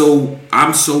 I'm so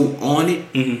on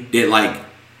it that like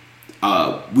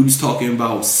we was talking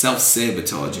about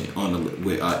self-sabotaging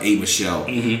with A. Michelle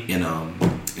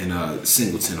and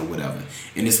Singleton or whatever,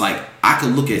 and it's like I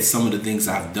could look at some of the things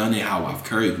I've done and how I've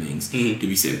carried things to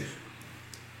be said.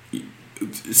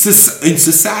 In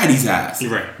society's eyes,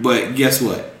 right? But guess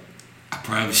what? I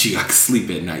promise you, I can sleep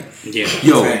at night. Yeah,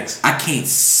 yo, I can't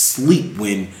sleep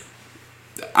when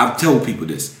I tell people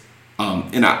this.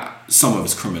 some of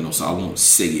it's criminal, so I won't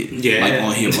say it like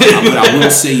on here. But what I will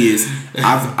say is,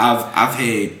 I've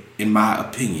had, in my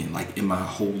opinion, like in my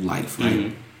whole life,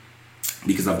 right?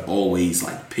 Because I've always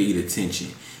like paid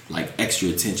attention, like extra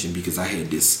attention, because I had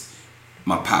this.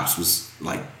 My pops was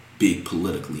like big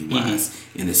politically wise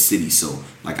in the city, so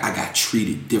like I got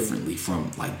treated differently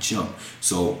from like jump.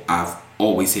 So I've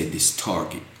always had this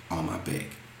target on my back.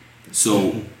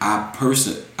 So I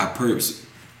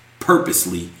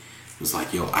purposely was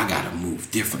like, yo, I gotta move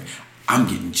different. I'm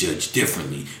getting judged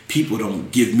differently. People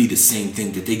don't give me the same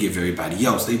thing that they give everybody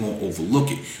else. They won't overlook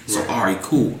it. So all right,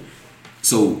 cool.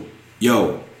 So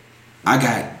yo, I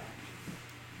got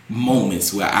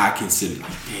moments where I consider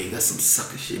like, dang, that's some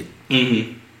sucker shit.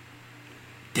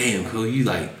 Damn, cool, you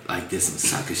like this some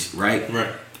sucker shit, right?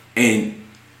 Right. And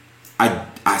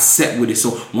I sat with it.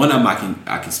 So one of them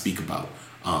I can speak about,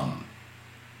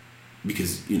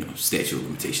 because statute of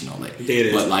limitation, all that.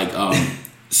 But like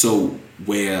so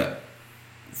where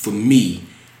for me,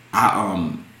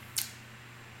 I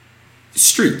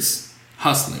streets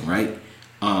hustling, right?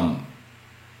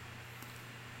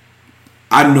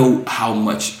 I know how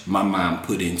much my mom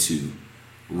put into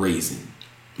raising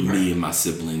me and my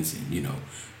siblings, and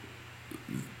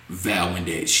vowing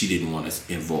that she didn't want us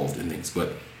involved in things.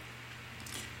 But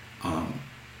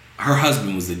her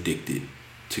husband was addicted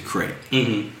to crack,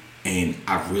 and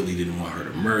I really didn't want her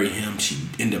to marry him. She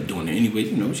ended up doing it anyway.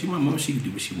 She my mom. She could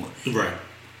do what she want. Right.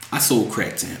 I sold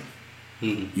crack to him.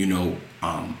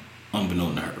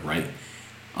 Unbeknown to her, right?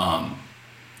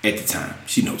 At the time,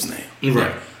 she knows now.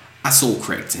 Right. I sold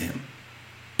crack to him,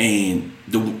 and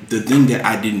the thing that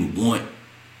I didn't want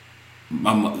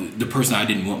the person I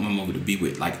didn't want my mother to be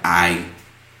with, like I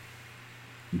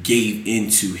gave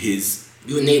into his.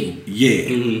 You enabled.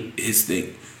 Yeah, his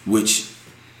thing, which,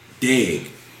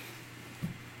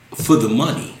 for the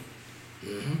money.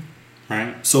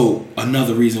 Right. So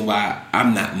another reason why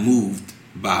I'm not moved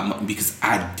because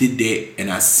I did that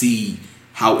and I see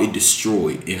how it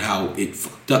destroyed and how it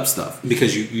fucked up stuff.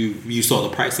 Because you saw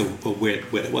the price of where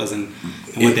it was and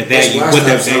what that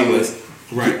value was.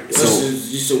 Right. So you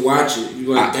used to watch it.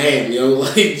 You like, damn, yo,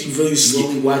 like you really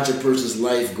slowly watch a person's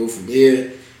life go from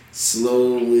here,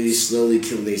 slowly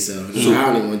kill themselves. So, I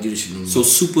don't even want to do this shit no more. So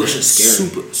super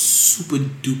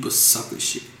duper sucker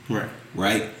shit. Right.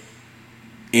 Right.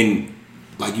 And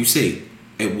like you say,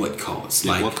 at what cost?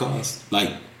 At what cost?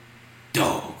 Like,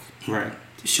 dog. Right.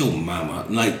 Show mama,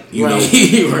 like you know.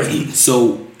 Right.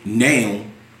 So now,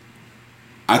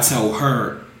 I tell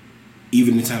her,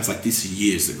 even in times like this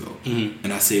years ago,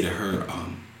 and I say to her,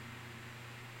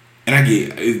 and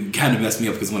it kind of messed me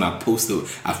up because when I've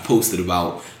posted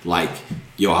about like,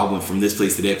 yo, I went from this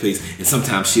place to that place, and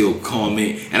sometimes she'll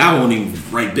comment, and I won't even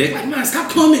write back like, man, stop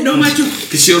commenting on my you,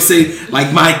 because she'll say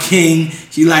like, my king,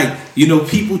 she like,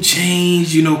 people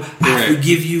change, I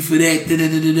forgive you for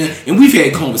that, and we've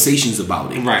had conversations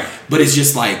about it, right? But it's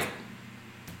just like,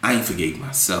 I ain't forgave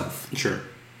myself. Sure.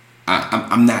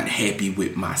 I'm not happy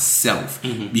with myself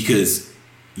because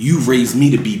you raised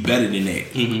me to be better than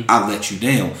that. I let you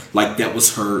down. Like that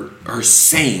was her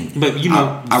saying. But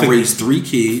I raised 3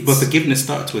 kids. But forgiveness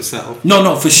starts with self.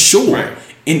 No, for sure. Right.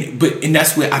 And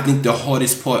that's where I think the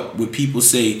hardest part when people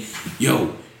say,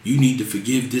 yo, you need to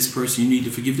forgive this person, you need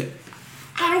to forgive that.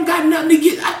 I don't got nothing to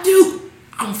get. I do.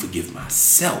 I don't forgive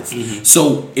myself.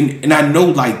 So and I know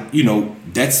like,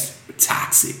 that's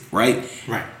toxic, right?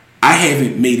 Right. I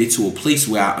haven't made it to a place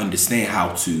where I understand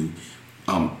how to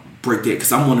break that,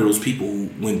 because I'm one of those people who,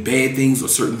 when bad things or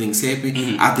certain things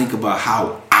happen, I think about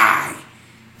how I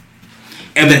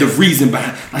am the reason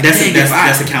behind. Like,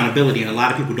 that's accountability, and a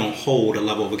lot of people don't hold a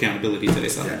level of accountability to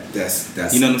themselves.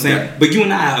 That's you know what I'm saying. But you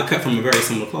and I are cut from a very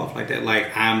similar cloth, like that.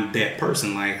 Like I'm that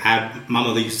person. Like my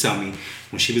mother used to tell me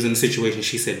when she was in a situation,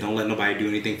 she said, "Don't let nobody do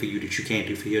anything for you that you can't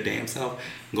do for your damn self.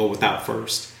 Go without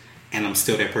first." And I'm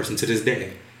still that person to this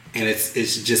day. And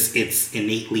it's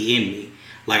innately in me.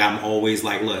 Like I'm always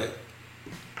like, look,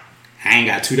 I ain't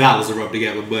got $2 to rub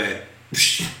together, but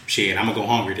shit, I'm gonna go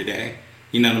hungry today.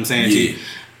 You know what I'm saying? Yeah.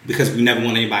 Because we never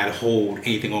want anybody to hold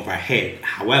anything over our head.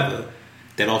 However,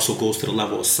 that also goes to the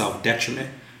level of self-detriment.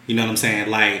 You know what I'm saying?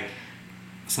 Like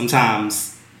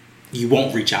sometimes you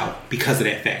won't reach out because of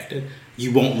that factor.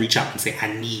 You won't reach out and say,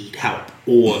 I need help,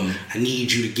 or I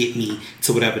need you to get me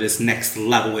to whatever this next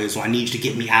level is, or I need you to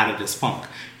get me out of this funk.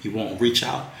 You won't reach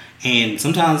out. And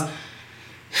sometimes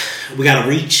we gotta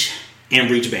reach and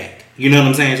reach back. You know what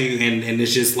I'm saying to you? And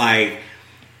it's just like,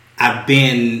 I've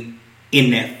been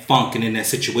in that funk and in that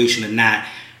situation and not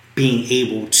being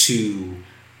able to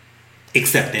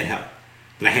accept that help.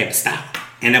 But I had to stop.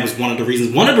 And that was one of the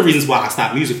reasons why I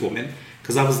stopped music for a minute.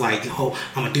 Because I was like, yo,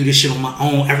 I'm gonna do this shit on my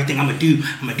own. Everything I'm gonna do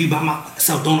by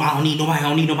myself. I don't need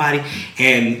nobody.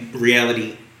 And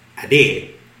reality, I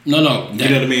did. No, you know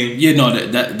what I mean? Yeah, no,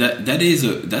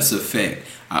 that's a fact.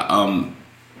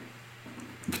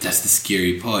 But that's the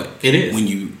scary part. It is when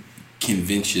you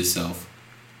convince yourself,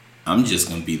 I'm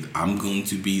going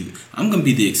to be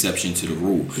the exception to the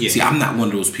rule. Yeah. See, I'm not one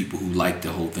of those people who like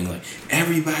the whole thing. Like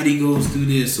everybody goes through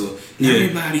this or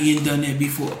everybody ain't done that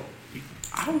before.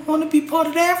 I don't want to be part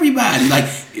of everybody. Like,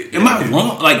 am I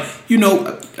wrong? Like,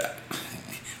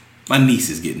 my niece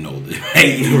is getting older,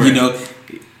 right? You know,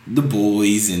 the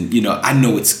boys, and I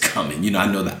know it's coming. I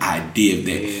know the idea of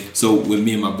that. Yeah. So when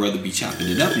me and my brother be chopping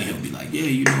it up, and he'll be like,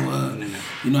 I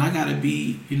gotta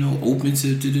be, open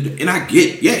to, and I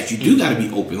get, yes, you do gotta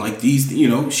be open. Like these,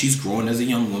 she's growing as a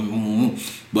young woman,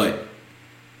 but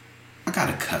I got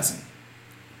a cousin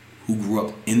who grew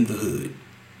up in the hood,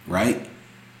 right?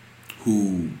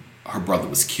 Who her brother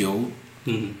was killed.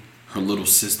 Mm-hmm. Her little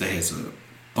sister has a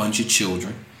bunch of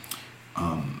children.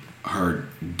 Her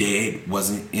dad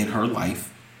wasn't in her life.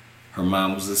 Her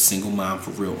mom was a single mom for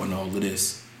real and all of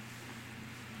this.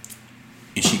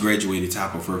 And she graduated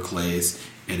top of her class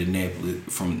at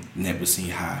from Annapolis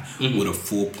Senior High with a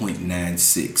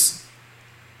 4.96.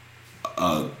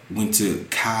 Went to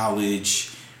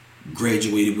college,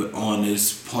 graduated with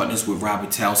honors, partners with Robert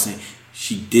Towson.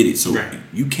 She did it. So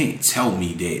you can't tell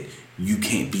me that you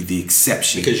can't be the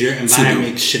exception. Because your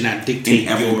environment should not dictate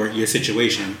your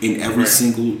situation. In every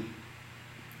single,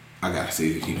 I gotta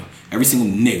say this, every single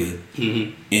nigga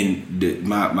in the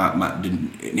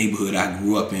neighborhood I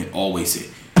grew up in always said,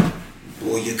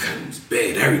 boy, your cousin was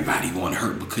bad. Everybody wanted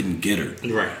her but couldn't get her.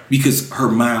 Right. Because her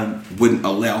mom wouldn't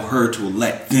allow her to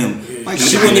let them. Like,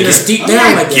 she wouldn't even steep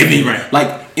down like that. Right.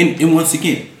 Like, and once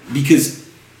again, because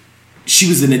she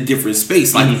was in a different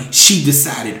space. Like, she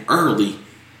decided early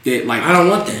that, like, I don't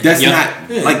want that. That's not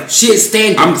like she is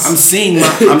standards. I'm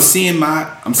seeing my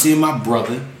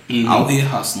brother out here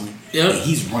hustling. Yep. And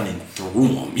he's running through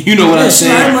them. You know what I'm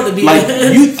saying? Like,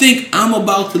 you think I'm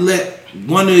about to let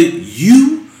one of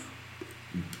you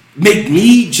make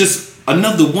me just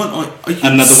another one on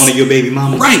one of your baby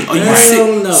mamas? Right? Are you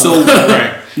sick? No. So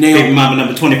right. Now, baby mama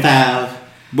number 25.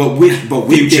 But with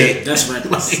that, that's right.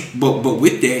 But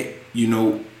with that,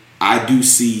 I do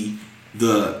see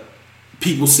the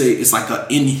people say it's like an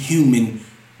inhuman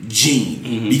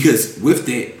gene because with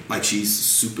that, like, she's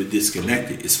super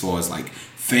disconnected as far as like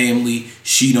family.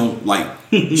 She don't like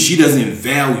she doesn't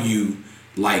value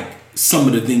like some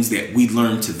of the things that we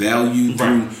learn to value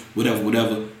through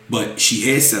whatever. But she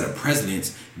has set a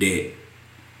precedence that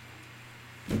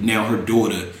now her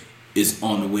daughter is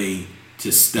on the way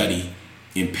to study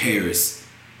in Paris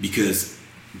because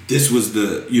this was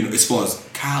the as far as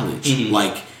college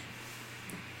like.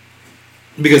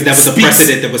 Because that was a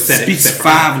precedent that was set. Speaks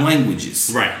 5 languages,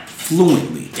 right?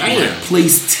 Fluently. Damn.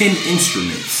 Plays 10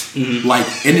 instruments, like,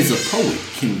 and is a poet.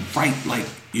 Can write like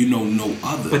no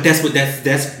other. But that's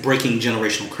breaking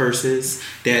generational curses.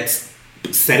 That's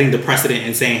setting the precedent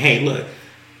and saying, hey, look,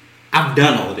 I've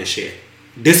done all of this shit.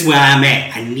 This is where I'm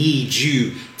at. I need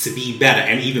you to be better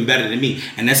and even better than me.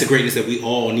 And that's the greatness that we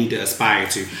all need to aspire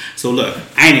to. So look,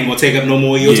 I ain't even gonna take up no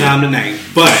more of your time tonight.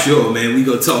 But sure, man, we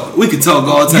gonna talk. We can talk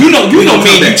all the time. You know me, you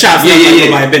chop stuff like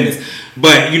nobody's business.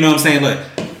 But you know what I'm saying? Look,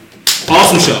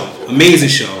 awesome show, amazing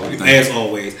show, as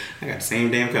always. I got the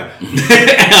same damn cup.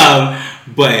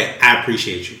 But I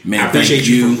appreciate you. Man, I appreciate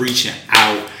you for reaching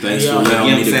out. Thanks for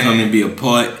allowing me to come and be a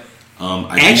part.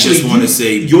 I actually just want to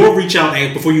say your reach out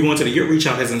before you go into your reach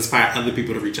out has inspired other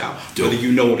people to reach out, whether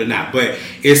you know it or not. But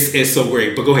it's so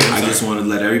great. But go ahead. I just want to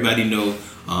let everybody know.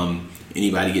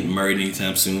 Anybody getting married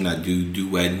anytime soon? I do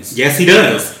weddings. Yes, he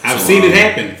does. I've seen it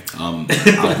happen.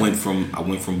 I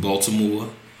went from Baltimore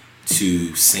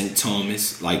to St.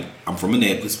 Thomas. Like, I'm from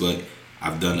Annapolis, but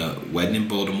I've done a wedding in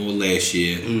Baltimore last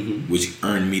year, which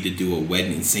earned me to do a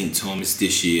wedding in St. Thomas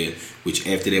this year, which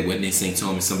after that wedding in St.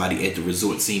 Thomas, somebody at the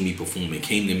resort seen me perform and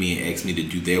came to me and asked me to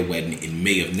do their wedding in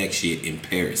May of next year in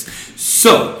Paris.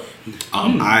 So,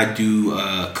 I do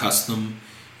custom,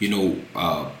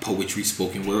 poetry,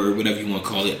 spoken word, whatever you want to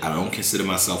call it. I don't consider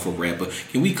myself a rapper.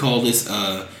 Can we call this...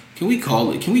 Can we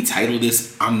title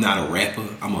this, I'm not a rapper,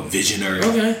 I'm a visionary?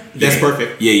 Okay. That's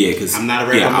perfect. Yeah, because... I'm not a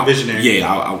rapper, I'm a visionary.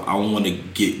 I don't want to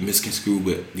get misconstrued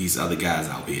with these other guys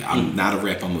out here. I'm not a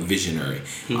rapper, I'm a visionary.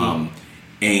 And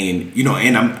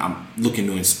I'm looking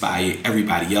to inspire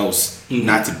everybody else,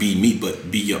 not to be me,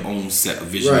 but be your own set of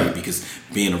visionary, because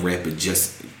being a rapper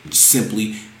just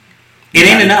simply... It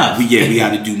ain't enough. We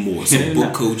got to do more. So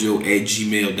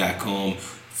bookkojo@gmail.com.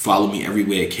 Follow me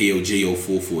everywhere at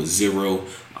KOJO440.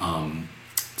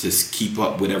 just keep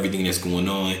up with everything that's going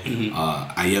on.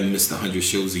 I am missed 100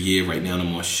 shows a year. Right now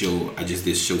I'm on show. I just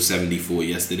did show 74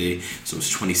 yesterday, so it's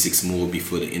 26 more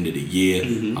before the end of the year.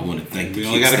 I want to thank the. We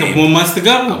only got a couple more months to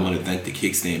go. I want to thank the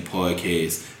Kickstand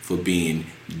Podcast for being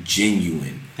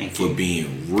genuine, for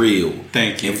being real,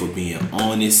 and for being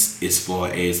honest. As far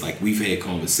as like we've had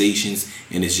conversations,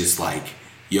 and it's just like,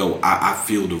 yo, I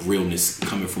feel the realness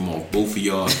coming from off both of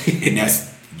y'all, and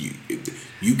that's you.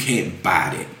 You can't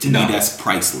buy that. To me, that's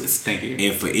priceless. Thank you.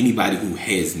 And for anybody who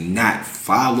has not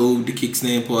followed the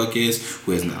Kickstand Podcast,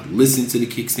 who has not listened to the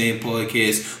Kickstand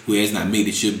Podcast, who has not made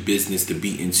it your business to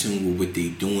be in tune with what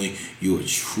they're doing, you are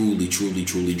truly, truly,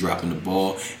 truly dropping the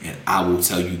ball. And I will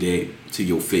tell you that to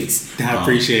your face. I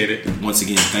appreciate it. Once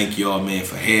again, thank y'all, man,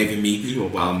 for having me. You're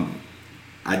welcome.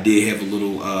 I did have a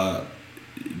little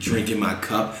drink in my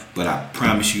cup, but I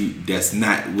promise you that's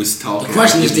not what's talking. The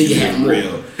question is, did you have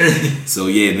real? So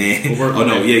yeah, man. We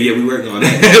working on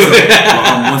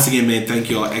that. So, once again, man, thank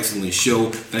y'all. Excellent show.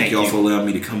 Thank y'all for allowing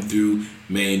me to come through,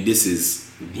 man. This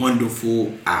is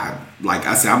wonderful. Like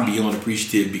I said, I'm beyond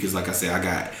appreciative because, like I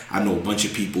said, I know a bunch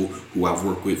of people who I've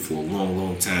worked with for a long,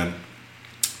 long time.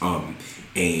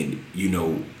 And you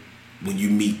know, when you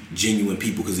meet genuine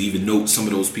people, because even though some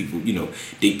of those people, you know,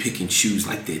 they pick and choose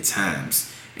like their times.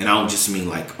 And I don't just mean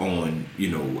like on, you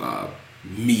know,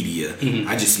 media.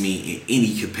 I just mean in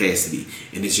any capacity.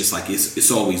 And it's just like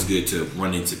it's always good to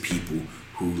run into people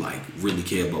who like really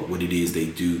care about what it is they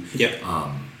do. Yep.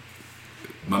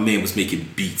 My man was making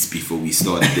beats before we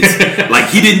started this. Like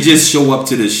he didn't just show up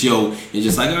to the show and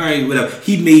just like, all right, whatever.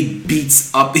 He made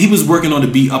beats up. He was working on the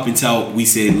beat up until we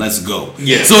said, let's go.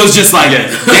 Yeah. So it's just like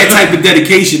that type of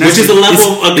dedication. Which is a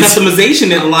level of customization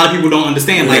that a lot of people don't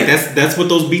understand. Like that's what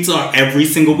those beats are every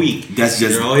single week. That's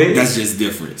just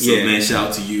different. So man, shout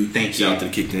out to you. Thank you. Shout out to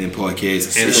the Kicked In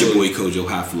Podcast. It's your boy Kojo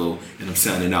High Flow, and I'm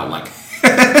sounding out like.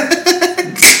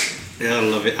 Yeah,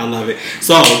 I love it.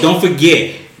 So don't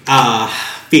forget.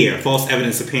 Fear, false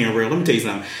evidence appearing real. Let me tell you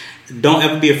something. Don't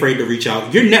ever be afraid to reach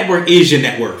out. Your network is your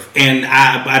net worth. And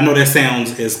I know that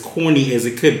sounds as corny as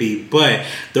it could be, but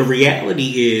the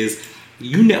reality is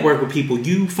you network with people,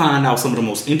 you find out some of the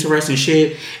most interesting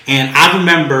shit. And I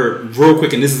remember real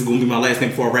quick, and this is going to be my last thing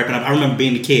before I wrap it up, I remember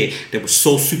being a kid that was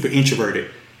so super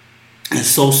introverted and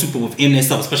so super within this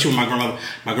stuff, especially when my grandmother.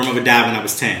 My grandmother died when I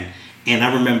was 10. And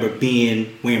I remember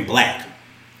wearing black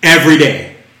every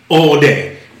day, all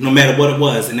day. No matter what it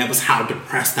was, and that was how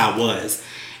depressed I was.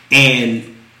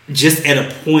 And just at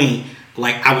a point,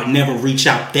 like I would never reach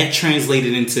out. That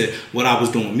translated into what I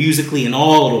was doing musically and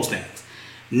all of those things.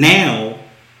 Now,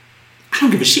 I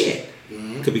don't give a shit.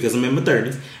 Could because I'm in my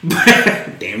 30s.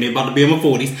 But damn near about to be in my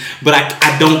 40s. But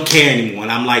I don't care anymore.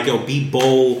 And I'm like, yo, be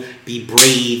bold, be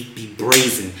brave, be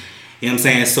brazen. You know what I'm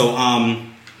saying? So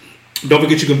don't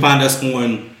forget you can find us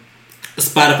on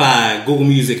Spotify, Google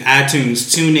Music,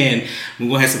 iTunes, tune in. We're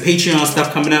going to have some Patreon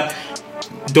stuff coming up.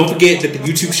 Don't forget that the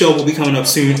YouTube show will be coming up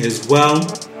soon as well.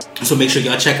 So make sure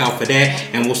y'all check out for that.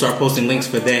 And we'll start posting links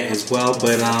for that as well.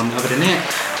 But other than that,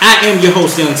 I am your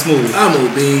host, Young Smooth. I'm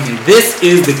OB. And this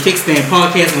is the Kickstand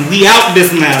Podcast. And we out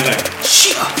this matter.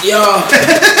 Shut up,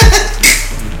 y'all.